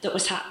that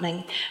was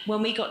happening.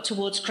 When we got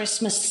towards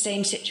Christmas, the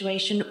same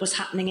situation was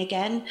happening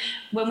again.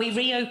 When we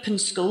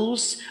reopened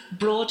schools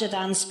broader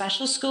than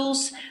special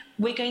schools,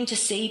 we're going to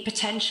see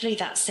potentially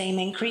that same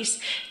increase.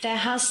 There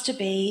has to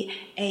be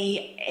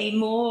a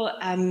more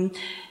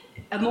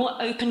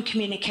open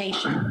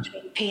communication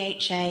between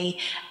PHA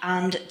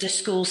and the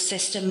school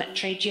system,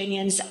 trade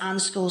unions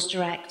and Schools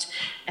Direct,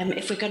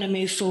 if we're going to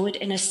move forward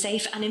in a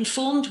safe and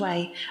informed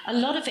way. A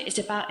lot of it is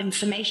about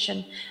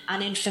information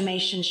and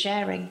information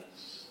sharing.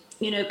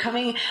 You know,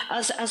 coming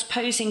as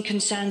posing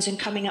concerns and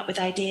coming up with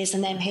ideas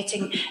and then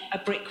hitting a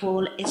brick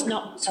wall is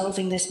not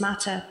solving this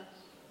matter.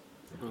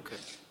 Okay.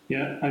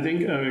 Yeah, I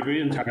think I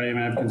agree entirely. I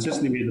mean, I've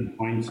consistently made the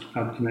point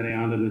at committee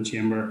and in the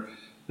chamber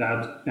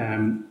that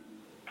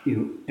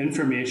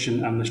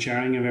information and the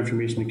sharing of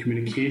information, the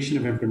communication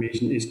of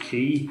information is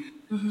key.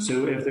 Mm-hmm.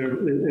 So if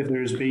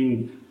there's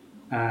been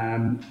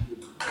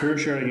poor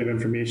sharing of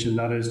information,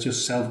 that is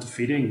just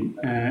self-defeating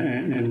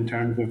in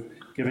terms of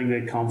giving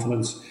the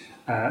confidence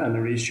and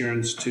the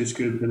reassurance to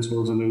school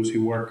principals and those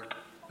who work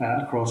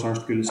across our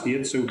school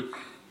estate. So,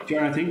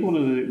 Jar, I think one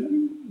of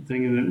the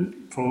things,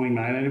 following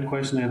my line of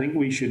question, I think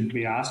we should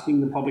be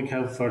asking the Public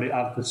Health Authority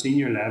at the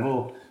senior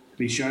level to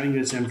be sharing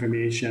this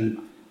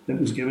information that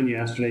was given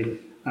yesterday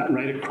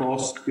right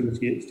across school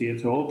estate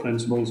to all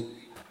principals.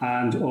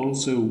 And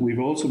also, we've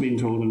also been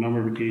told on a number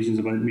of occasions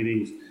about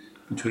meetings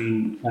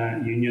between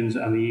unions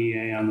and the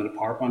EA and the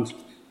department.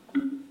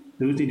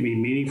 Those need to be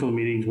meaningful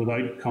meetings with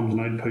outcomes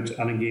and outputs,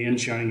 and again,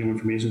 sharing of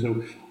information.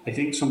 So I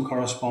think some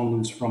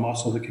correspondence from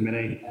us as a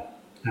committee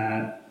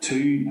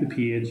to the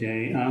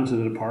PHA and to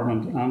the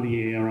department and the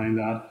EA around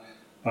that,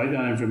 about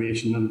that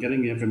information and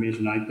getting the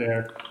information out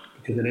there,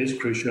 because it is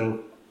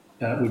crucial,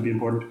 would be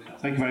important.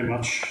 Thank you very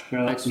much.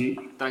 Well,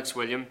 thanks,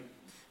 William.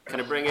 Can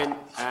I bring in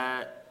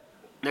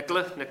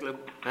Nicola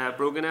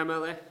Brogan,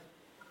 MLA?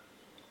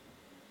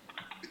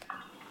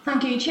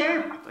 Thank you,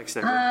 Chair. Thanks,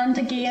 Nicola. And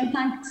again,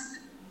 thanks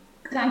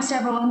to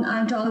everyone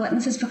and to all the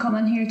witnesses for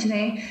coming here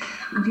today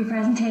and for your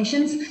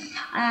presentations.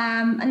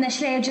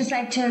 Initially, I'd just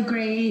like to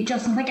agree,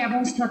 Justin, I think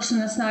everyone's touched on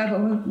this now,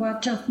 but with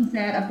what Justin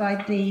said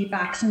about the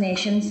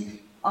vaccinations,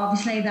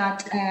 obviously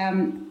that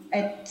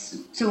it's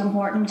so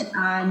important,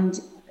 and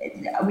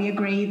I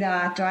agree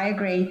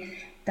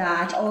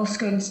that all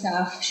school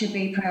staff should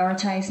be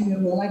prioritising the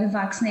rollout of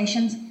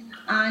vaccinations,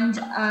 and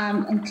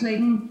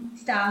including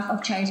staff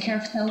of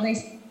childcare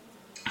facilities.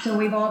 So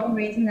we've all been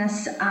raising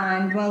this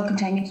and will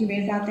continue to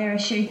raise that there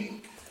issue.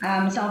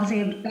 It's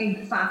obviously a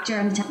big factor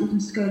in getting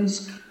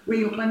schools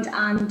reopened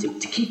and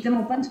to keep them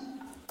opened.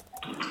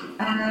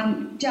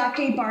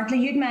 Jackie Bartley,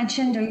 you'd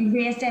mentioned or you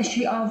raised the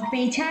issue of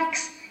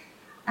BTECs.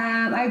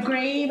 I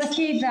agree with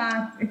you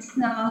that it's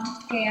not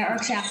fair or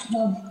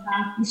acceptable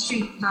that the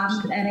streets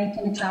haven't any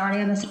kind of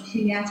clarity on this issue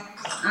yet,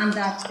 and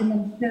that the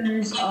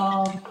ministers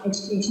of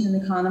education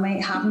and economy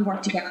haven't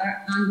worked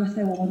together and with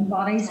their own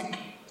bodies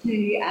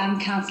to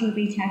cancel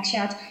the BTECs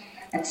yet.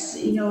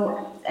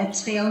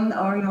 It's failing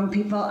our young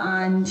people,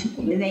 and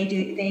they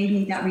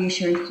need that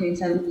reassurance too,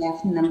 instead of being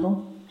left in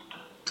limbo.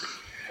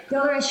 The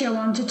other issue I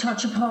wanted to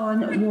touch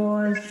upon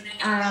was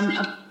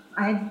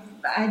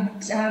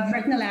I've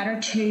written a letter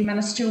to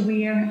Minister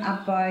Weir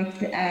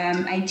about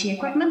IT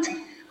equipment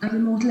and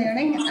remote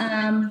learning,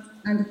 and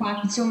the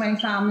fact that so many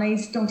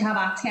families don't have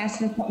access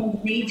to the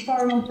equipment they need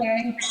for remote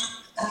learning.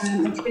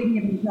 And speaking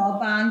of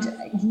broadband,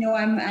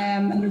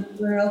 I'm in a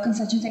rural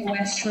constituency in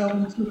West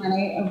Tyrone, and so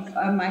many of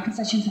my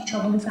constituents have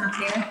trouble with that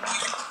there.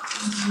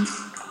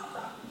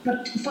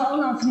 But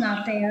following on from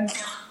that there,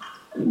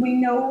 we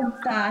know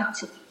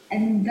that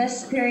in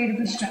this period of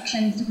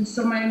restrictions, there were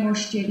so many more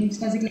students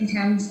physically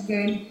attending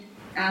school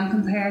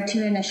compared to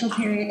the initial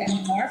period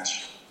in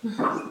March.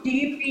 Do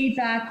you believe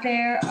that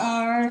there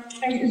are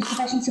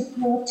sufficient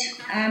support,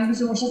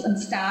 resources and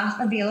staff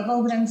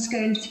available within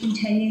schools to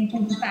continue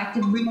with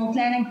effective remote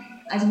learning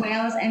as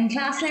well as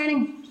in-class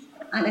learning?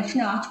 And if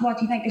not, what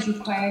do you think is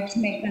required to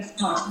make this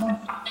possible?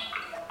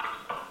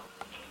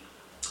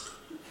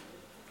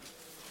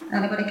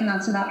 Anybody can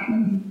answer that?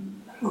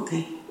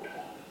 Okay,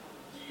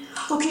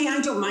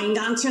 I don't mind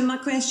answering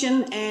that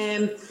question.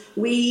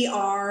 We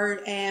are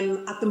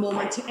at the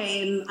moment,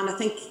 and I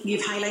think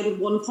you've highlighted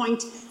one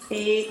point,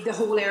 the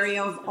whole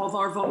area of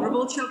our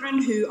vulnerable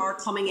children who are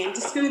coming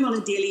into school on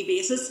a daily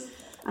basis.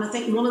 And I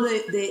think one of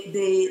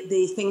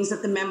the things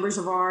that the members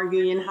of our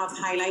union have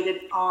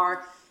highlighted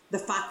are the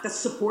fact that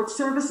support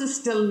services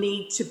still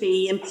need to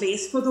be in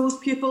place for those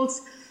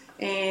pupils.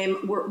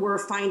 We're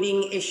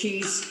finding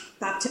issues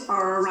that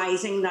are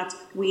arising that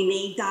we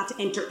need that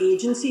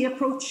interagency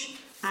approach.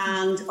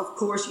 And of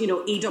course,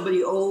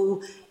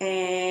 EWO,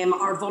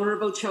 our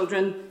vulnerable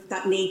children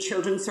that need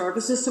children's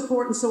services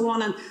support and so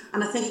on. And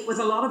I think with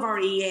a lot of our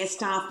EA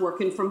staff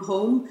working from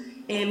home,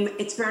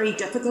 it's very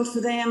difficult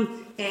for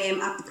them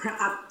at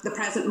the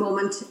present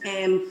moment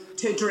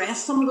to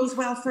address some of those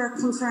welfare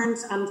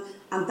concerns, and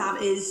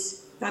that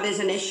is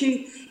an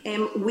issue.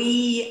 And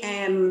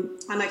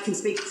I can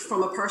speak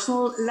from a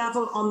personal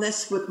level on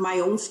this with my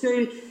own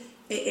school.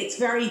 It's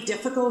very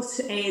difficult.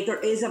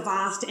 There is a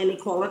vast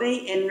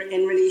inequality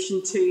in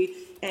relation to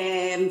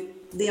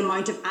the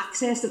amount of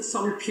access that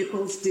some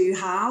pupils do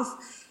have.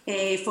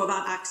 for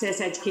that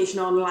access education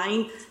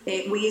online.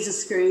 We as a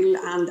school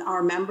and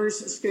our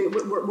members of school,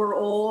 we're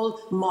all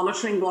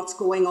monitoring what's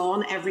going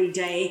on every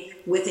day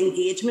with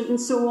engagement and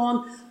so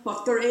on.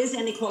 But there is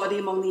inequality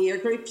among the year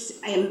groups,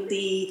 and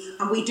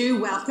we did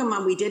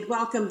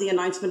welcome the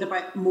announcement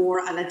about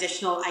more and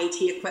additional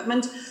IT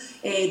equipment.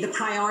 The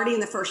priority in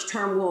the first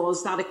term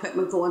was that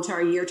equipment going to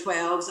our Year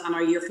 12s and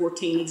our Year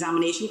 14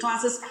 examination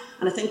classes,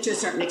 and I think to a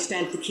certain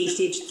extent the Key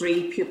Stage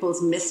 3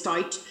 pupils missed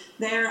out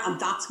there, and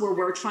that's where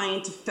we're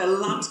trying to fill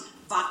that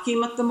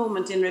vacuum at the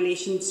moment in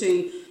relation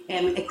to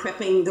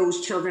equipping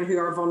those children who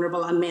are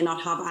vulnerable and may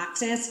not have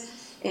access.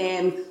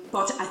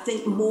 But I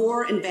think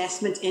more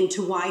investment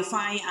into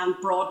Wi-Fi and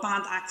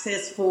broadband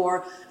access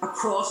for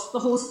across the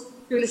whole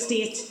school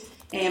estate.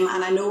 And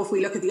I know if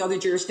we look at the other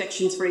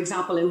jurisdictions, for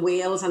example, in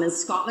Wales and in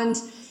Scotland,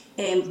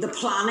 the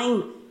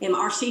planning,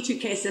 our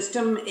C2K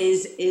system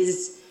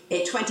is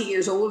 20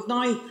 years old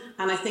now,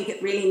 and I think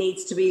it really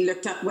needs to be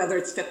looked at whether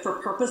it's fit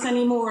for purpose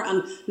anymore.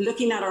 And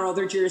looking at our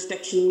other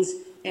jurisdictions,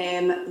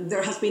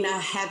 there has been a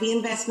heavy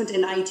investment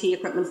in IT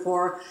equipment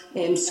for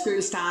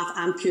school staff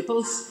and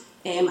pupils,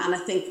 and I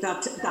think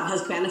that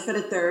has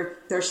benefited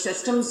their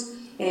systems.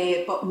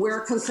 But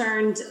we're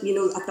concerned,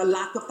 at the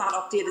lack of that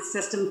updated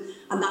system,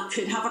 and that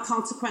could have a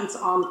consequence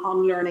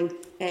on learning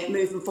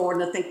moving forward.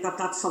 And I think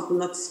that's something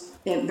that's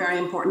very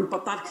important.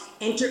 But that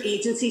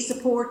interagency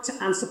support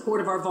and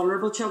support of our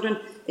vulnerable children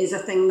is a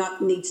thing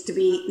that needs to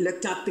be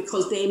looked at,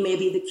 because they may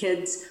be the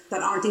kids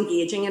that aren't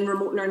engaging in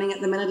remote learning at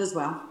the minute as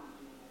well.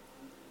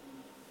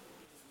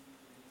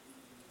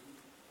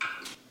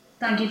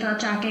 Thank you for that,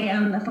 Jackie,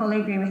 and I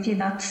fully agree with you.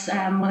 That's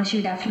one issue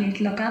we definitely need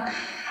to look at.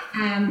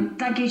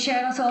 Thank you,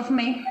 Chair. That's all from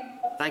me.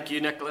 Thank you,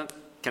 Nicola.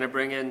 Can I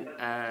bring in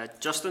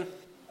Justin?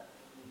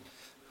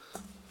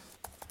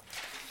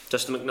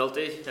 Justin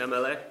McNulty,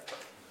 MLA.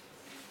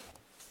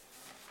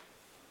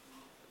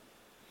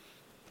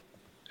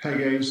 Hi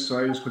guys,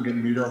 sorry, I just couldn't get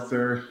the mute off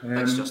there.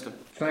 Thanks, Justin.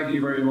 Thank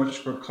you very much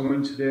for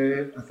coming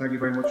today, and thank you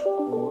very much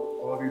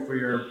all of you for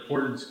your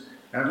important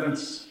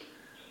evidence.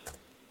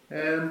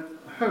 How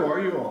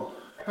are you all?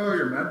 How are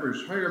your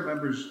members? How are your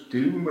members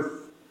dealing with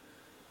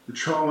the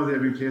trauma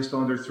they've been placed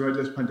under throughout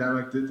this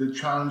pandemic, the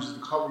challenges, the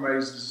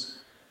compromises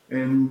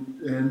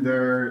in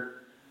their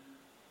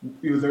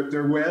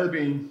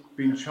well-being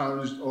being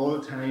challenged all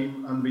the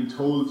time, and being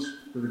told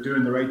that they're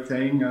doing the right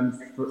thing, and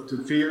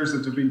the fears that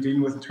they've been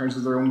dealing with in terms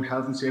of their own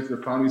health and safety,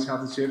 their families'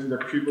 health and safety, their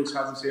pupils'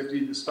 health and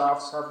safety, the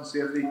staff's health and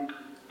safety.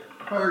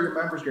 How are your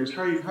members, guys?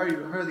 How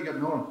are they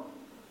getting on?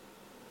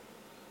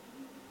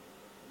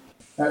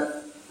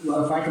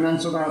 Well, if I can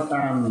answer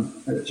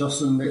that,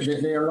 Justin,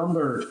 they are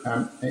under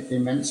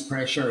immense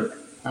pressure,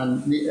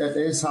 and it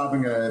is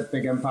having a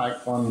big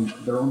impact on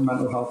their own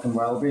mental health and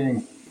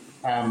well-being.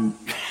 The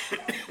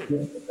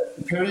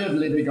period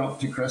leading up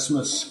to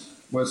Christmas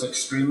was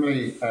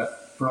extremely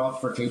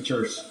fraught for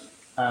teachers.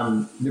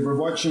 They were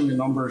watching the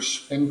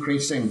numbers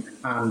increasing,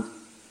 and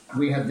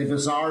we had the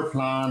bizarre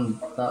plan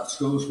that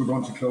schools were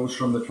going to close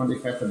from the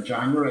 25th of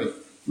January.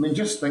 I mean,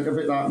 just think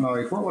about that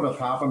now. What would have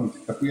happened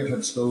if we had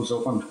had schools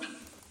open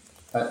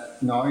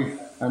now?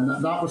 And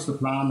that was the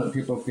plan that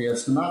people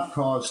faced, and that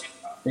caused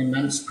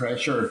immense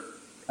pressure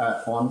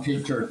on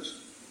teachers.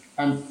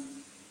 And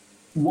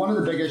one of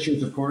the big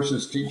issues, of course,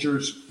 is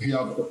teachers who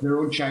have their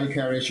own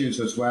childcare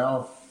issues as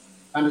well.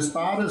 And as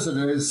bad as it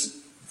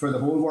is for the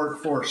whole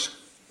workforce,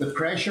 the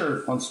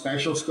pressure on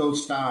special school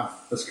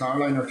staff, as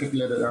Caroline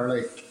articulated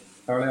earlier,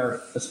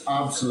 is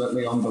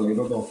absolutely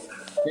unbelievable.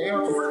 They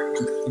are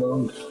working in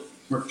schools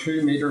where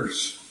 2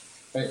 metres,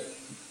 it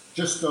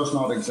just does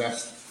not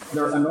exist.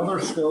 In other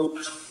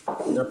schools,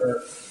 there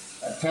are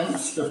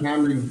attempts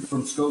depending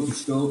from school to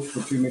school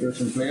for 2 metres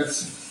in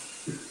place.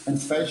 In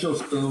special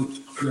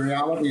schools, the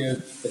reality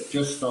is it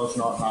just does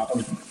not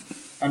happen.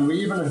 And we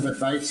even have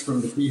advice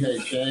from the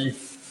PHA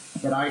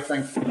that I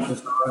think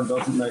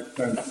doesn't make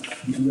sense.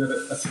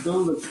 A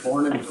school that's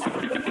born in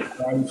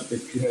the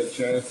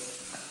PHA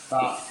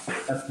that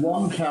if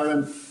one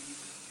parent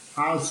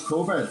has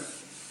COVID,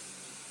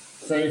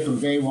 say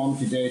from day 1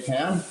 to day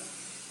 10,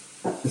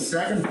 the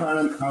second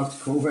parent has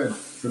COVID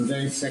from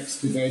day 6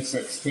 to day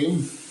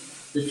 16,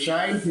 the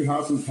child who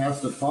hasn't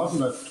tested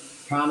positive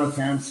can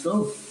attend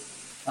school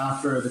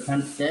after the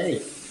 10th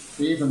day,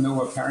 even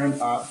though a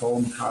parent at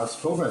home has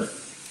COVID.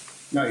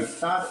 Now,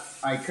 that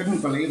I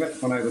couldn't believe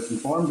it when I was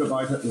informed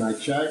about it, and I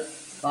checked.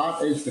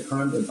 That is the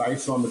current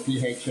advice on the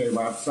PHA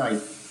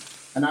website.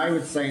 And I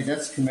would say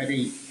this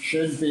committee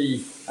should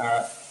be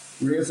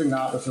raising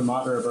that as a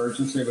matter of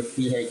urgency with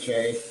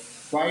PHA.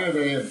 Why are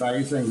they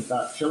advising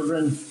that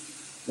children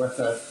with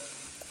a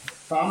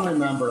family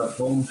member at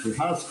home who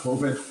has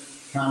COVID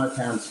can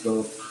attend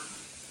school?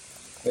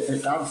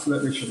 It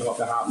absolutely should not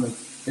be happening.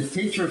 The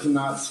teachers in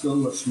that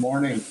school this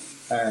morning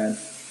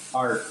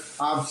are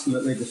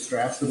absolutely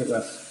distressed about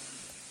this.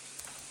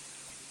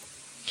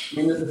 I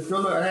mean, the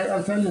school,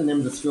 I'll tell you the name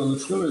of the school. The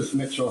school is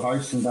Mitchell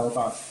House in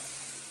Belfast.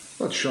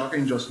 That's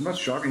shocking, Justin. That's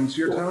shocking. So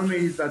you're telling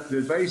me that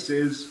the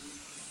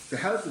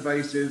health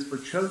advice is for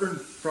children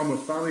from a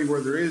family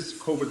where there is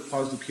COVID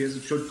positive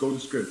cases should go to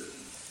school?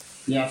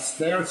 Yes,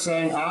 they're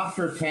saying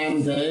after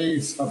 10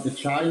 days of the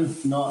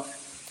child not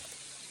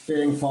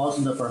being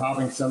positive or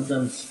having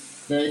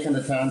symptoms, they can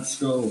attend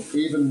school,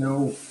 even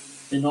though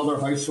another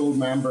household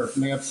member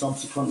may have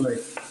subsequently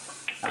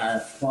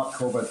caught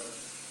COVID.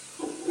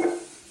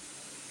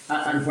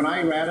 And when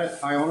I read it,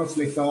 I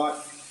honestly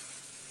thought,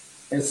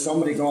 is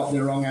somebody got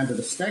the wrong end of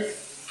the stick?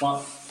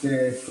 But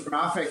the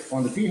graphic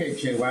on the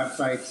PHA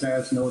website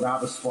says, no,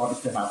 that is what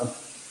is to happen.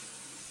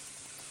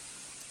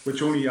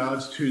 Which only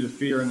adds to the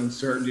fear and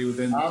uncertainty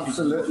within.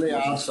 Absolutely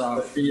adds to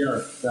the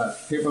fear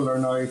that people are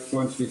now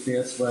going to be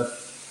faced with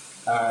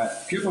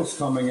pupils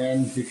coming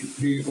in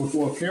who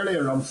well, clearly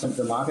are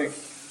unsymptomatic,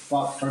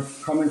 but are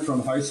coming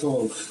from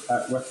households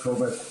with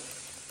COVID.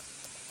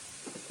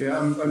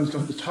 Yeah, and on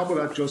the top of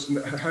that, Justin,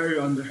 how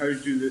do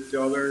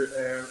the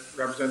other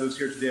representatives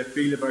here today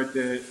feel about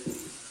the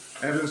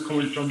evidence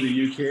coming from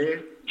the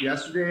UK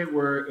yesterday,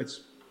 where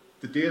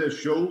the data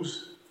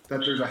shows that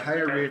there's a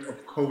higher rate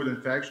of COVID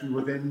infection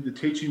within the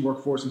teaching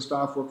workforce and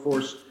staff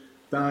workforce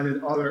than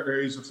in other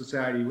areas of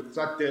society?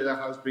 That data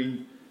has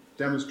been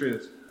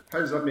demonstrated. How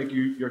does that make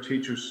your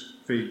teachers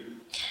feel?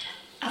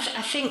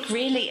 I think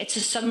really it's a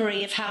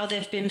summary of how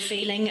they've been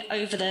feeling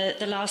over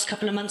the last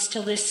couple of months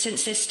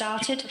since this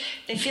started.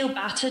 They feel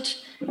battered.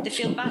 They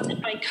feel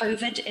battered by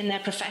COVID in their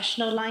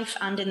professional life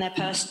and in their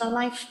personal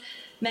life.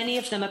 Many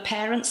of them are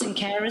parents and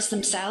carers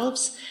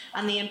themselves,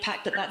 and the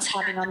impact that that's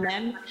having on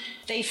them.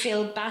 They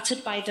feel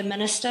battered by the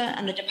Minister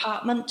and the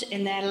Department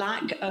in their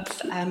lack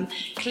of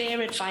clear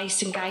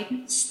advice and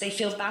guidance. They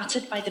feel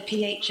battered by the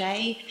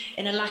PHA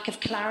in a lack of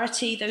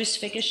clarity. Those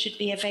figures should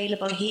be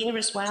available here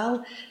as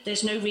well.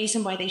 There's no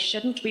reason why they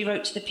shouldn't. We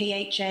wrote to the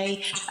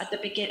PHA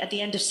at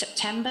the end of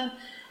September,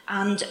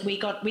 and we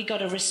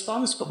got a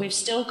response, but we've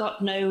still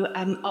got no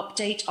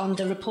update on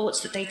the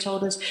reports that they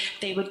told us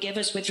they would give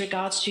us with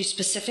regards to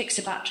specifics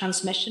about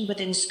transmission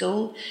within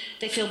school.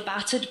 They feel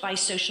battered by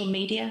social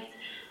media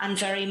and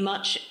very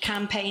much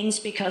campaigns,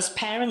 because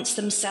parents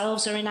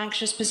themselves are in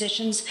anxious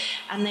positions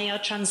and they are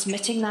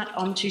transmitting that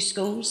onto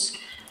schools.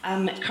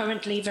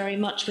 Currently very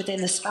much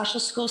within the special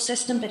school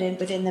system, but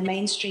within the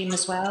mainstream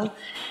as well.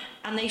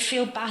 And they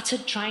feel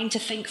battered trying to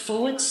think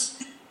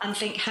forwards and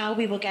think how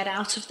we will get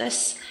out of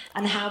this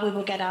and how we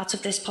will get out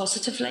of this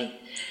positively.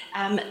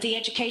 The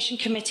Education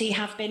Committee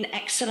have been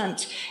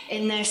excellent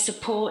in their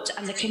support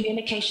and the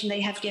communication they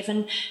have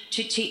given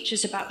to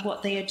teachers about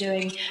what they are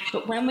doing.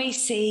 But when we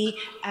see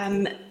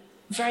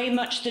very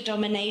much the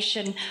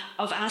domination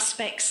of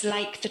aspects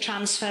like the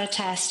transfer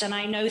test, and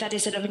I know that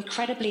is an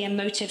incredibly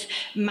emotive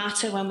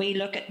matter when we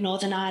look at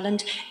Northern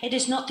Ireland, it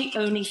is not the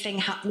only thing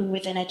happening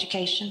within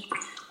education.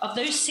 Of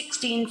those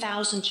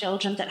 16,000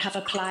 children that have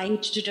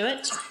applied to do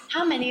it,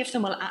 how many of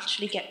them will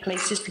actually get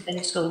places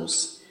within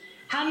schools?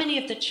 How many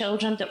of the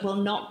children that will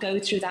not go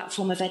through that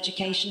form of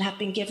education have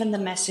been given the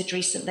message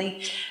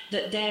recently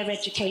that their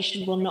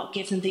education will not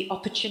give them the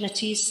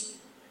opportunities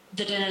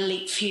that an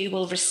elite few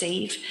will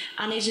receive?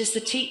 And it is the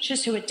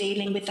teachers who are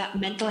dealing with that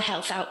mental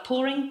health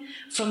outpouring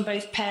from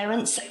both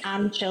parents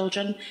and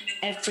children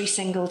every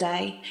single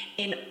day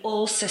in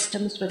all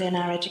systems within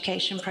our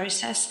education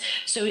process.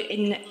 So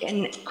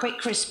in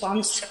quick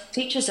response,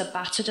 teachers are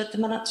battered at the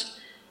minute,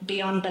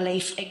 beyond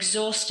belief,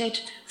 exhausted,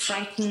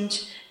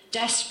 frightened,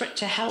 desperate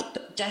to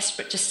help,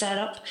 desperate to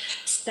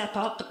step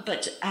up,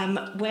 but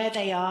where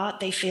they are,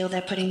 they feel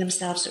they're putting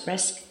themselves at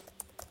risk.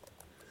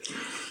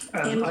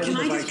 Can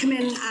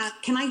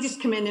I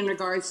just come in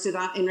regards to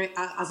that?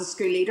 As a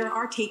school leader,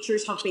 our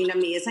teachers have been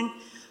amazing.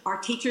 Our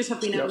teachers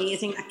have been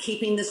amazing at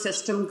keeping the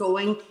system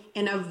going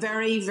in a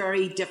very,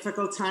 very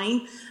difficult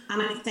time.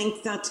 And I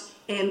think that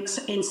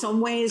in some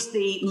ways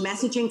the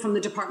messaging from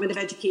the Department of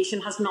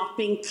Education has not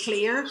been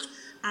clear,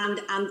 and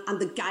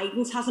the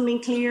guidance hasn't been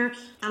clear.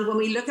 And when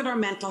we look at our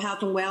mental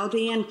health and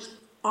well-being,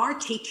 our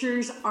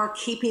teachers are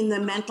keeping the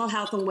mental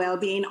health and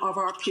well-being of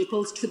our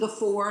pupils to the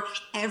fore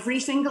every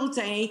single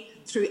day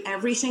through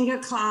every single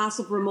class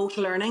of remote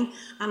learning.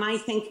 And I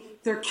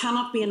think there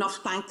cannot be enough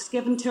thanks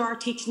given to our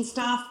teaching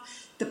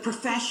staff. The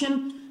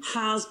profession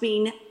has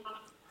been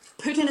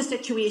put in a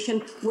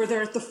situation where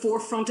they're at the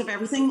forefront of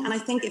everything. And I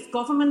think if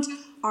government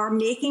are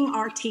making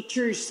our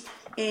teachers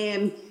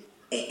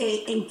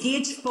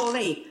engage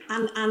fully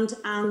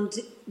and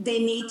they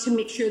need to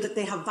make sure that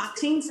they have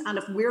vaccines, and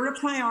if we're a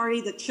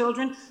priority that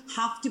children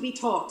have to be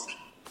taught,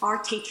 our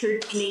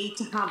teachers need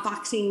to have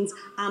vaccines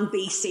and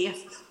be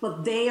safe.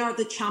 But they are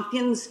the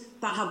champions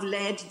that have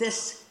led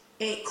this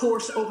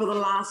course over the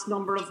last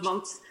number of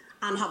months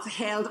and have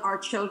held our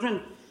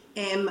children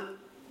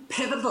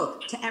pivotal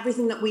to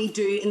everything that we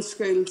do in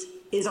schools.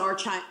 Is our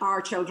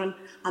children,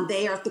 and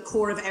they are at the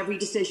core of every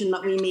decision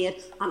that we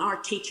made, and our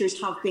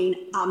teachers have been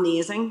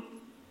amazing.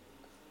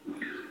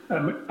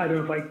 I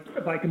don't know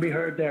if I can be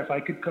heard there. If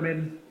I could come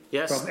in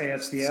from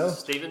ASDL.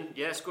 Stephen,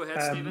 yes, go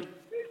ahead, Stephen.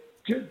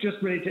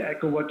 Just really to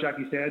echo what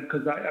Jackie said,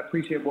 because I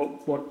appreciate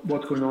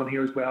what's going on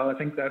here as well. I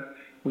think that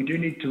we do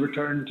need to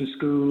return to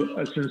school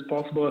as soon as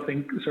possible. I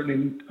think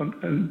certainly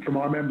from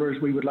our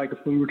members, we would like a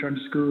full return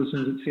to school as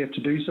soon as it's safe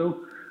to do so.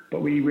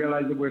 But we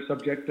realise that we're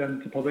subject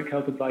to public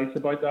health advice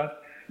about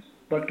that.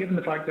 But given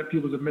the fact that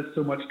pupils have missed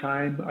so much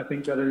time, I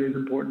think that it is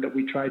important that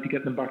we try to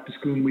get them back to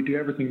school, and we do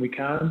everything we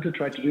can to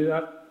try to do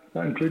that.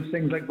 That includes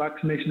things like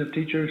vaccination of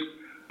teachers.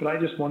 But I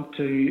just want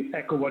to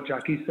echo what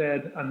Jackie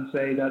said and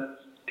say that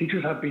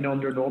teachers have been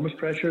under enormous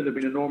pressure. There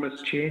have been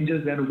enormous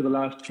changes then over the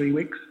last 3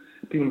 weeks.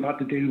 People have had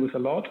to deal with a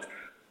lot.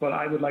 But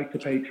I would like to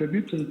pay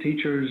tribute to the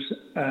teachers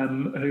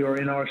who are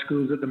in our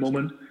schools at the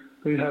moment,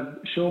 who have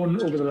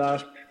shown over the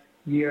last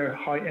year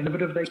how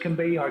innovative they can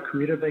be, how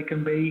creative they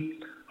can be,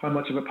 how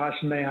much of a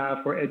passion they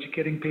have for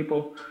educating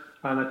people.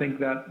 And I think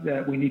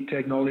that we need to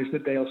acknowledge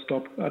that they'll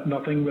stop at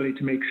nothing really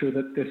to make sure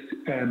that this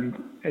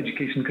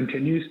education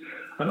continues,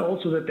 and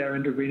also that they're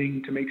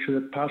intervening to make sure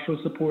that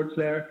pastoral support's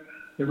there.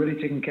 They're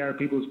really taking care of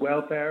people's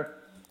welfare.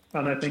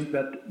 And I think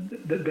that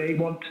they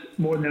want,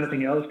 more than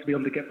anything else, to be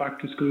able to get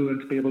back to school and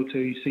to be able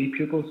to see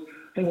pupils.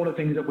 I think one of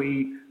the things that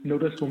we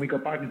noticed when we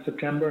got back in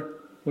September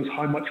was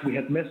how much we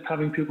had missed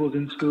having pupils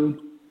in school.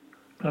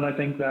 And I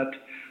think that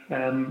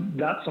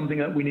that's something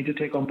that we need to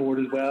take on board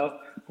as well.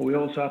 But we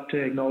also have to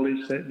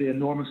acknowledge the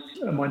enormous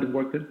amount of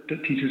work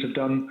that teachers have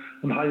done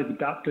and how they've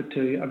adapted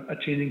to a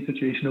changing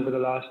situation over the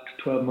last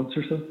 12 months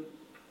or so.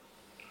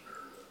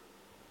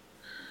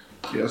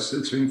 Yes,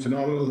 it's been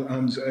phenomenal,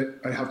 and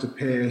I have to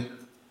pay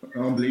an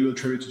unbelievable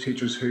tribute to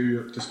teachers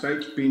who,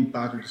 despite being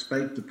battered,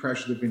 despite the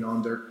pressure they've been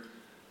under,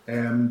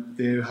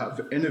 they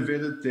have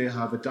innovated, they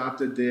have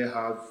adapted, they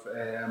have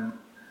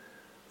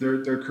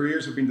their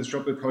careers have been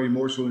disrupted probably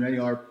more so than any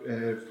other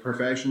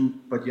profession,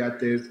 but yet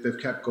they've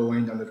kept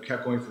going, and they've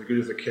kept going for the good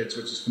of the kids,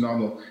 which is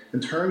phenomenal. In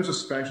terms of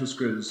special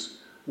schools,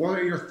 what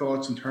are your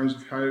thoughts in terms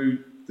of how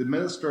the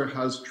Minister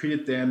has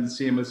treated them the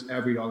same as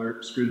every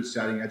other school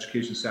setting,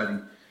 education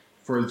setting,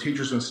 for the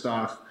teachers and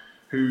staff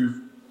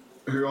who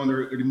are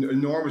under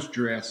enormous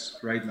duress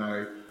right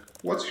now?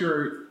 What's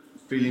your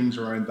feelings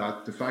around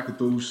that, the fact that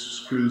those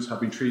schools have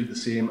been treated the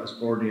same as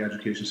ordinary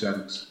education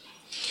settings?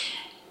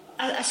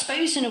 I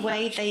suppose in a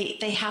way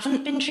they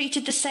haven't been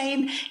treated the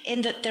same,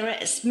 in that there are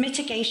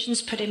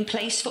mitigations put in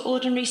place for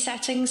ordinary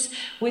settings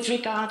with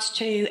regards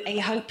to a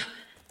hope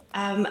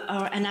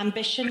or an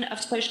ambition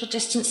of social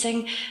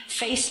distancing,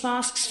 face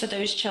masks for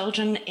those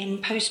children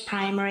in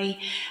post-primary,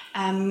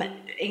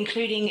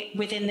 including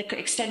within the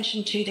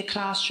extension to the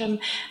classroom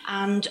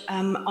and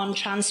on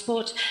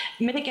transport.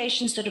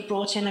 Mitigations that are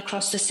brought in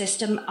across the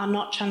system are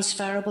not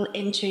transferable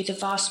into the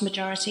vast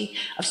majority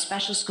of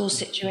special school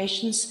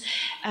situations.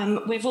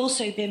 We've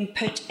also been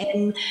put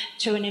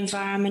into an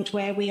environment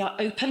where we are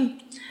open.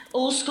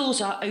 All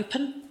schools are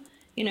open.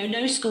 You know,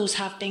 no schools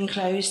have been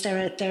closed.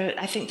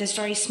 I think there's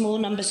very small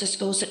numbers of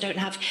schools that don't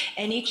have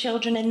any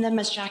children in them.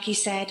 As Jackie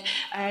said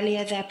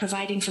earlier, they're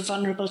providing for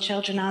vulnerable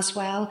children as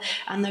well,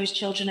 and those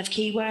children of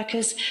key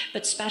workers.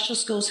 But special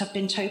schools have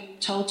been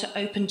told to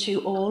open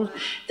to all.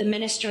 The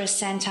Minister has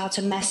sent out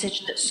a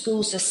message that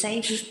schools are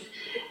safe.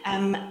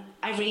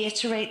 I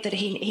reiterate that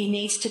he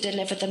needs to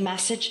deliver the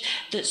message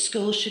that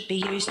schools should be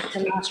used as a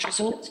last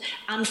resort.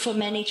 And for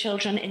many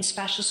children in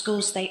special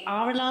schools, they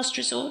are a last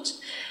resort.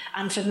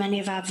 And for many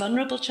of our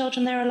vulnerable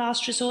children, they're a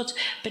last resort.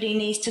 But he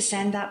needs to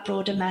send that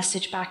broader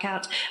message back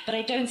out. But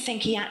I don't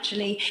think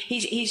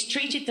he's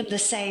treated them the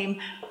same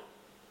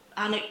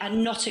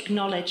and not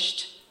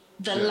acknowledged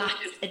the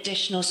lack of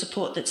additional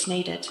support that's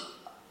needed.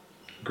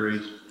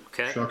 Agreed.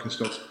 Okay. Shocking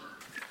stuff.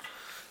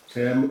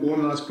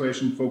 One last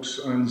question, folks,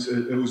 and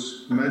it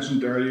was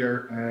mentioned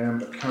earlier,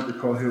 I can't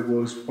recall who it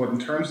was, but in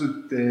terms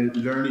of the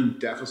learning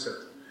deficit,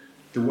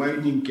 the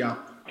widening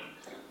gap,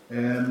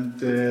 and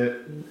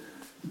the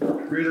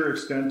greater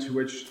extent to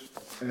which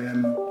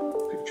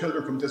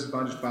children from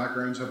disadvantaged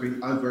backgrounds have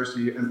been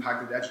adversely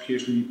impacted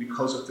educationally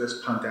because of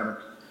this pandemic.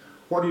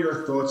 What are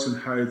your thoughts on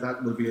how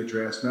that will be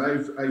addressed? Now,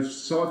 I've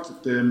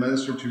sought the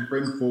Minister to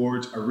bring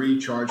forward a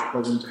recharge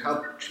programme to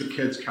help the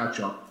kids catch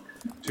up.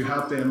 To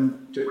help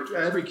them,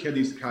 every kid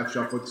needs to catch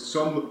up, but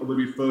some will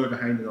be further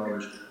behind than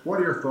others. What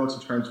are your thoughts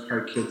in terms of how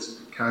kids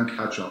can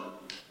catch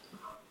up?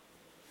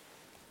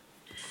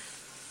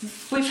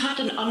 We've had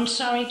an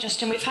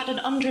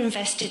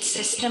underinvested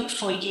system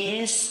for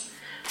years.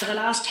 For the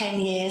last 10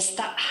 years,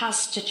 that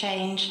has to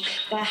change.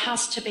 There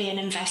has to be an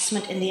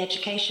investment in the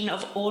education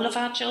of all of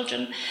our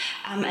children,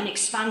 an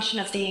expansion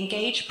of the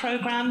Engage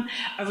programme,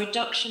 a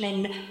reduction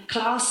in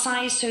class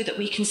size so that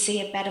we can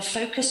see a better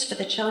focus for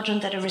the children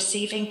that are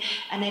receiving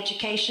an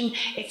education.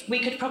 If we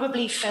could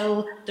probably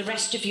fill the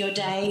rest of your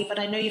day, but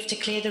I know you have to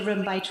clear the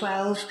room by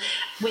 12,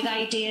 with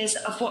ideas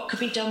of what could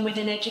be done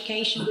within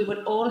education. We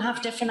would all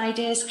have different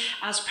ideas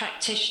as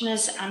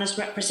practitioners and as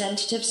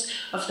representatives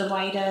of the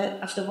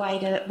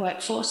wider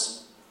workforce.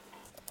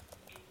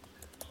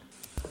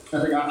 I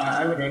think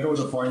I would echo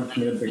the point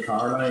made by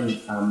Caroline.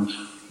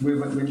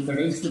 There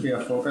needs to be a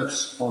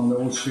focus on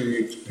those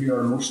who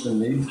are most in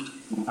need.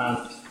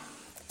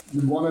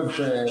 And one of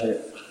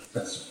the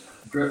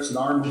groups that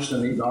are most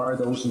in need are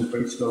those in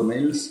free school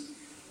meals.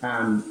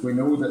 We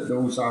know that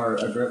those are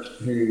a group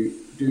who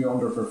do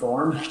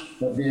underperform.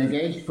 But the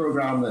Engage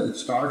programme that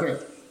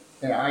started,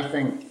 I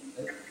think,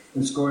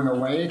 is going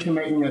away to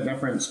making a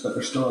difference, but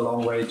there's still a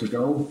long way to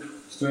go.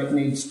 So it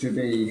needs to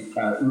be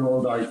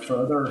rolled out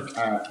further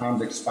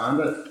and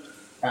expanded.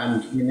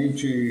 And we need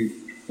to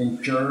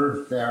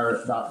ensure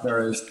that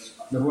there is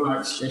the whole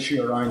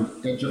issue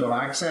around digital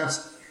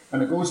access.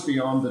 And it goes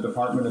beyond the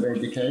Department of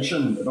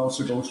Education. It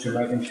also goes to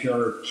making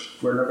sure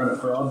we're looking at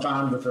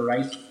broadband with the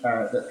right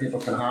that people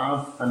can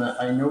have. And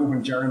I know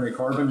when Jeremy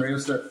Corbyn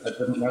raised it, it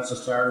didn't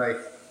necessarily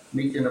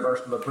meet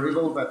universal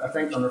approval, but I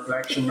think on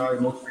reflection now,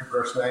 most people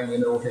are saying,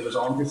 he was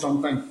onto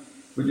something.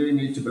 We do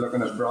need to be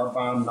looking at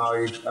broadband now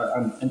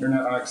and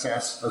internet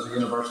access as a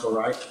universal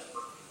right.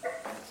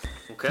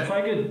 Okay.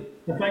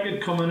 If I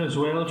could come in as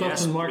well, Justin.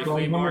 Yes, Mark,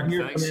 briefly, Mark,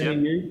 here thanks.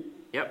 from NEU.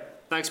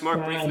 Yep. Thanks,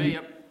 Mark. Briefly.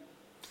 Yep.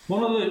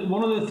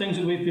 One of the things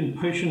that we've been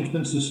pushing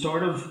since the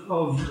start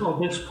of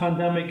this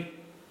pandemic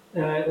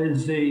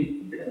is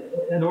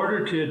in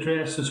order to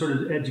address the sort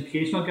of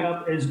educational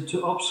gap, is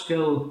to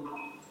upskill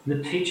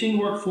the teaching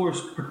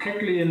workforce,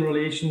 particularly in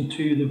relation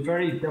to the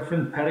very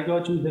different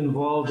pedagogies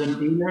involved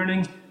in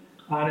e-learning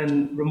and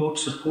in remote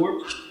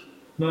support.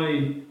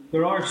 Now,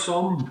 there are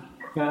some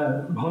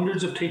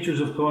hundreds of teachers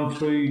have gone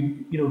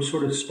through,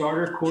 sort of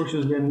starter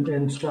courses in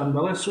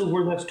Stranmillis, so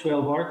where that's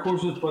 12-hour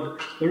courses, but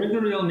there is a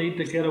real need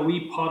to get a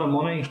wee pot of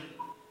money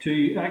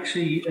to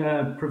actually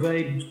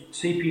provide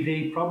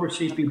proper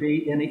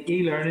CPD in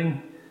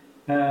e-learning,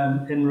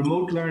 in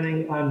remote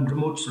learning and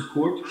remote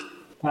support.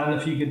 And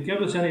if you could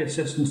give us any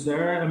assistance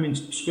there, I mean,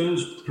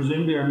 schools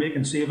presumably are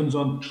making savings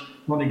on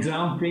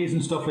exam fees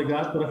and stuff like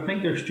that, but I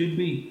think there should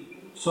be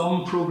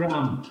some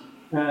programme.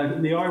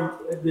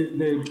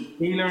 The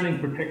e-learning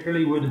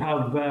particularly would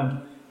have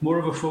more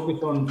of a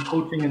focus on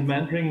coaching and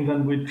mentoring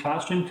than with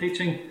classroom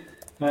teaching.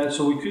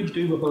 So we could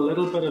do with a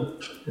little bit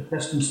of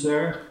assistance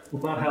there,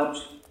 if that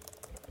helps.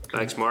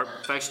 Thanks, Mark.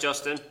 Thanks,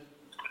 Justin.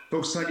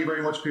 Folks, thank you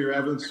very much for your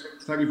evidence.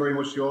 Thank you very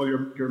much to all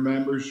your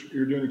members.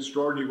 You're doing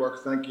extraordinary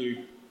work. Thank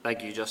you.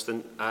 Thank you,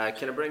 Justin.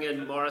 Can I bring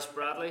in Maurice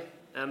Bradley,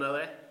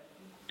 MLA?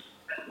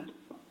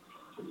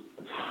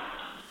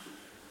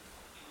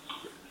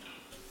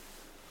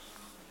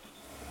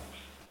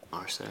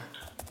 Maurice there.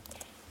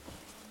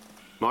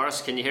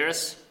 Maurice, can you hear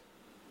us?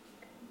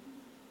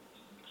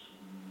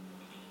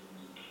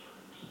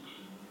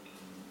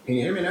 Can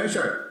you hear me now,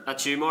 sir?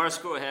 That's you, Maurice.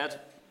 Go ahead.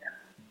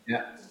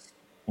 Yeah.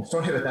 I'm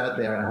sorry about that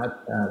there. I had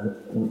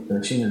the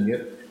machine on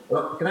mute.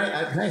 Well, can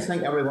I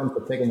thank everyone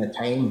for taking the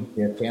time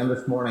to attend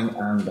this morning,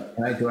 and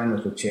can I join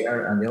with the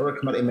chair and the other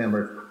committee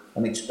members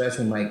in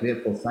expressing my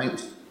grateful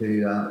thanks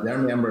to their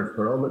members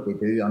for all that they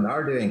do and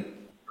are doing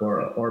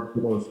for our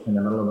people in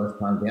the middle of this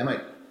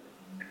pandemic.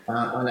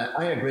 And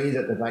I agree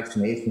that the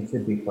vaccination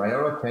should be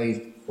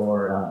prioritised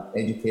for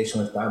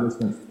educational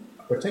establishments,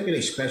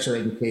 particularly special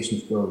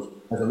education schools.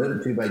 As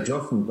alluded to by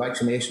Justin,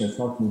 vaccination is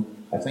something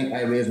I think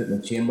I raised it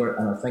in the chamber,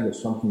 and I think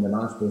it's something the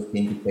National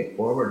team can take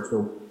forward.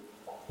 So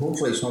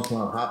hopefully something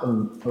will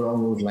happen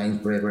along those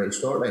lines very, very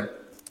shortly.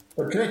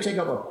 But can I take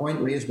up a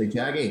point raised by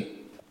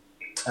Jackie?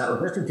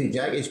 With listening to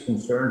Jackie's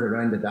concerns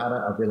around the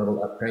data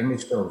available at primary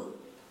schools,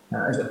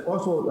 is it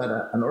possible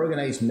that an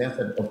organised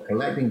method of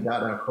collecting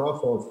data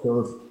across all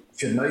schools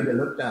should now be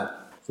looked at,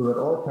 so that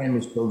all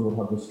primary schools will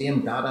have the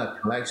same data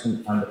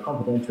collection and the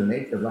confidential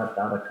nature of that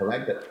data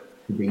collected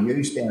to be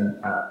used in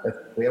if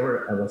we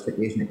ever have a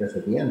situation like this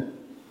again?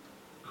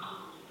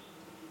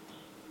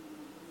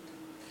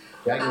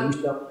 Jackie,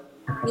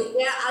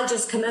 yeah, I'll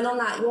just come in on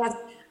that. Yes,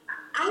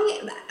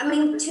 I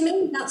mean, to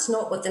me, that's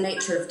not what the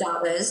nature of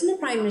data is in the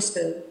primary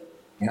school.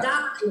 Yeah.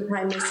 Data in the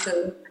primary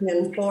school can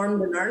inform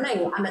the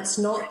learning, and it's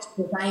not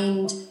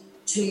designed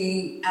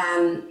to,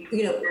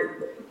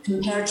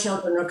 compare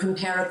children or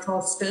compare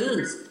across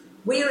schools.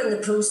 We're in the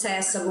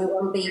process, and we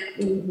will be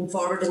moving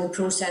forward in the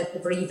process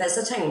of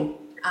revisiting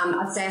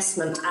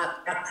assessment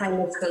at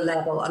primary school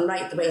level and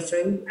right the way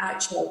through,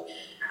 actually.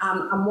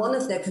 And one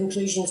of the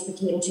conclusions we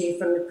came to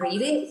from the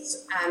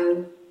previous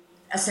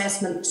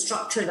assessment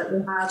structure that we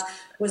had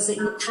was that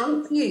you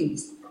can't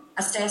use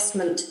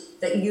assessment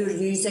that you're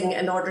using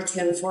in order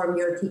to inform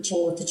your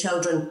teaching with the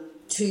children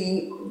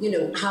to,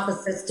 have a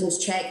systems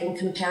check and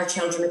compare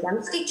children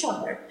against each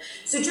other.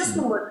 So just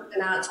when we're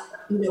looking at,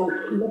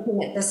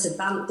 looking at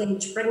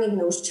disadvantage, bringing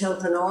those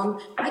children on,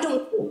 I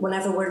don't think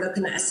whenever we're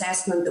looking at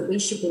assessment that we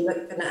should be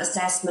looking at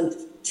assessment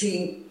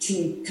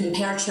to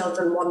compare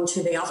children one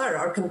to the other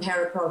or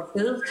compare across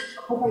schools.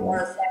 I think our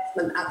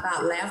assessment at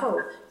that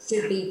level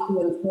should be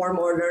to inform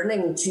our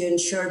learning, to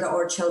ensure that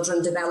our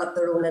children develop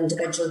their own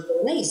individual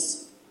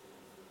journeys.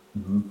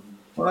 Mm-hmm.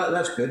 Well,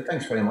 that's good.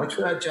 Thanks very much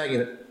for that,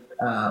 Jackie.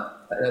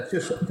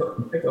 Just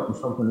to pick up on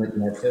something that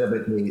you had said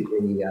about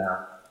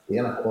the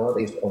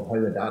inequalities of how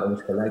the data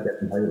was collected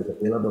and how it was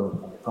available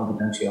and the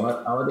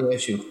confidentiality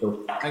issues.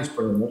 So thanks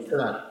very much for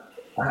that.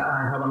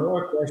 I have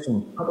another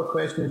question, a couple of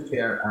questions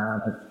here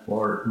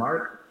for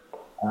Mark.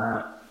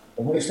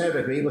 When you said I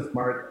agree with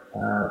Mark,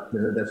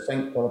 the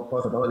distinct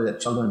possibility that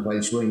children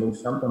while showing no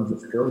symptoms at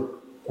school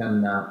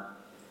can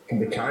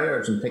be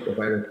carriers and take the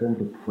virus home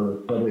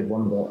to probably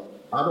vulnerable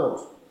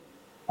adults.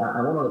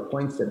 And one of the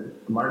points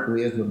that Mark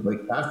raised was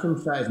about classroom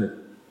sizes.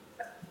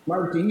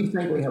 Mark, do you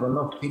think we have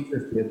enough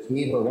teachers to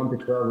achieve a 1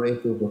 to 12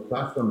 ratio for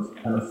classrooms,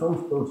 and in some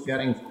school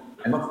settings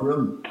enough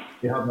room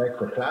to have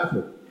extra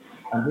classes?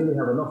 And do we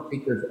have enough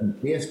teachers in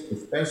place,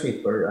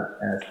 especially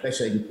for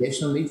special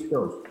educational needs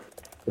schools,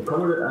 to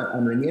cover it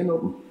and remain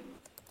open?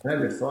 Can I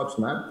have your thoughts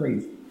on that,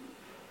 please?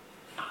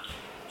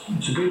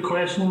 It's a good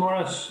question,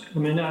 Maurice. I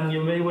mean, and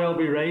you may well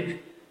be right.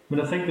 I mean,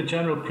 I think the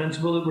general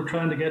principle that we're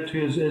trying to get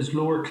to is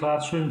lower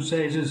classroom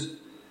sizes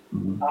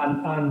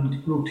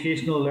and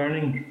rotational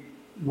learning,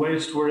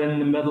 whilst we're in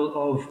the middle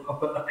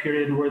of a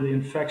period where the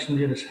infection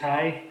rate is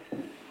high.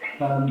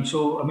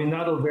 So, I mean,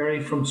 that'll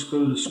vary from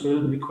school to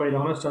school, to be quite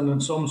honest. And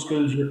in some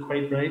schools, you're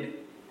quite right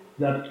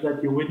that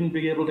you wouldn't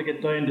be able to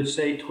get down to,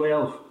 say,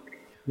 12,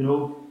 you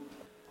know,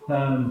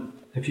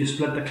 if you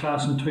split the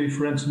class in two,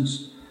 for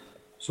instance.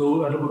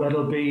 So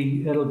it'll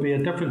be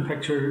a different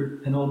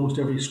picture in almost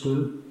every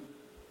school.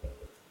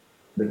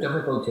 Be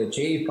difficult to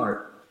achieve,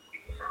 Mark.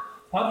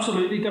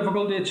 Absolutely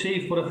difficult to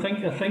achieve, but I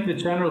think the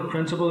general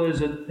principle is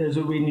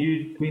that we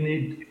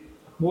need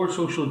more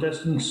social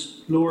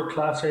distance, lower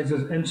class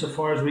sizes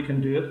insofar as we can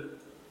do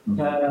it.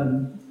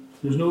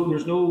 There's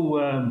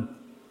no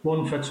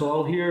one fits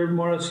all here,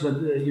 Maurice.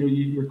 That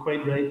you're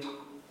quite right.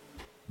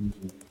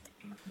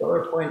 The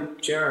other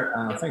point, Chair,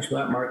 thanks for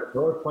that, Mark.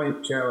 The other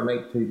point, Chair, I'd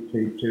like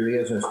to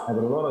raise is I've had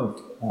a lot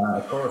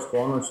of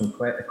correspondence and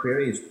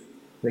queries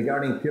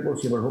regarding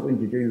pupils who were hoping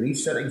to do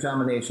reset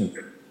examinations.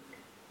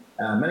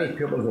 Many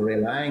pupils are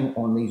relying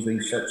on these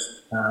resets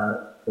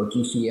for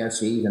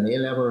GCSEs and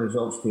A-level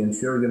results to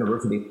ensure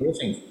university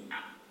placings.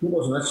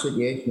 Pupils in this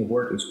situation have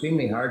worked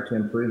extremely hard to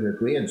improve their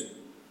grades.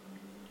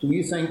 Do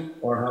you think,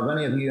 or have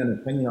any of you an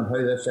opinion on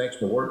how this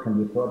extra work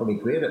can be properly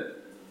graded?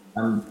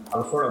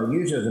 I'll sort of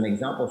use as an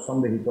example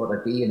somebody who got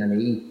a D and an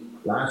E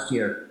last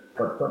year,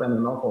 but put in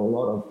an awful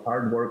lot of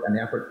hard work and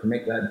effort to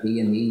make that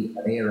D and E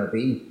an A or a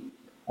B.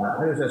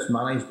 How is this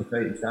managed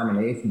without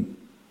examination?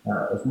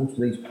 As most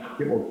of these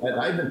people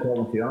I've been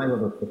talking to, I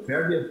would have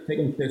preferred to have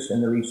taken place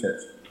in the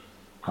resets.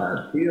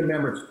 What do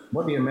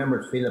your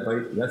members feel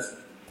about this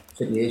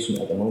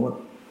situation at the moment?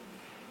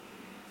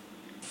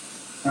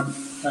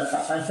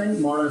 I think,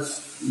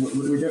 Maurice,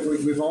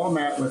 we've all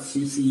met with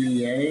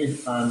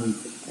CCEA, and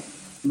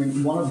I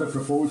mean, one of the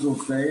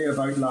proposals they have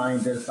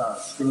outlined is that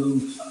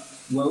schools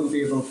will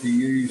be able to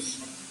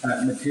use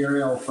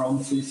material from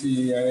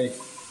CCEA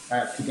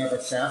to get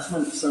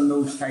assessments in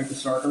those type of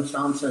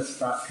circumstances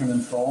that can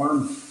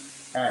inform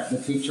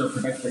the teacher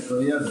predicted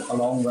grade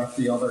along with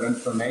the other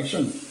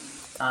information.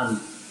 And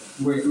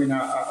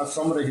as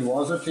somebody who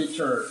was a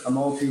teacher, I'm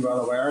all too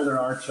well aware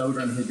there are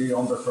children who do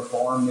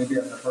underperform maybe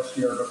in the first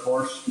year of the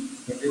course.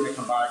 Maybe they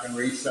come back and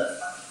reset.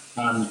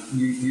 And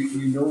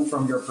you know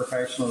from your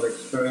professional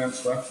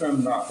experience with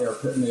them that they're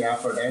putting the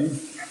effort in.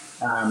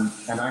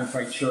 And I'm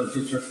quite sure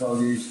teachers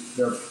will use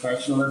their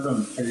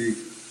professionalism to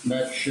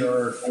make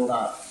sure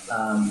that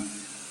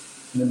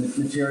the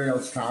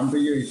materials can be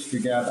used to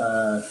get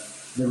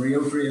the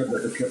real grade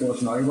that the pupil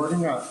is now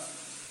working at.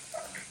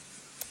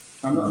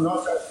 I'm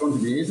not that it's going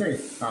to be easy,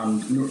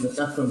 and the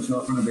system's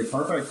not going to be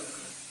perfect,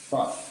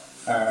 but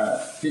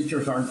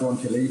teachers aren't going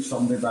to leave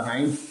somebody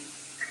behind.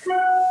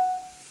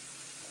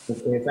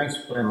 Okay, thanks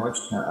very much.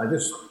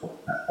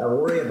 I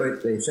worry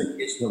about the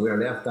situation that we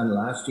were left in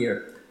last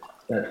year,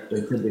 that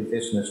we could be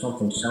facing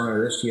something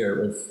similar this year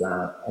with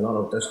a lot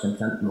of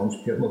discontent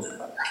amongst pupils.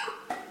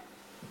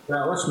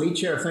 That's me,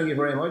 Chair. Thank you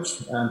very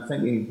much, and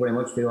thank you very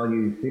much to all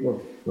you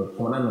people for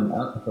coming in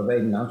and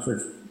providing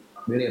answers.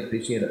 Really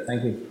appreciate it.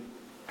 Thank you.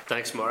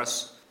 Thanks,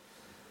 Maurice.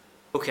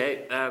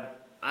 Okay,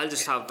 I'll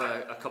just have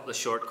a couple of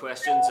short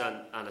questions,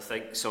 and I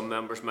think some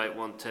members might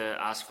want to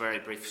ask very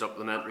brief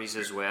supplementaries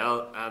as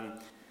well.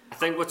 I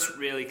think what's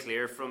really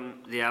clear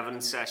from the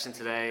evidence session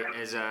today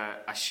is a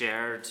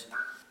shared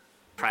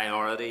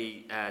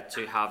priority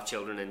to have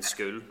children in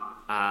school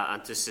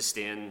and to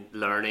sustain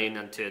learning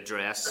and to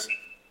address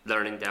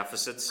learning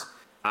deficits.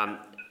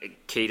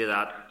 Key to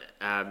that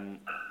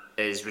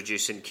is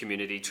reducing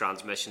community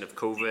transmission of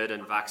COVID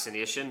and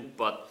vaccination,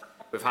 but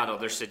we've had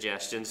other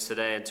suggestions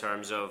today in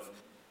terms of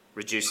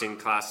reducing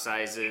class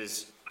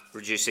sizes,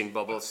 reducing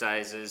bubble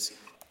sizes,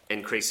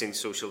 increasing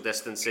social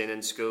distancing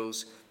in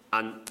schools.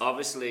 And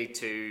obviously,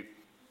 to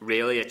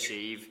really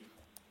achieve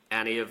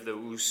any of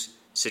those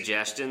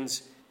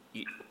suggestions,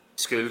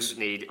 schools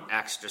need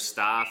extra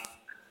staff,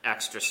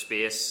 extra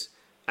space,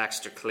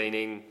 extra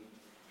cleaning,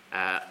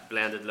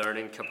 blended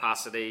learning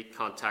capacity,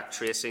 contact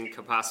tracing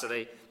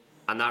capacity,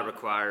 and that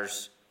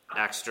requires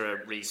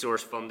extra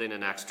resource funding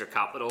and extra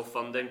capital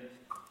funding.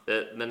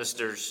 The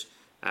Minister's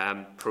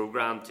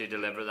programme to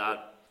deliver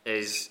that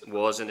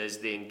was and is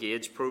the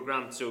Engage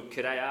programme. So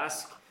could I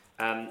ask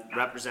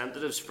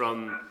representatives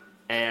from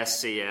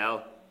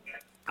ASCL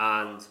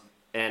and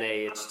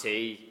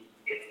NAHT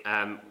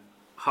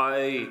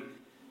how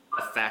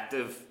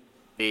effective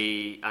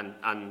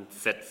and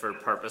fit for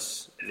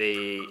purpose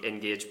the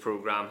Engage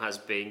programme has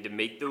been to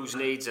meet those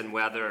needs, and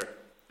whether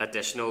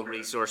additional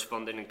resource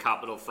funding and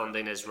capital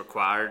funding is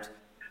required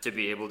to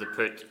be able to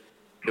put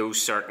those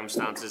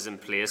circumstances in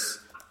place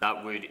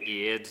that would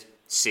aid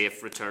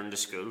safe return to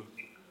school?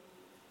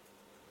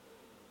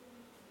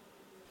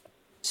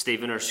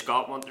 Stephen or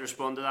Scott want to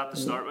respond to that to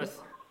start with?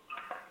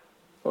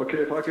 Okay,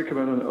 if I could come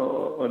in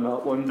on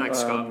that one. Thanks,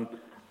 Scott.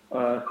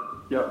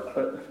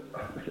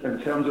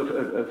 In terms of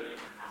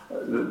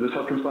the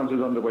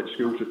circumstances under which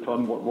schools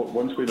return,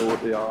 once we know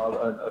what they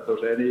are and if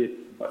there's any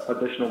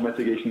additional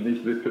mitigation that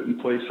needs to be put in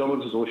place, some of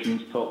the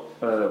solutions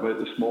talked about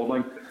this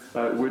morning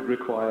would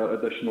require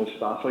additional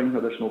staffing,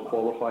 additional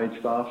qualified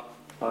staff,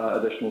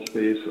 additional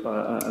space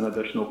and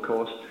additional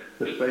cost,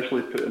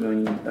 especially putting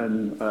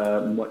in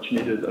much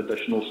needed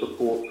additional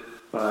support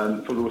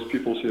for those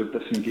pupils who have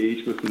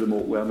disengaged with the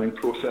remote learning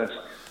process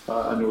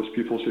and those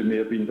pupils who may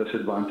have been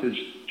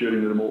disadvantaged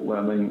during the remote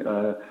learning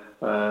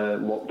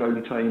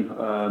lockdown time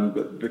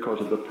because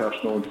of their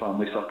personal and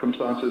family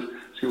circumstances.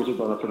 Schools have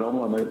done a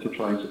phenomenal amount to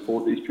try and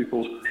support these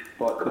pupils,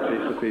 but the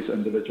face-to-face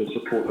individual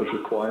support is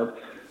required.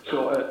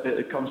 So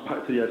it comes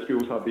back to,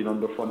 schools have been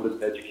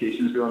underfunded,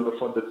 education's been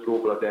underfunded for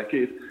over a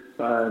decade,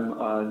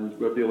 and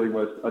we're dealing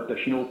with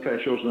additional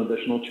pressures and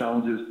additional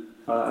challenges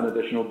and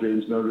additional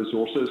drains in our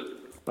resources.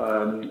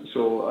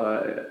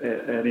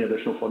 Any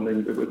additional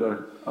funding that would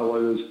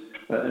allow us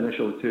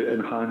initially to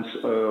enhance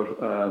our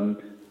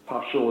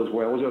pastoral as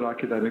well as our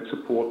academic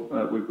support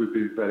would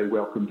be very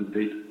welcomed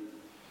indeed.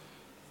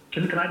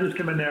 Can I just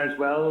come in there as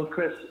well,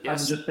 Chris?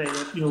 Yes. And just say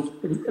that,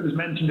 it was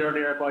mentioned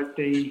earlier about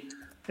the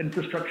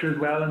infrastructure as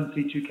well in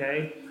C2K.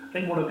 I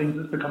think one of the things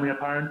that's becoming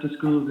apparent to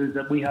schools is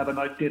that we have an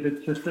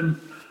outdated system.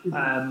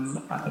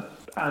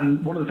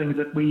 And one of the things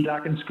that we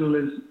lack in school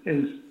is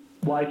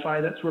Wi-Fi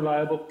that's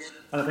reliable.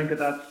 And I think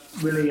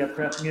that's really a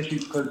pressing issue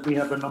because we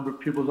have a number of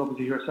pupils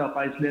obviously who are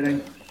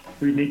self-isolating,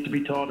 who need to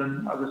be taught.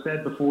 And as I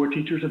said before,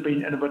 teachers have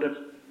been innovative.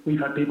 We've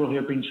had people who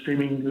have been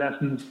streaming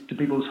lessons to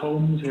people's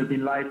homes, who have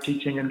been live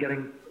teaching and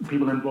getting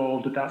people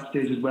involved at that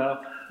stage as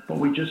well. But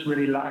we just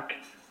really lack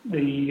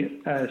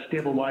the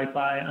stable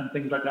Wi-Fi and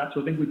things like that.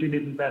 So I think we do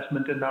need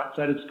investment in that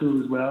side of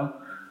school as well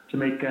to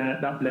make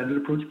that blended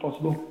approach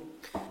possible.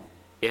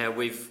 Yeah,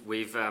 we've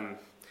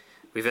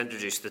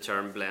introduced the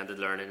term blended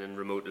learning and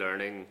remote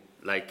learning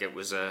like it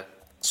was a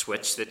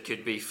switch that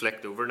could be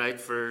flicked overnight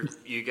for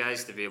you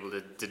guys to be able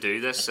to do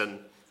this.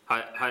 And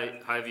how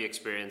have you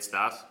experienced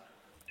that?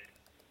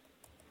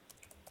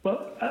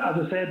 Well, as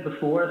I said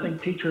before, I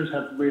think teachers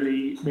have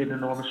really made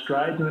enormous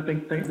strides, and I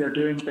think they're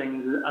doing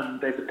things and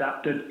they've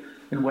adapted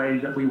in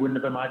ways that we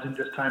wouldn't have imagined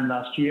this time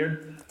last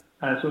year.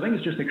 So I think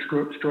it's just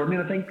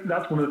extraordinary. I think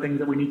that's one of the things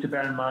that we need to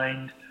bear in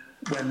mind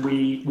when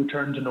we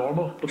return to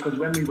normal, because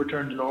when we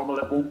return to normal,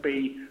 it won't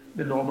be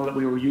the normal that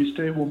we were used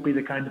to. It won't be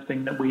the kind of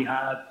thing that we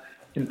had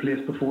in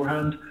place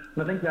beforehand.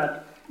 And I think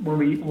that when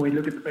we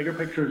look at the bigger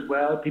picture as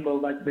well, people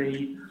like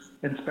the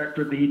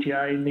inspector of the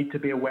ETI need to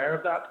be aware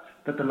of that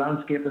the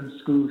landscape in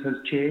schools has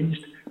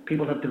changed.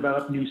 People have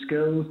developed new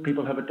skills,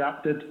 people have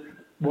adapted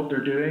what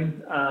they're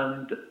doing,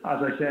 and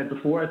as I said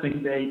before, I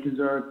think they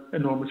deserve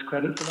enormous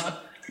credit for that.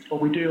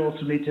 But we do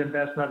also need to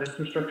invest in that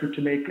infrastructure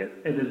to make it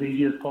as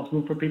easy as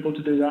possible for people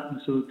to do that, and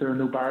so that there are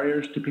no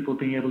barriers to people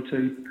being able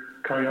to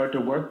carry out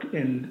their work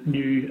in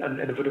new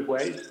and innovative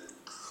ways.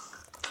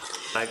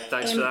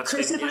 Thanks for that,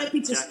 Chris, Steve. if I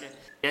could just...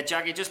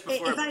 Jackie, just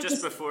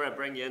before I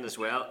bring you in as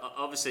well,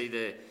 obviously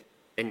the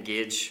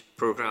Engage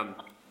programme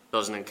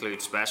doesn't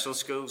include special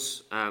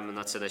schools, and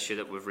that's an issue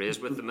that we've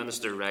raised with the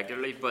Minister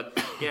regularly. But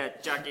yeah,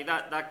 Jackie,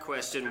 that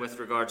question with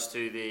regards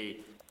to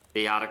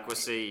the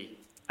adequacy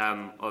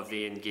of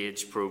the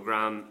Engage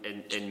programme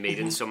in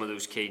meeting some of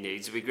those key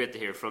needs, it'd be great to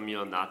hear from you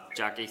on that,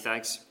 Jackie.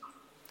 Thanks.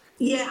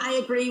 Yeah, I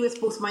agree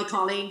with both my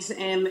colleagues. We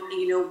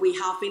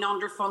have been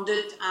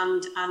underfunded,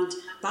 and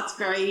that's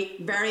very,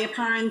 very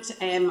apparent.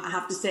 I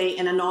have to say,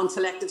 in a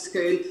non-selective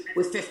school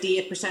with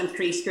 58%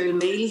 free school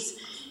meals.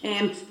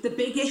 The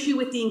big issue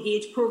with the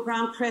Engage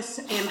programme,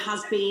 Chris,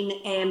 has been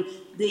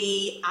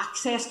the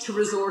access to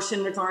resource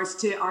in regards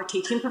to our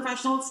teaching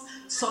professionals,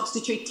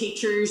 substitute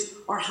teachers,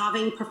 or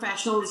having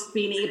professionals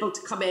being able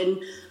to come in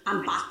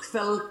and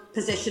backfill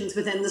positions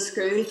within the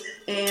school.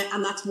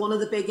 And that's one of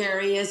the big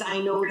areas I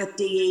know that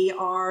DE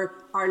are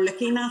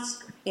looking at,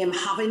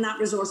 having that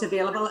resource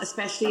available,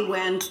 especially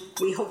when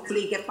we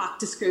hopefully get back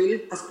to school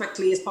as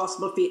quickly as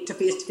possible to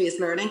face-to-face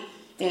learning,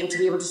 to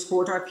be able to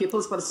support our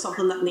pupils, but it's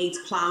something that needs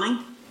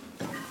planning.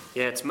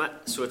 Yeah, it's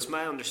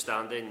my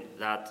understanding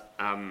that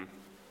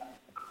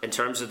in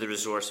terms of the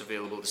resource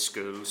available to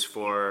schools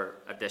for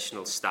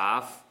additional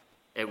staff,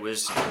 it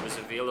was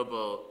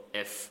available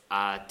if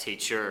a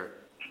teacher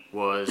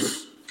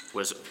was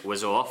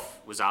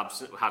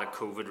absent, had a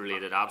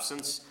COVID-related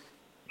absence.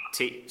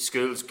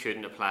 Schools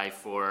couldn't apply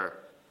for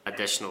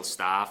additional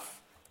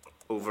staff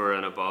over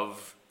and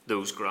above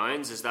those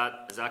grounds. Is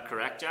that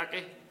correct,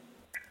 Jackie?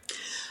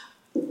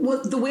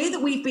 Well, the way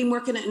that we've been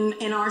working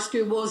in our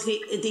school was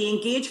the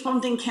Engage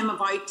funding came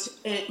about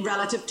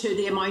relative to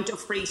the amount of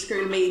free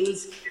school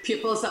meals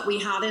pupils that we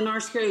had in our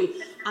school,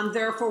 and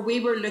therefore we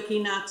were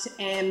looking at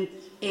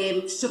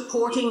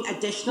supporting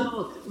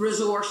additional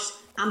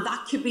resource, and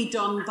that could be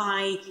done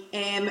by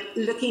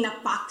looking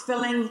at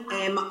backfilling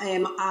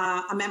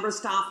a member of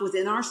staff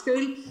within our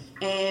school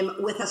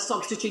with a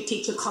substitute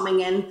teacher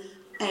coming in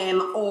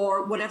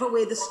or whatever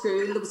way the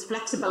school, there was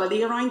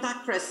flexibility around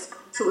that, Chris.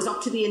 So it was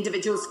up to the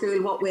individual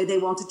school what way they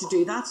wanted to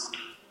do that.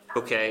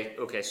 Okay,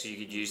 so you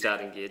could use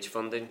that Engage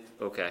funding?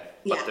 Okay.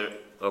 Yeah.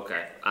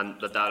 Okay, and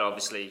that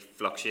obviously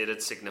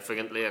fluctuated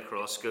significantly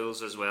across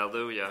schools as well,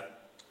 though, yeah?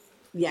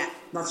 Yeah,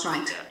 that's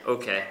right. Yeah.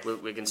 Okay,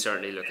 we can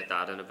certainly look at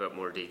that in a bit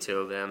more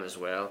detail then as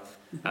well.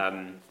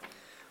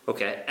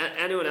 Okay,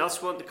 anyone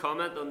else want to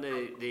comment on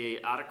the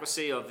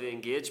adequacy of the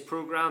Engage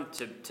programme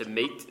to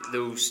meet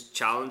those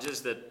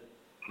challenges that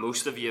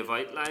most of you have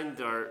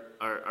outlined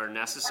are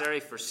necessary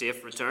for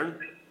safe return?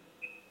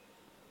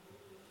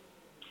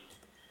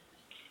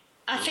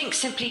 I think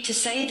simply to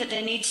say that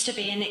there needs to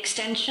be an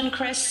extension,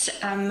 Chris,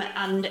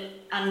 and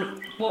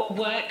what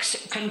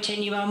works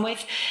continue on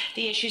with.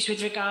 The issues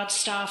with regard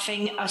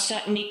staffing are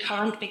certainly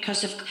current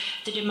because of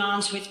the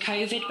demands with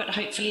COVID, but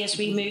hopefully as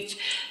we move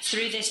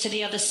through this to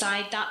the other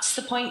side, that's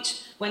the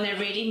point when there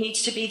really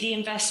needs to be the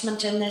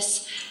investment in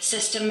this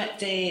system.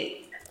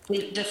 The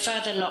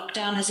further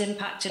lockdown has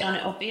impacted on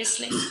it,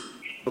 obviously.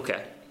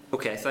 Okay,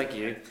 thank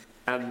you.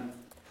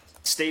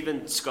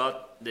 Stephen,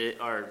 Scott,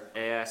 our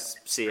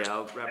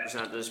ASCL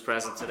representatives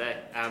present today.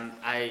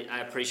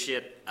 I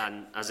appreciate,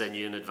 and as I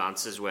knew in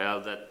advance as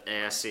well, that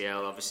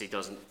ASCL obviously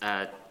doesn't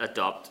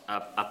adopt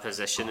a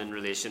position in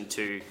relation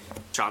to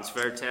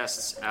transfer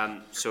tests.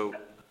 So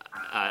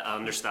I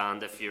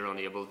understand if you're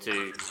unable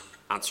to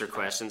answer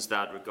questions in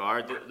that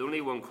regard. The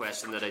only one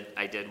question that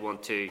I did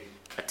want to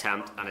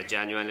attempt, and I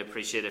genuinely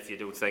appreciate if you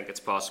don't think it's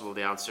possible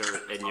to answer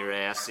in your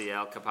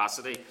ASCL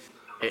capacity,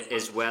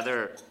 is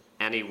whether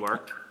any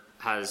work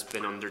has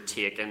been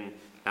undertaken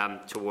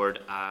toward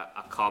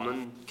a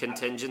common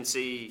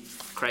contingency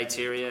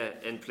criteria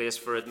in place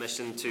for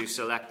admission to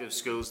selective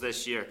schools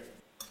this year.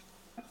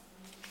 I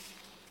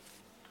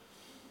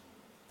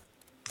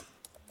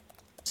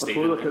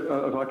suppose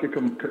if I could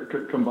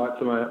come back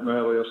to my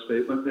earlier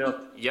statement there.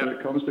 Yep. When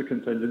it comes to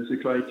contingency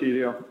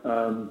criteria,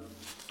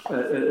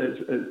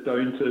 it's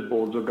down to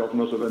boards of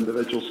governors of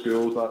individual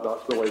schools.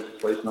 That's the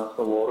legislation, that's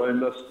the law around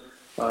this.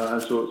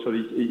 And so it's for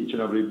each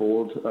and every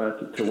board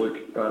to look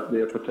at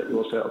their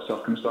particular set of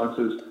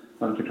circumstances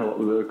and to come up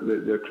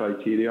with their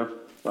criteria.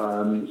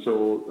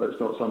 So it's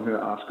not something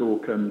that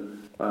ASCO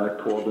can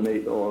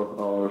coordinate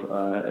or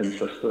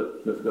insist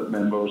that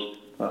members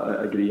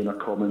agree on a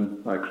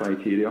common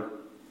criteria.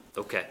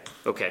 Okay.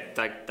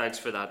 Thanks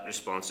for that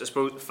response. I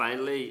suppose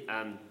finally,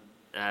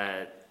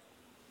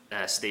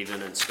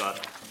 Stephen and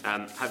Scott,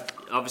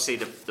 obviously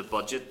the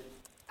budget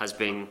has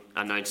been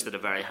announced at a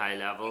very high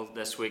level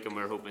this week, and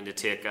we're hoping to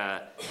take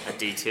a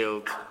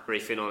detailed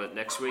briefing on it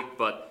next week.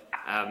 But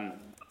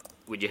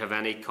would you have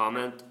any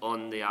comment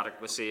on the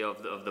adequacy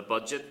of the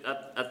budget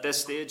at this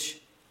stage?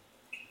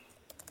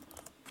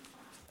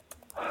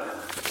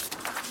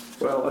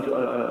 Well,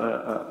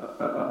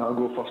 I'll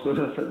go first on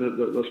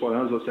this one.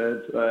 As I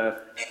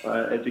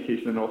said,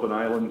 education in Northern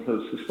Ireland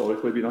has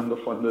historically been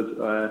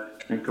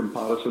underfunded in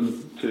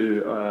comparison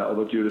to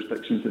other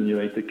jurisdictions in the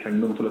United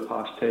Kingdom for the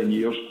past 10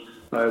 years.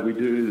 We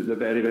do the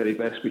very, very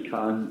best we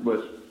can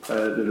with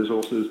the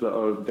resources that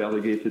are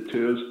delegated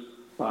to us,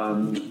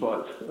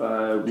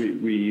 but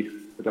we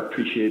would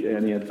appreciate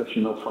any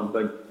additional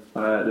funding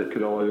that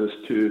could allow us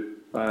to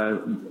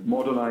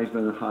modernise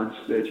and enhance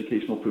the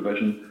educational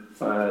provision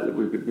that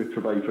we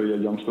provide for your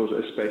youngsters,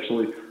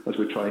 especially as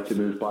we try to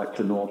move back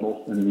to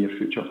normal in the near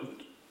future.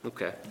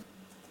 Okay.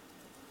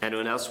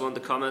 Anyone else want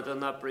to comment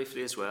on that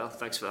briefly as well?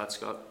 Thanks for that,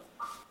 Scott.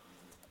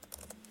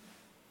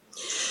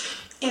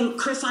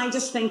 Chris, I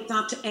just think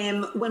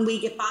that when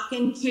we get back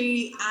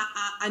into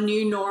a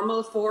new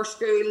normal for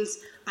schools,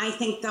 I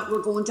think that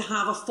we're going to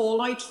have a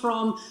fallout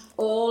from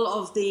all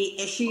of the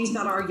issues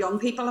that our young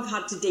people have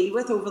had to deal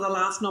with over the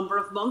last number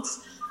of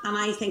months. And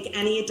I think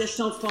any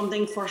additional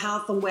funding for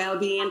health and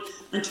well-being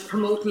and to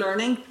promote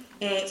learning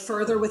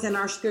further within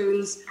our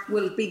schools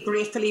will be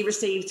gratefully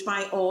received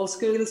by all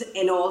schools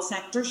in all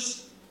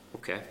sectors.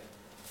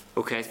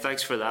 Okay,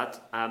 thanks for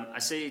that. I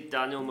see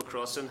Daniel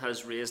McCrossan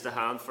has raised a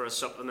hand for a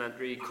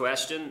supplementary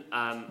question.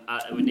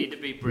 We need to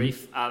be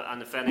brief,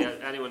 and if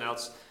anyone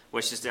else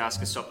wishes to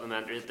ask a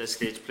supplementary at this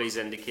stage, please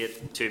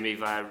indicate to me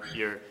via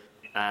your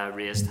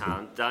raised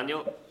hand.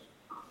 Daniel?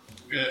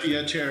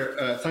 Yeah,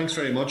 Chair, thanks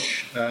very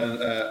much.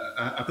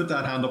 I put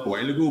that hand up a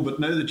while ago, but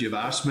now that you've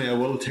asked me, I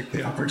will take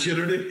the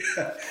opportunity.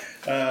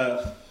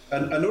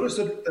 And I noticed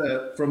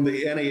that from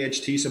the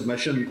NAHT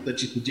submission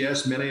that you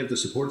suggest many of the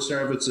support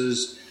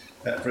services,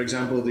 for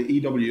example, the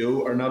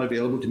EWO, are not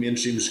available to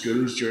mainstream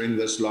schools during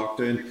this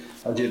lockdown,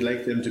 as you'd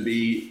like them to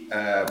be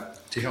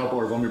to help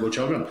our vulnerable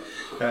children.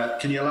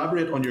 Can you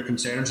elaborate on your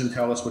concerns and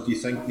tell us what you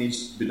think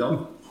needs to be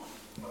done?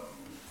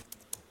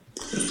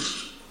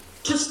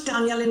 Just,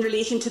 Daniel, in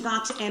relation to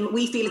that,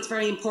 we feel it's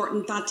very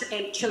important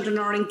that children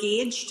are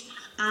engaged,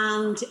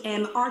 and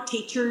our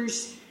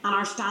teachers and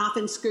our staff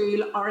in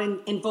school are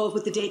involved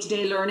with the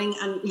day-to-day learning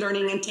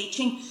and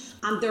teaching,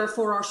 and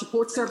therefore our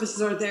support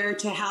services are there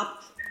to help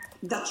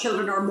that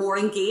children are more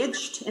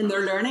engaged in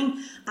their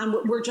learning, and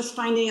we're just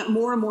finding it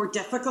more and more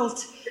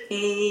difficult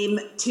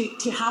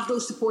to have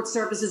those support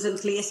services in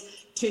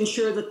place to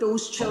ensure that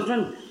those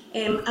children,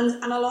 and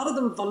a lot of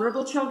them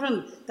vulnerable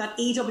children, that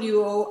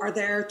EWO are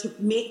there to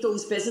make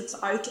those visits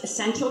out,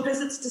 essential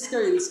visits to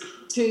schools,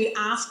 to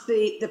ask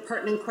the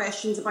pertinent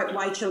questions about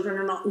why children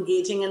are not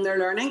engaging in their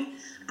learning,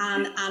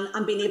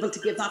 and being able to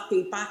give that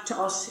feedback to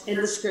us in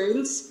the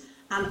schools.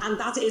 And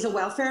that is a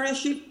welfare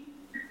issue.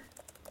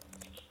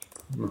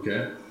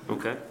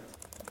 Okay.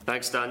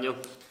 Thanks, Daniel.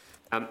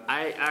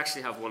 I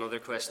actually have one other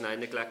question I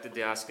neglected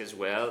to ask as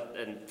well,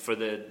 and for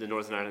the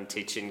Northern Ireland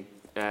Teaching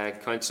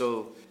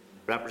Council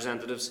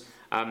representatives.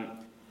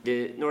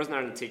 The Northern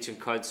Ireland Teaching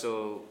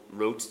Council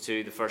wrote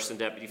to the First and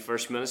Deputy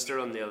First Minister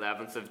on the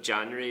 11th of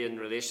January in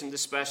relation to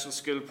special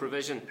school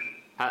provision.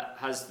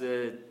 Has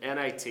the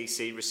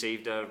NITC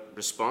received a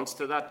response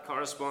to that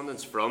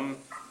correspondence from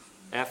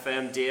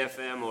FM,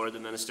 DFM or the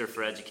Minister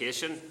for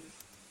Education?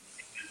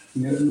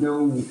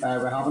 No, we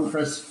haven't,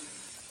 Chris.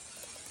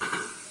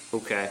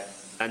 Okay.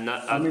 And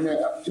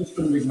that, just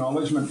an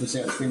acknowledgement to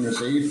say it's been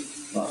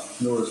received, but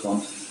no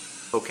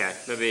response. Okay,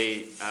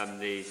 maybe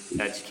the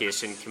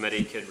Education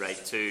Committee could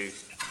write to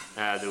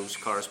those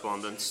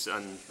correspondents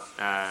and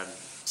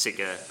seek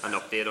an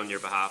update on your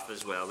behalf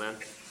as well then.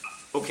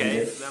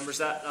 Okay, members,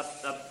 that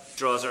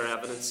draws our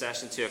evidence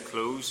session to a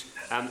close.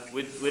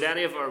 Would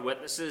any of our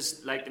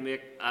witnesses like to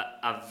make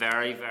a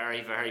very,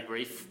 very, very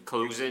brief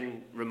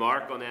closing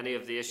remark on any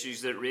of the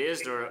issues that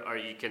raised, or are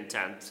you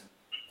content?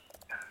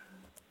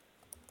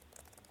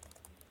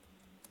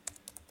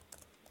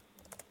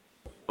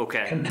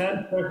 Okay.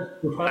 Content.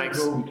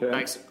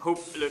 Thanks.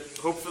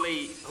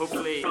 Hopefully,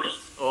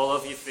 all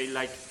of you feel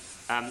like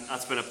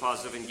that's been a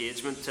positive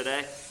engagement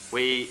today.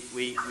 We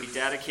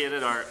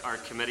dedicated our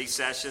committee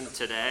session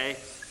today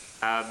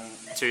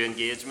to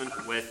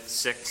engagement with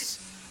 6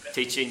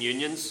 teaching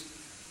unions,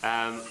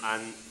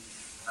 and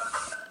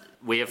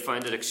we have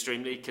found it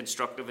extremely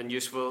constructive and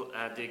useful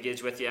to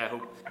engage with you. I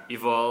hope you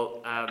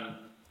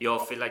all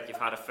feel like you've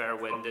had a fair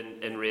wind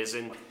in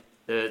raising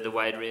the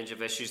wide range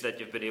of issues that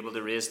you've been able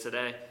to raise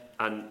today,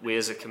 and we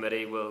as a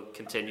committee will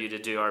continue to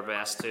do our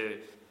best to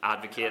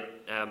advocate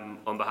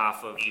on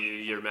behalf of you,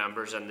 your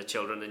members, and the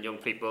children and young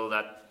people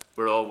that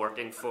we're all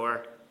working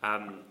for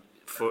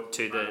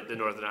to the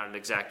Northern Ireland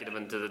Executive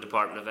and to the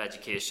Department of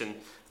Education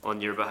on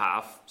your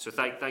behalf. So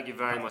thank you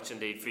very much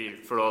indeed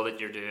for all that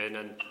you're doing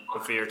and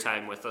for your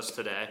time with us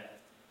today.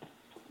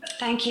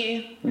 Thank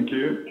you. Thank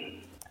you.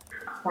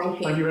 Thank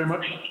you. Thank you very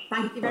much.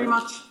 Thank you very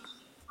much.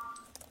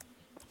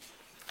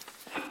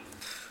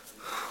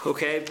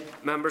 Okay,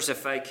 members,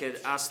 if I could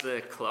ask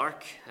the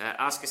clerk,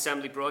 ask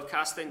Assembly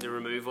Broadcasting to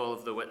remove all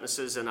of the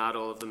witnesses and add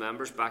all of the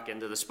members back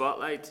into the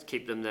spotlight,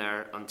 keep them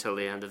there until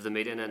the end of the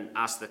meeting, and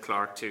ask the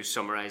clerk to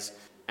summarise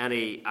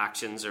any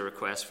actions or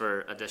requests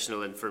for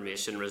additional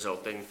information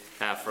resulting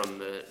from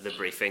the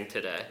briefing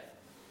today.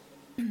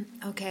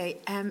 Okay,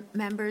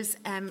 members,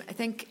 I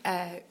think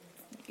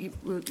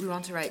we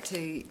want to write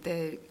to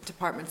the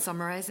department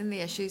summarising the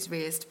issues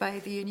raised by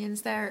the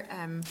unions there,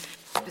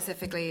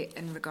 specifically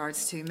in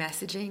regards to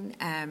messaging,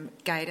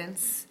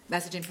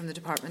 messaging from the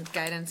department,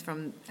 guidance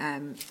from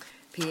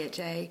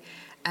PHA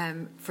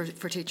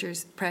for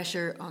teachers,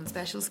 pressure on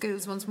special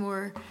schools once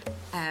more,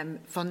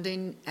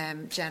 funding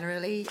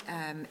generally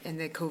in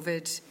the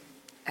COVID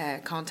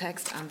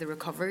context and the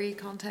recovery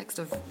context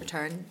of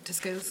return to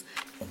schools,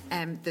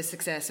 the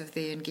success of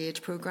the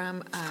Engage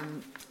programme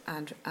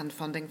and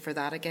funding for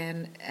that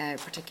again,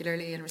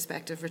 particularly in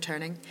respect of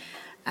returning,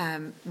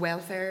 the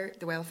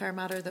welfare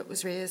matter that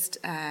was raised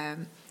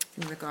in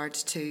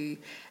regards to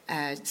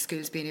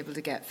schools being able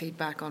to get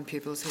feedback on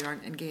pupils who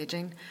aren't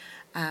engaging,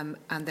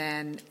 and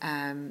then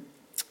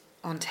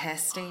on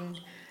testing,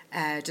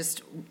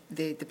 just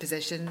the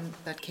position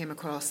that came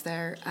across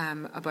there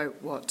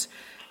about what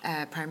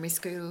primary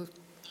schools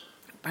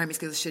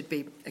should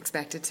be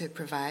expected to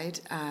provide.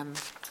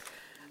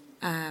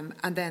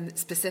 And then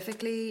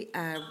specifically,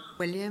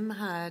 William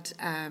had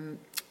a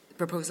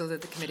proposal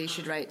that the committee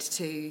should write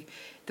to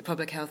the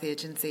Public Health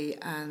Agency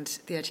and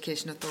the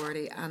Education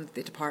Authority and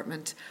the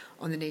department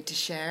on the need to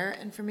share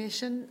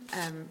information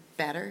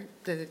better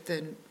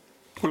than.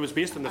 Well, it was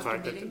based on the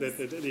fact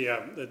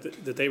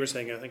that they were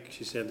saying, I think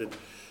she said that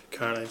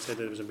Caroline said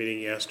that there was a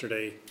meeting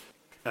yesterday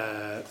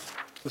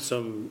with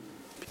some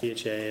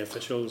PHA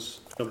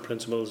officials, some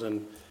principals,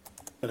 and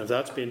if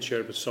that's being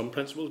shared with some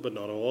principals but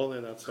not all,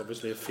 then that's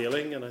obviously a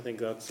failing, and I think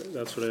that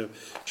sort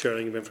of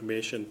sharing of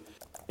information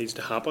needs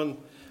to happen,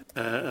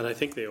 and I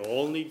think they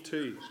all need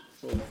to,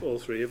 all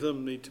 3 of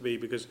them need to be,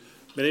 because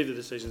many of the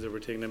decisions that were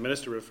taken, the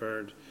Minister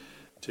referred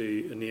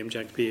to a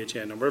name-checked PHA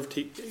a number of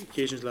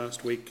occasions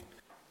last week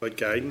about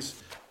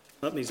guidance.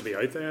 That needs to be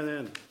out there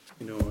then,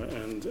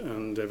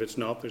 and if it's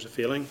not, there's a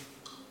failing.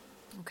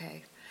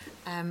 Okay,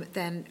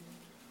 then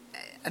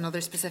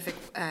another specific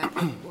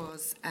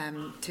was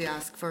to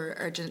ask for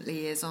urgent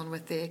liaison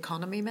with the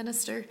Economy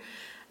Minister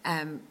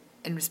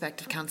in respect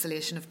of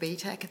cancellation of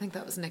BTEC. I think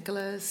that was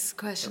Nicola's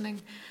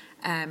questioning.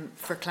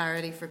 for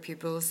clarity for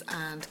pupils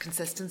and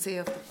consistency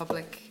of the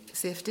public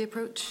safety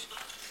approach.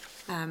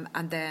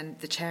 And then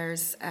the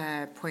Chair's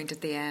point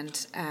at the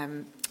end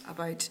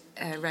about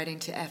writing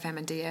to FM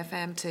and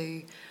DFM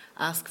to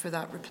ask for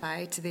that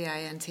reply to the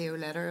INTO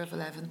letter of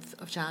 11th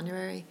of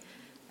January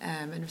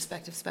in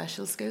respect of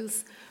special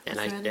schools.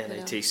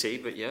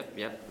 NITC, but yeah,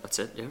 that's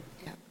it,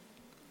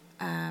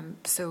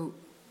 So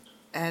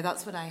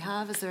that's what I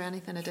have. Is there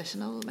anything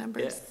additional,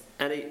 members?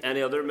 Yeah.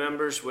 Any other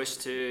members wish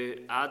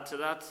to add to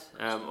that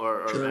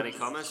or Sure. any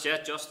comments?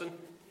 Yeah, Justin?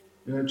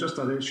 Just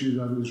that issue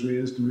that was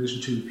raised in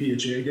relation to the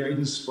PHA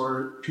guidance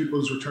for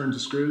pupils' return to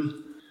school.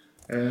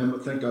 I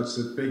think that's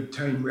a big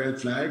time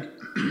red flag.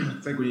 I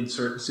think we need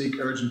to seek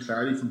urgent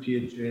clarity from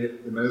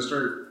PHA, the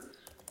Minister,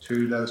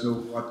 to let us know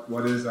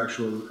what is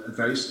actual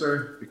advice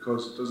there,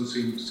 because it doesn't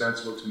seem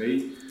sensible to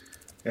me,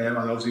 and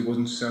obviously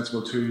wasn't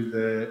sensible to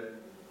the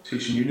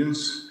teaching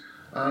unions.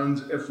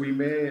 And if we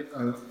may,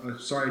 I'm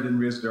sorry I didn't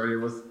raise it earlier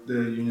with the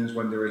unions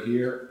when they were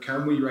here,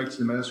 can we write to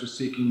the Minister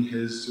seeking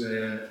his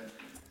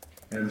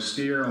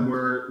steer on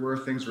where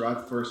things are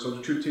at for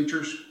substitute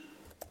teachers?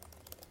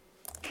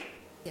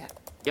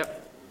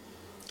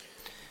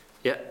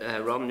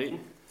 Rob Newton.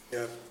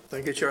 Yeah,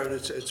 thank you, Chair.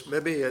 It's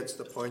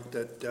the point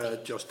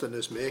that Justin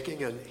is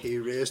making, and he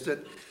raised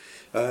it.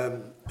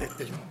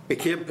 It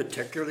became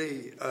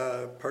particularly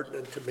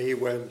pertinent to me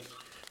when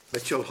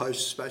Mitchell House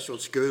Special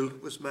School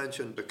was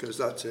mentioned, because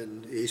that's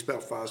in the East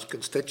Belfast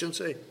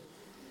constituency.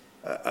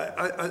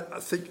 I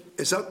think,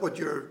 is that what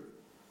you're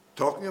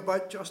talking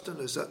about, Justin?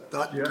 Is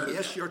that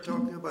case you're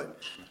talking about?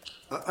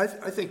 I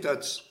think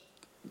that's,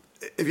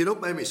 if you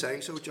don't mind me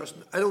saying so,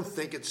 Justin, I don't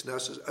think it's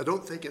necessary. I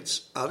don't think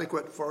it's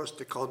adequate for us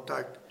to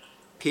contact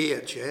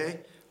PHA.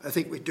 I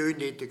think we do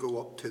need to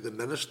go up to the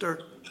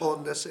Minister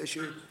on this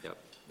issue. Yep.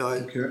 Now,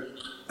 Agreed.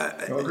 I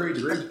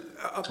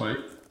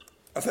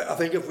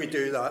think if we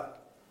do that,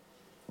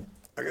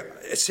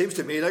 it seems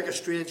to me like a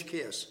strange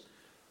case,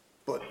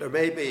 but there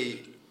may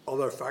be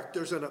other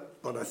factors in it,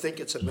 but I think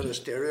it's a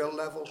ministerial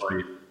level.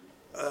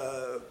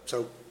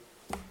 So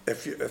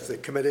if the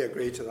committee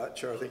agree to that,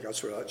 Chair, I think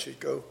that's where that should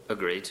go.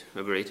 Agreed.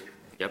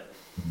 Yep.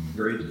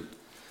 Agreed.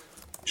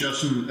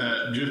 Justin,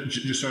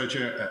 just sorry,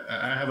 Chair,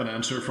 I have an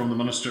answer from the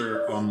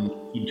Minister on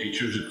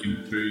teachers that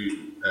came through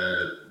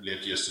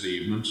late yesterday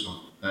evening, so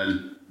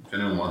if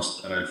anyone wants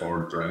that, I'll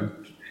forward it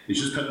around. He's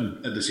just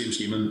putting the same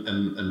scheme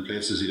in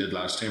place as he did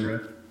last time,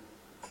 right?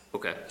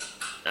 Okay.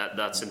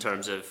 That's in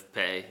terms of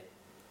pay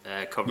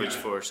coverage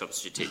for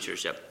substitute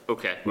teachers, yep.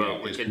 Okay,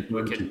 well, we can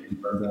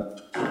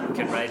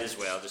write as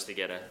well just to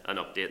get an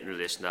update in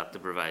relation to that to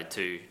provide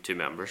to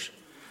members.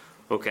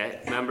 Okay,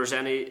 members,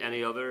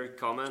 any other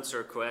comments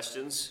or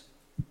questions?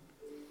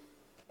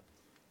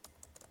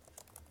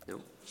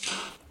 No.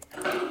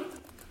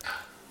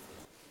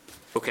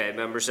 Okay,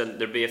 members, and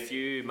there'll be a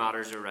few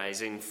matters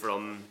arising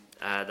from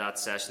that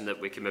session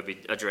that we can maybe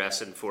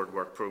address in Forward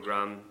Work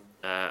Programme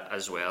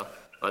as well.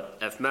 But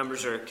if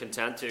members are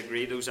content to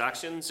agree those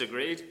actions,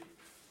 agreed?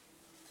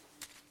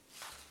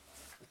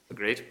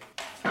 Agreed.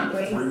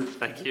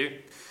 Thank you.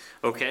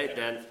 Okay,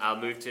 then I'll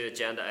move to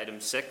agenda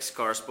item 6,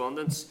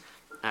 correspondence.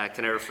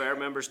 Can I refer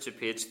members to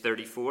page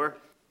 34,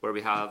 where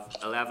we have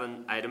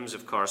 11 items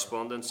of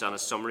correspondence, and a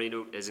summary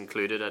note is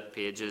included at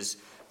pages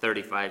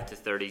 35 to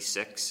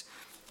 36.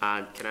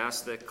 And can I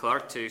ask the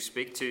clerk to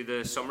speak to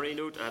the summary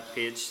note at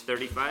page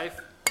 35?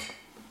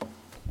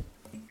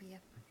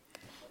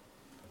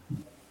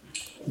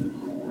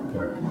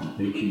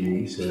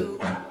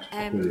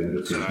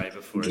 Sorry,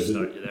 before I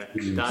start you there.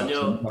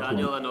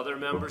 Daniel and other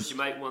members, you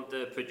might want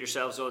to put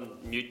yourselves on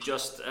mute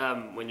just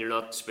when you're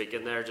not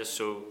speaking there, just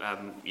so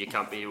you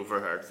can't be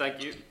overheard.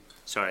 Thank you.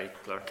 Sorry,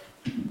 clerk.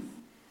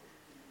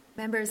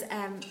 Members,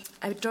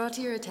 I would draw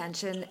to your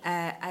attention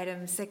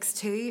item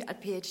 6.2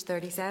 at page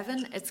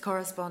 37. It's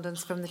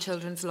correspondence from the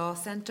Children's Law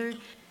Centre,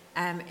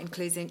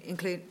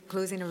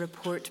 including a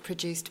report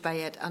produced by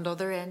it and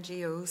other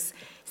NGOs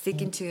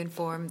seeking to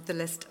inform the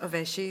list of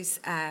issues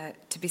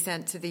to be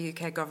sent to the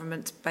UK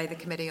Government by the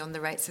Committee on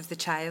the Rights of the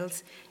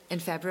Child in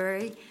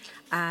February.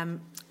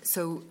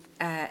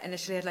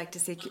 Initially I'd like to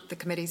seek the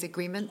Committee's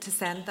agreement to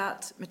send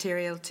that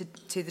material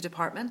to the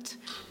Department,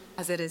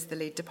 as it is the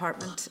lead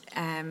department,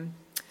 and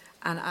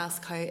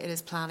ask how it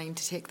is planning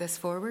to take this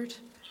forward.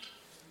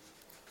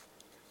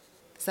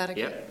 Is that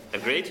okay? Yeah,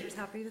 agreed. Are you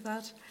happy with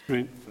that?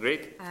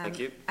 Agreed. Thank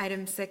you.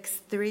 Item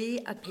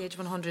 6.3 at page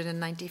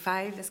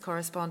 195 is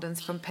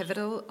correspondence from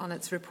Pivotal on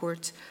its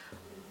report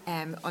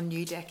on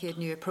New Decade,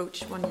 New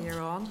Approach 1 year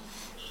on.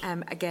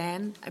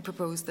 Again, I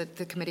propose that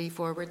the committee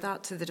forward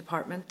that to the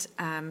department,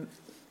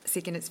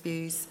 seeking its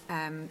views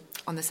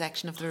on the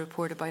section of the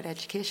report about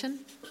education.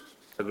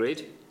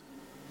 Agreed.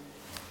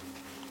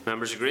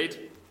 Members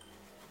agreed?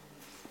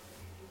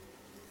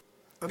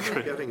 I'm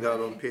not getting that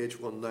on page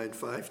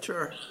 195,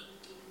 Chair.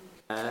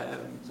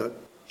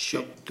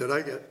 Did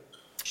I get?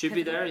 Should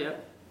be there, yeah.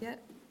 Yeah.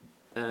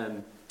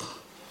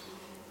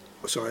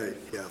 Sorry,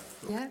 yeah.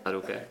 Yeah. That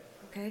okay?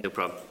 Okay. No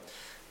problem.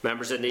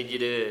 Members, I need you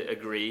to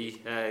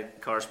agree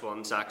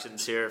correspondence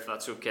actions here, if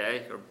that's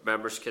okay, or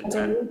members can.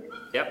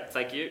 Yep,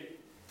 thank you.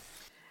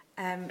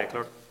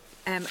 Clerk.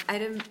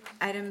 Item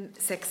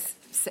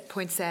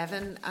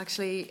 6.7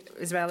 actually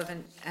is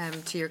relevant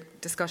to your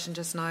discussion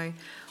just now.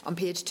 On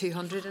page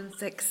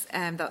 206,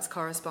 that's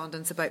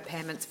correspondence about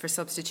payments for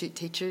substitute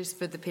teachers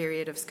for the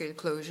period of school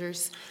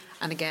closures.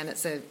 And again,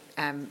 it's a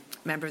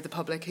member of the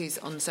public who's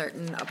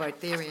uncertain about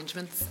the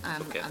arrangements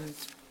and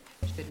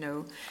should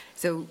know.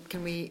 So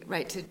can we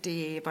write to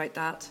DE about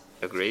that?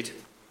 Agreed.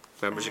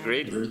 Members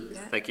agreed?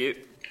 Yeah. Thank you.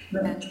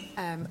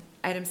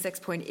 Item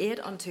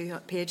 6.8 on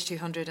page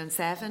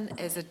 207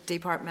 is a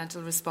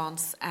departmental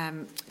response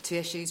to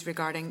issues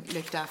regarding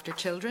looked after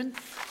children,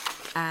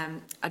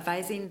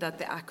 advising that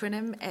the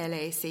acronym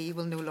LAC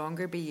will no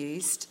longer be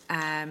used,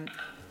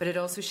 but it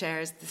also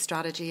shares the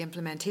strategy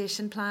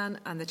implementation plan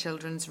and the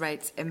children's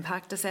rights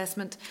impact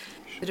assessment.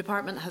 The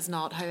department has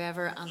not,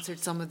 however, answered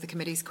some of the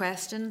committee's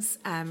questions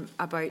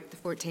about the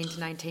 14 to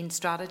 19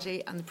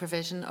 strategy and the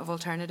provision of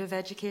alternative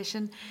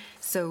education.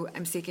 So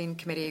I'm seeking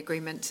committee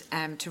agreement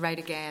to write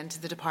again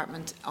to the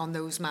department on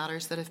those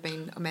matters that have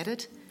been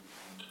omitted.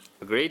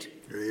 Agreed.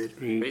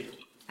 Agreed.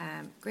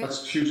 Great.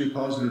 That's hugely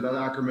positive. That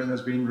acronym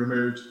has been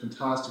removed.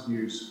 Fantastic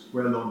news.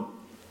 Well done.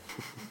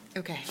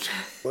 Okay.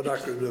 What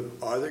acronym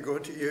are they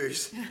going to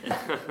use?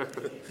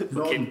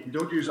 None. You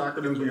don't use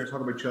acronyms when you're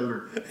talking about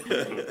children.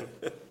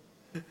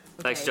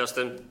 Thanks,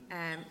 Justin.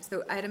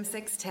 So item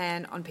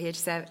 6.10 on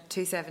page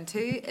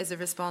 272 is a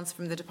response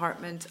from the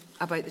department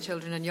about the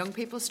children and young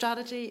people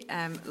strategy.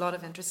 A lot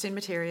of interesting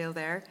material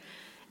there.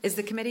 Is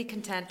the committee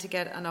content to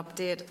get an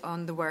update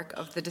on the work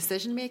of the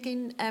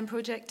decision-making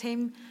project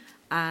team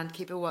and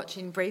keep a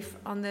watching brief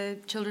on the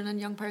children and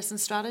young person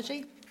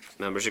strategy?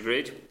 Members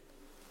agreed?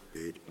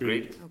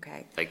 Agreed.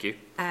 Okay. Thank you.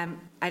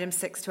 Item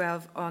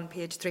 6.12 on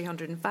page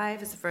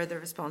 305 is a further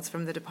response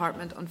from the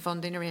department on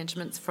funding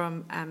arrangements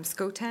from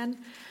SCOTEN.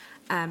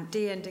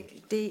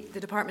 The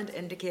department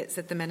indicates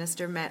that the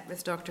minister met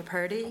with Dr.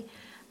 Purdy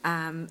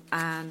and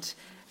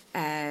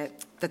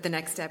that the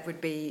next step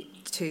would be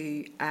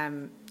to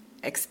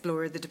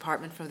explore the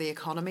Department for the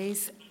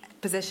Economy's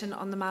position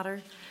on the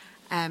matter.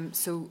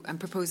 So I'm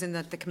proposing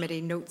that the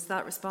committee notes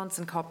that response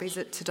and copies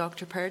it to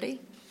Dr.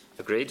 Purdy.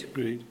 Agreed.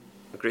 Agreed.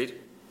 Agreed.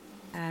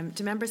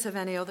 Do members have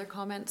any other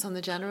comments on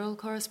the general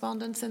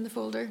correspondence in the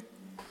folder?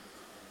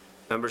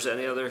 Members,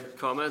 any other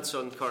comments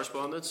on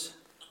correspondence?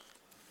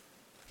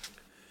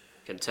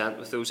 Content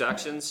with those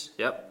actions?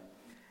 Yep.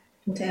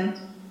 Content.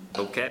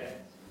 Okay.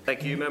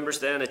 Thank you, members.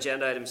 Then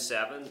agenda item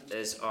 7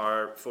 is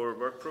our forward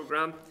work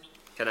programme.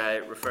 Can I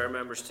refer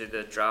members to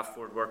the draft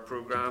forward work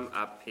programme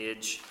at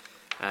page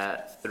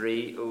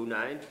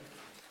 309?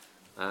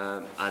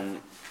 And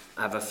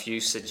I have a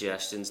few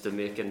suggestions to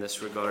make in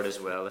this regard as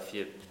well, if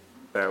you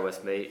bear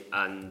with me.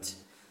 And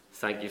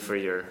thank you for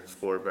your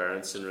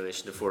forbearance in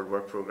relation to forward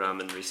work programme.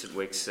 In recent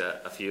weeks,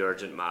 a few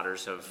urgent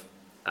matters have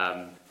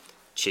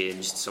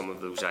changed some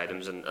of those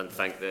items, and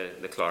thank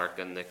the clerk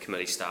and the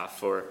committee staff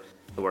for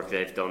the work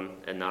they've done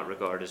in that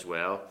regard as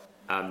well.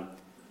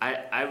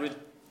 I would,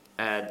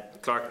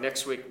 Clerk,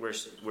 next week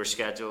we're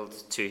scheduled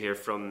to hear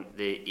from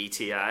the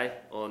ETI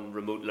on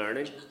remote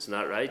learning. Isn't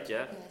that right?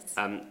 Yeah.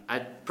 Yes. I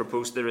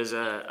propose there is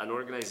an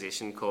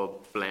organisation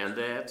called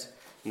BlendEd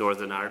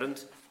Northern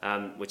Ireland,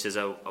 which is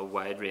a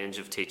wide range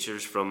of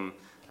teachers from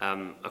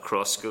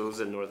across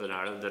schools in Northern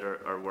Ireland that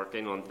are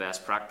working on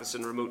best practice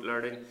in remote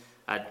learning.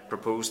 I'd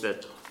propose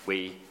that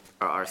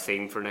our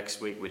theme for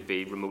next week would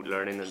be remote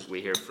learning, and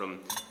we hear from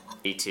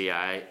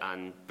ETI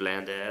and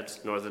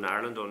BlendEd Northern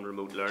Ireland on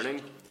remote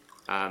learning.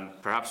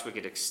 Perhaps we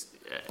could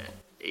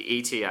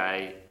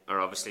ETI are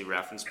obviously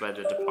referenced by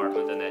the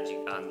Department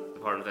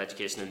Department of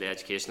Education and the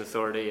Education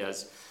Authority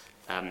as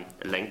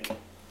link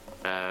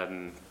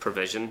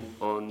provision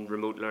on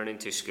remote learning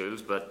to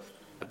schools, but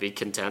I'd be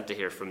content to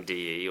hear from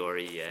DE or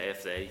EA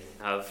if they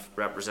have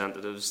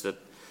representatives that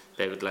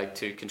they would like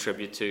to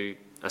contribute to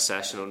a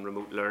session on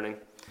remote learning.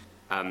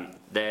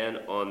 Then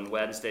on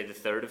Wednesday the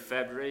 3rd of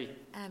February.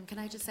 Can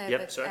I just say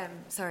that?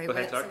 Sorry, Go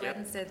ahead, Clark,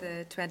 Wednesday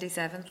the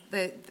 27th,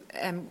 the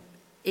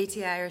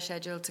ATI are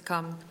scheduled to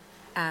come,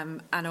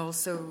 and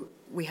also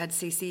we had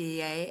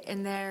CCEA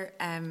in there.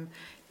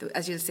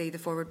 As you'll see, the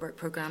forward work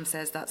programme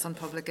says that's on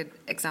public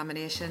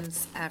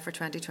examinations for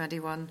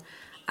 2021.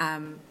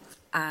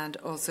 And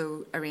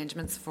also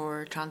arrangements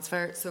for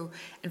transfer. So,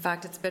 in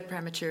fact, it's a bit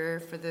premature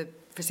for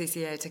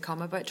CCA to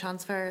come about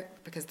transfer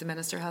because the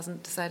minister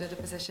hasn't decided a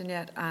position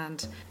yet,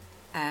 and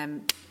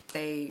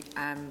there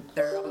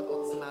are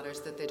also matters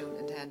that they don't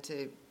intend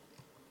to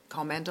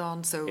comment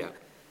on. So,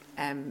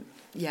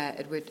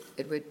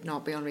 it would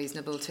not be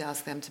unreasonable to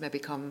ask them to maybe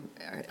come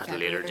at a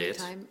later date.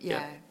 Time.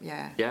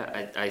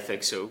 I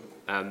think so.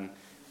 On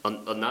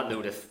that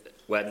note, if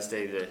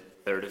Wednesday the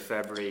 3rd of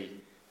February,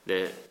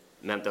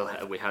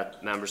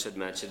 members had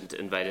mentioned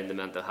inviting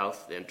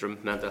the interim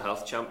mental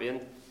health champion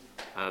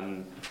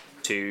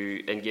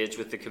to engage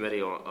with the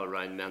committee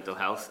around mental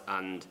health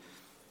and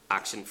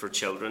action for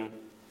children,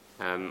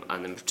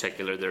 and in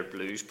particular their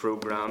Blues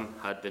programme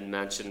had been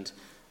mentioned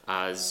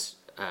as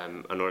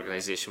an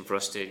organisation for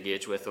us to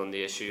engage with on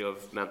the issue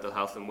of mental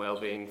health and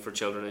well-being for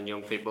children and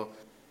young people.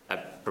 I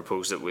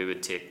propose that we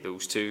would take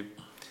those 2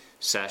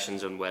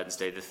 sessions on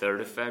Wednesday, the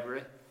 3rd of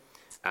February.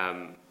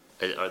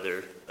 Are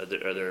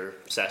there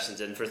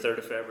sessions in for 3rd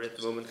of February at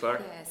the moment,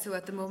 Clark? Yeah, so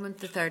at the moment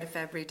the 3rd of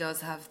February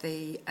does have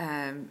the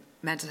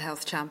mental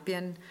health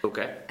champion.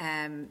 Okay.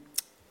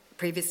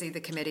 Previously the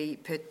committee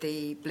put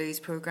the blues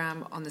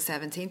programme on the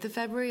 17th of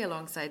February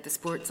alongside the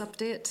sports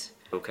update.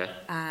 Okay.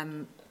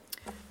 And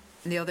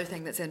the other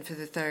thing that's in for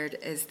the 3rd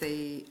is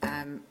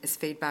is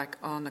feedback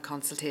on a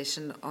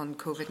consultation on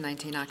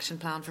COVID-19 action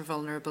plan for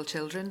vulnerable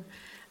children.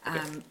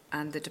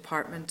 And the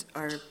department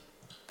are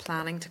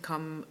planning to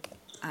come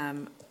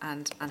and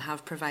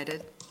have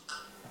provided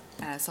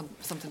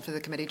something for the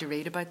committee to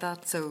read about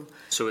that. So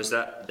is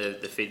that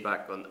the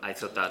feedback on? I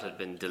thought that had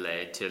been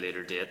delayed to a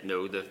later date.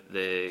 No,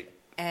 the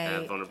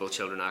Vulnerable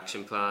Children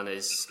Action Plan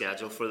is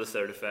scheduled for the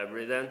 3rd of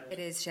February. Then it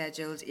is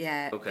scheduled.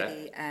 Yeah.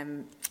 Okay.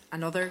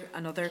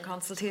 Another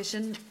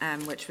consultation,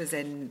 which was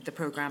in the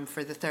programme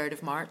for the 3rd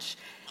of March.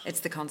 It's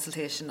the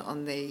consultation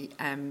on the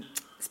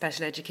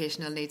Special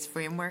Educational Needs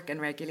Framework and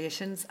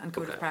Regulations and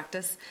Code of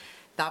Practice.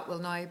 That will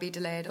now be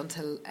delayed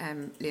until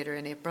later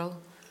in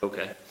April.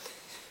 Okay.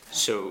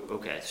 So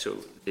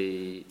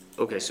Wednesday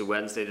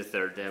the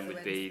 3rd then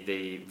would be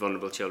the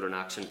Vulnerable Children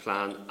Action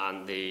Plan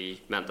and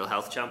the Mental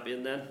Health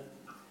Champion then?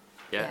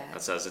 Yeah,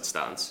 that's as it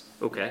stands.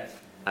 Okay.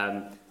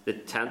 The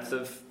 10th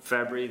of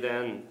February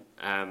then,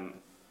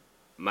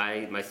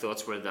 my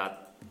thoughts were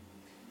that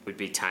would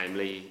be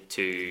timely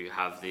to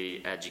have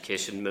the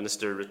Education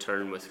Minister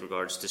return with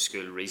regards to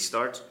school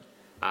restart,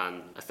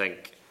 and I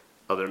think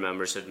other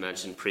members had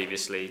mentioned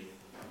previously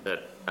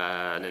that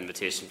an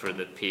invitation for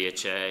the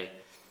PHA,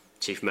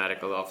 Chief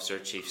Medical Officer,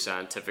 Chief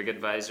Scientific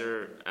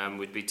Advisor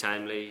would be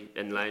timely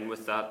in line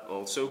with that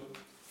also.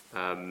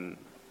 And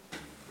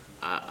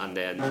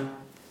then,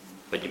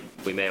 but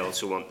we may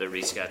also want the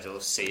reschedule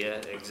of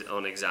SIA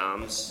on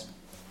exams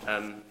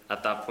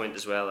at that point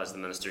as well, as the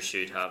Minister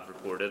should have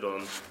reported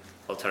on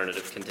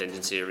alternative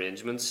contingency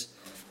arrangements.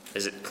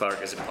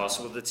 Clark, is it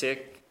possible to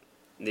take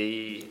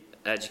the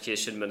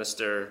Education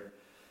Minister,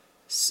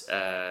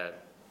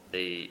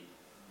 the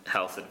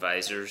health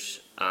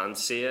advisors and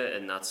SIA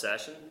in that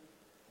session?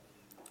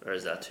 Or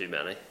is that too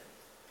many?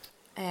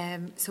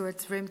 So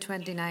it's room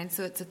 29,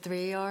 so it's a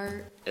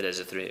 3-hour It is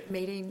a 3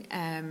 meeting.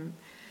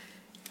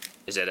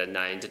 Is it a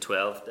 9 to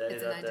 12 day?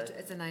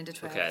 It's a 9 to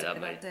 12. Okay, that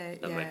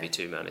might be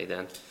too many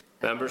then.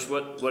 Members,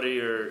 what are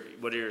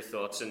your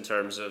thoughts in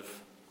terms of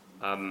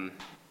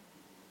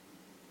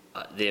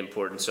the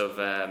importance of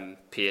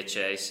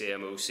PHA,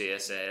 CMO,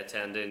 CSA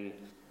attending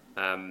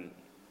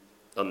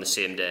on the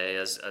same day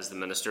as the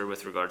Minister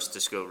with regards to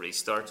school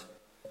restart?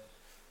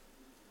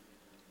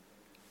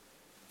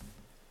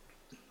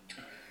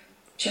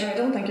 Chair, I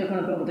don't think you're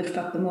going to be able to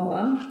fit them all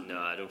in. No,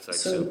 I don't think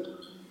so.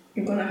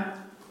 You're going to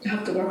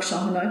have to work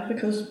something out,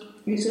 because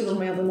usually when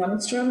we have a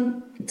Minister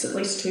in, it's at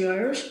least 2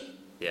 hours.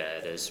 Yeah,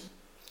 it is.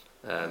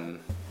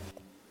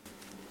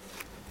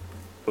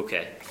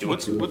 Okay.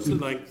 What's the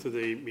length of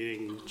the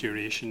meeting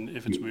duration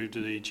if it's moved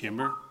to the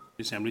chamber,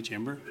 the Assembly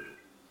chamber?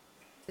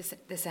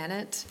 The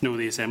Senate? No,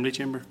 the Assembly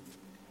chamber.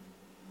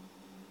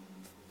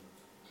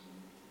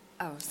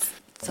 Oh,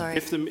 sorry.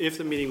 If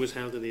the meeting was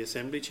held in the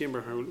Assembly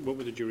chamber, what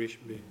would the duration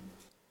be?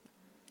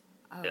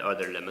 Are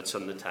there limits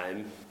on the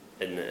time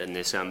in the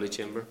Assembly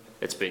chamber?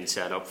 It's been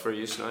set up for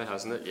use now,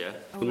 hasn't it? Yeah.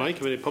 Well, my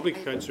committee, Public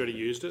Accounts, already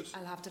used it.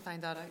 I'll have to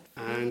find that out.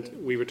 And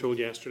we were told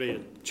yesterday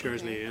at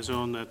Chair's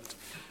Liaison that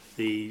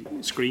the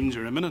screens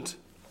are imminent.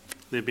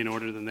 They've been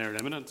ordered and they're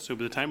imminent. So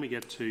by the time we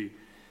get to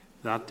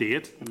that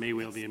date, it may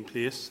well be in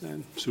place.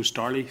 So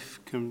Starleaf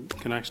can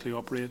actually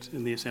operate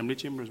in the Assembly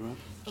chamber as well.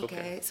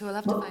 Okay, so we'll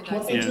have to find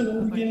out. What is the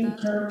again,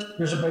 Kurt?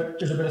 There's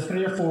about a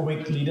 3 or 4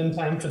 week lead-in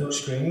time for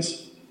those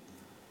screens.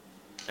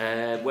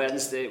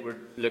 Wednesday, we're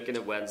looking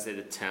at Wednesday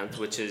the 10th,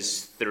 which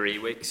is 3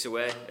 weeks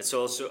away. It's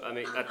also, I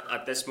mean,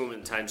 at this moment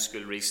in time,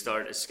 school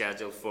restart is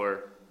scheduled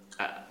for,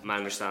 my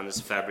understanding is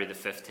February the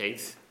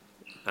 15th.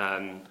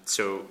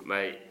 So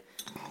my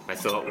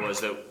thought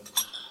was that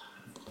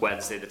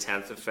Wednesday the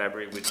 10th of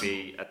February would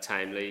be a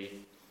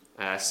timely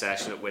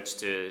session at which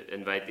to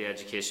invite the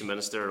Education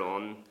Minister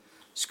on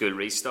school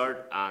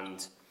restart,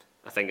 and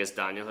I think, as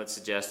Daniel had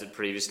suggested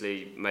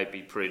previously, it might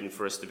be prudent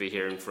for us to be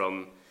hearing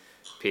from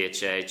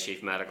PHA,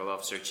 Chief Medical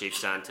Officer, Chief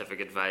Scientific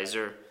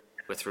Advisor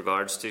with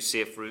regards to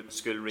safe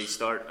school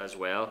restart as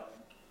well.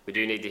 We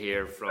do need to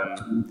hear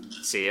from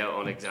SIA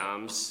on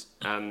exams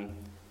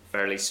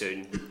fairly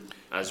soon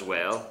as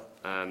well.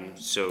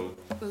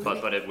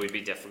 But it would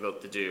be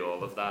difficult to do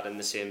all of that in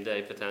the same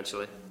day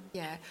potentially.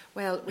 Yeah,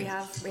 well, we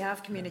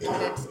have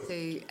communicated to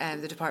the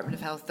Department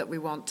of Health that we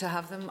want to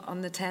have them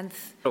on the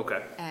 10th.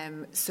 Okay.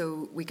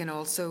 So we can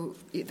also,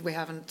 we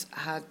haven't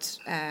had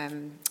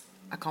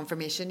a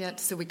confirmation yet,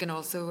 so we can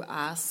also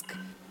ask,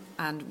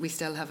 and we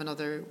still have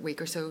another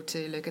week or so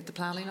to look at the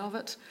planning of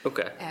it.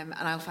 Okay. And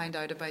I'll find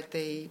out about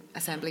the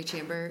Assembly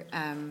chamber,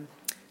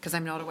 because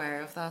I'm not aware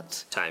of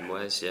that.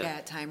 Time-wise, yeah.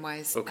 Yeah,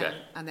 time-wise. Okay.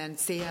 And then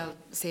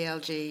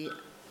CLG,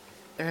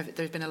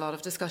 there's been a lot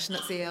of discussion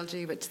at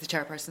CLG, which the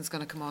chairperson is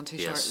going to come on to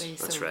shortly.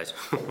 That's so right.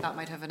 That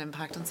might have an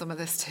impact on some of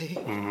this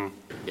too.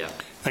 Yeah.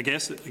 I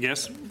guess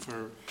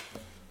for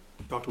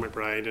Dr.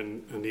 McBride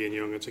and Ian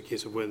Young, it's a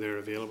case of when they're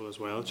available as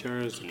well, Chair,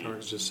 as the clerk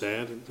has just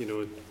said.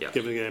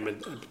 Giving them a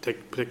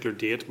particular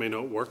date may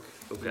not work.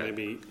 Okay.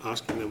 Maybe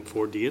asking them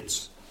for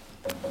dates.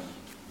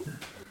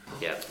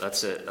 Yeah,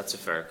 that's a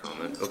fair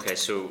comment. Okay,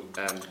 so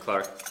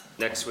Clark,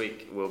 next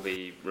week will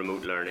be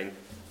remote learning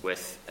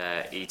with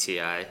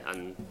ETI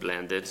and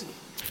blended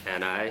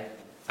NI.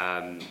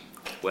 I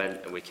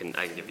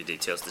can give you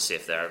details to see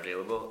if they're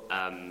available.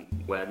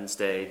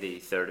 Wednesday, the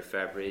 3rd of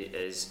February,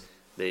 is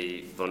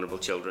the Vulnerable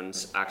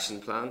Children's Action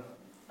Plan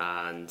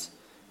and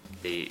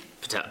the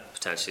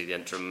potentially the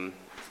interim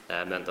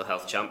mental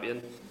health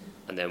champion.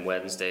 And then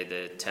Wednesday,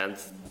 the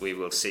 10th, we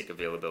will seek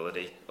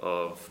availability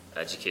of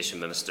Education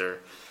Minister,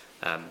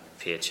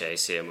 PHA,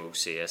 CMO,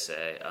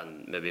 CSA,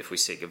 and maybe if we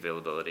seek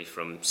availability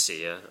from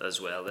SIA as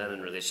well then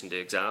in relation to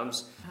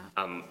exams.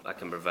 I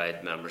can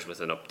provide members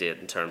with an update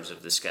in terms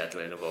of the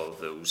scheduling of all of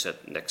those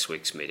at next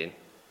week's meeting.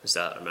 Is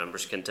that our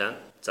members' content?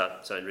 Does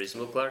that sound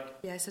reasonable, Clark?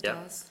 Yes, it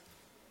does.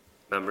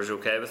 Members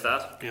okay with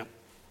that? Yeah.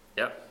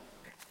 Yep.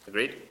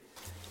 Agreed.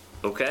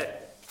 Okay.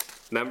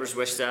 Members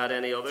wish to add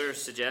any other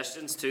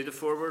suggestions to the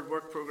forward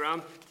work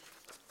programme?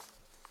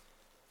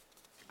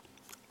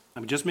 I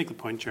would just make the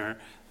point, Chair,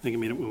 I think I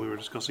made it when we were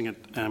discussing it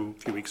a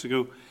few weeks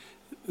ago,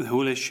 the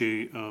whole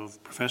issue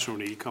of Professor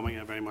O'Neill coming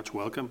I very much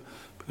welcome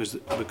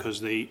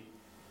because the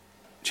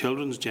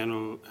children's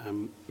general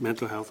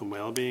mental health and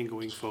well-being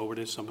going forward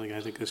is something I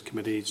think this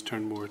committee needs to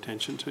turn more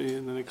attention to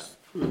in the next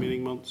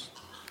remaining months.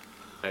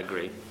 I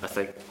agree. I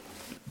think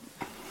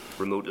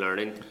remote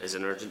learning is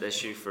an urgent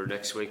issue for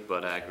next week,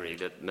 but I agree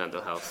that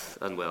mental health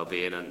and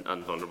well-being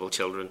and vulnerable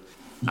children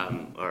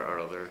are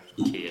other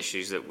key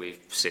issues that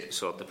we've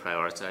sought to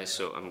prioritise.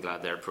 So I'm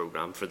glad they're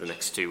programmed for the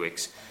next 2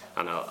 weeks,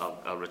 and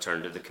I'll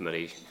return to the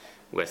committee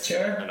with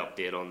an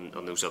update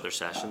on those other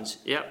sessions.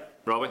 Yep.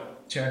 Robbie?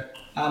 Chair.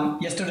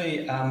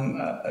 Yesterday,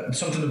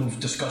 something that we've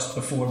discussed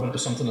before, but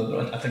it's something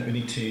that I think we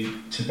need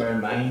to bear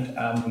in mind.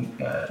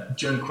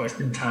 During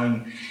question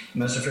time, the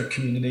Minister for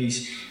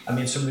Communities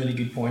made some really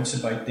good points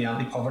about the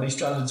anti-poverty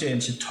strategy,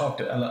 and she talked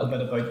a little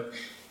bit about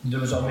there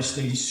was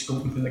obviously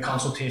scope within the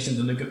consultation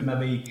to look at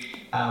maybe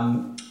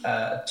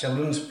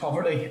children's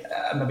poverty,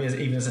 maybe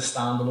even as a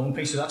standalone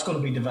piece. So that's going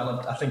to be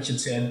developed, I think she'd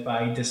said,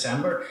 by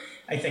December.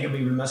 I think it'd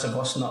be remiss of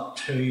us not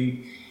to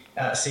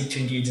seek to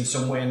engage in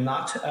some way in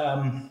that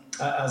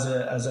as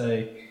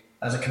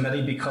a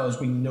committee, because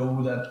we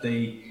know that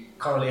the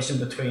correlation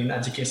between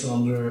educational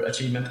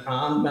underachievement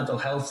and mental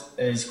health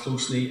is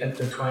closely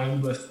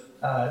intertwined with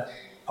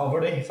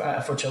poverty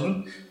for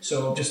children.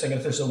 So I'm just thinking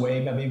if there's a way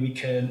maybe we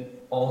can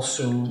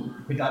also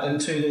put that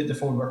into the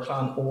forward work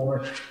plan,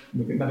 or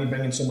maybe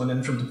bringing someone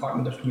in from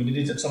Department of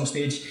Communities at some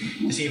stage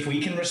to see if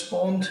we can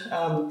respond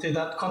to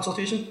that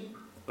consultation.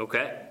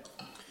 Okay.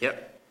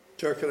 Yep.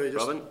 Chair, can I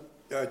just... Robin?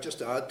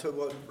 Just add to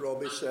what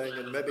Robbie's saying,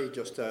 and maybe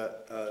just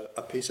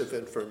a piece of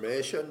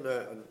information,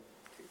 and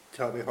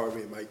tell me how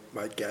we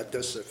might get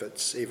this if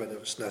it's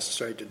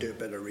necessary to do a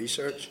bit of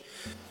research.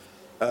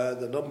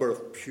 The number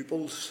of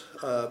pupils,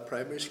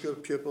 primary school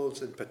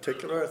pupils in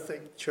particular, I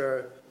think,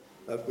 Chair,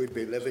 that we'd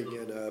be living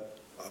in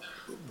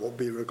what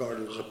be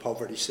regarded as a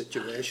poverty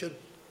situation.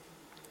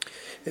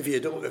 If we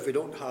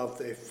don't have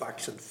the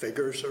facts and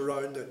figures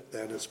around it,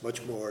 then it's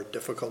much more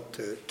difficult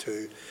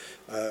to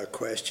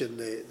question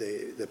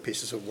the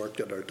pieces of work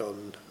that are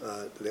done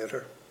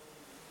later.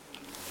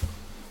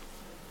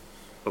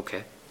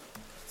 Okay.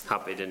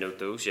 Happy to note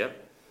those,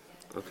 yep.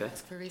 Okay.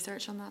 Ask for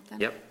research on that then.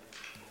 Yep.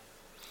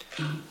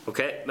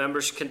 Okay,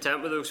 members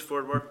content with those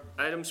forward work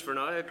items for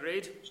now,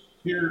 agreed?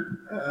 Here,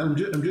 I'm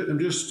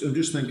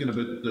just thinking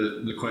about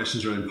the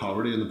questions around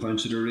poverty and the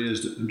points that are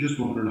raised. I'm just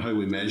wondering how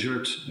we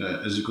measure it.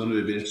 Is it going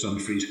to be based on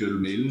free school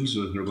meals,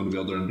 or are there going to be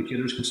other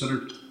indicators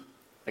considered?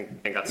 I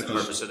think that's the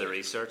purpose of the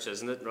research,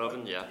 isn't it,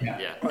 Robin? Yeah.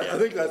 I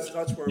think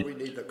that's where we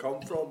need to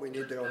come from. We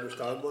need to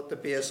understand what the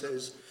base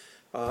is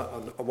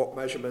and what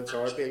measurements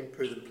are being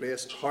put in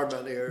place, how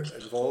many are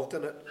involved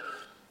in it.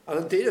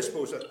 And indeed, I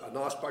suppose an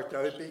aspect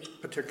I would be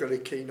particularly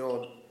keen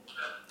on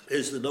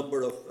is the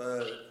number of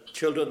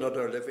children that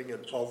are living in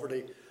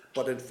poverty,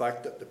 but in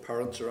fact that the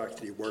parents are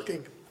actually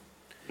working.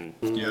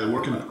 Yeah,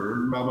 working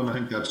per, Robin, I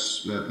think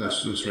that's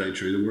very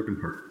true, the working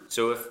per.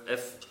 So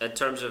if in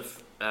terms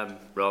of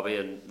Robbie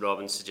and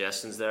Robin's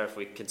suggestions there, if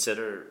we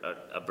consider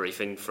a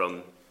briefing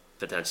from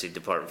potentially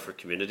Department for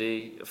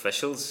Community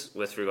officials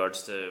with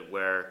regards to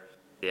where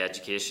the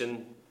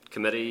Education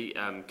Committee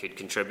could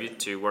contribute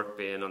to work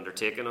being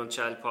undertaken on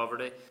child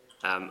poverty,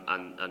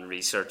 and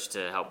research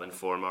to help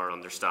inform our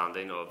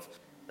understanding of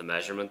the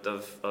measurement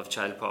of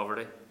child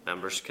poverty.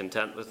 Members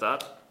content with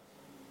that?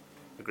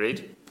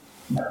 Agreed?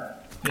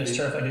 Yes,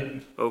 Chair, thank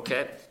you.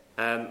 Okay.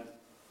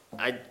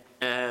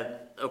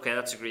 Okay,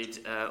 that's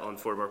agreed on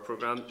forward work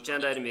programme.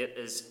 Agenda item 8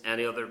 is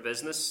any other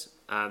business.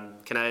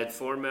 Can I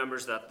inform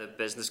members that the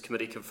Business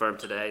Committee confirmed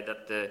today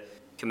that the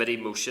committee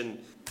motion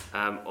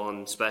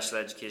on special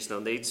educational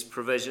needs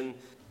provision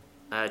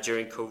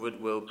during COVID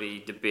will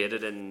be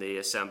debated in the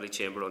Assembly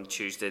Chamber on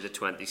Tuesday the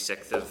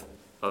 26th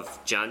of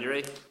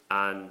January,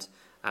 and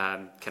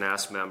can I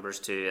ask members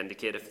to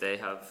indicate if they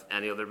have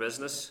any other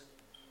business?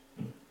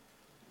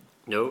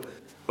 No?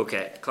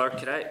 Okay. Clerk,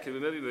 could we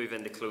maybe move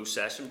into closed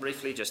session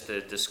briefly just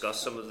to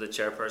discuss some of the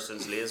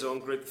chairperson's liaison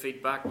group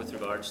feedback with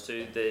regards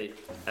to the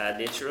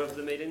nature of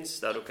the meetings? Is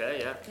that okay?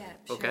 Yeah?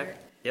 Yeah, okay. Sure.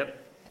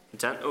 Yep.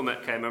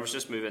 Okay, members,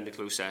 just move into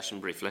closed session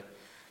briefly.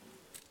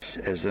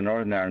 Is the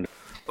Northern Ireland...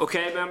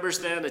 Okay, members,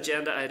 then,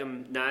 agenda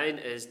item 9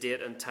 is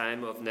date and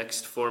time of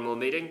next formal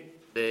meeting.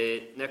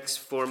 The next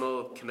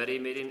formal committee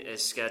meeting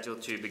is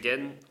scheduled to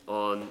begin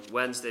on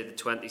Wednesday the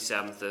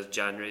 27th of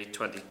January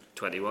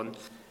 2021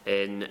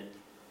 in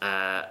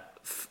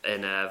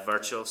a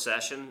virtual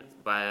session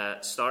via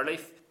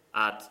Starleaf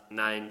at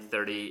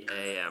 9:30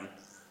 a.m.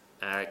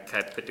 Can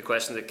I put the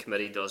question the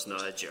committee does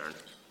now adjourn?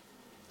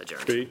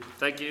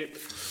 Thank you.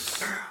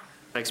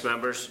 Thanks,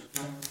 members.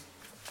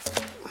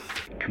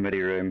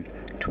 Committee Room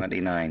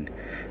 29.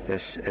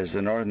 This is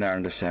the Northern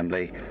Ireland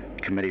Assembly,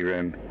 Committee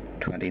Room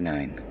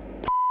 29.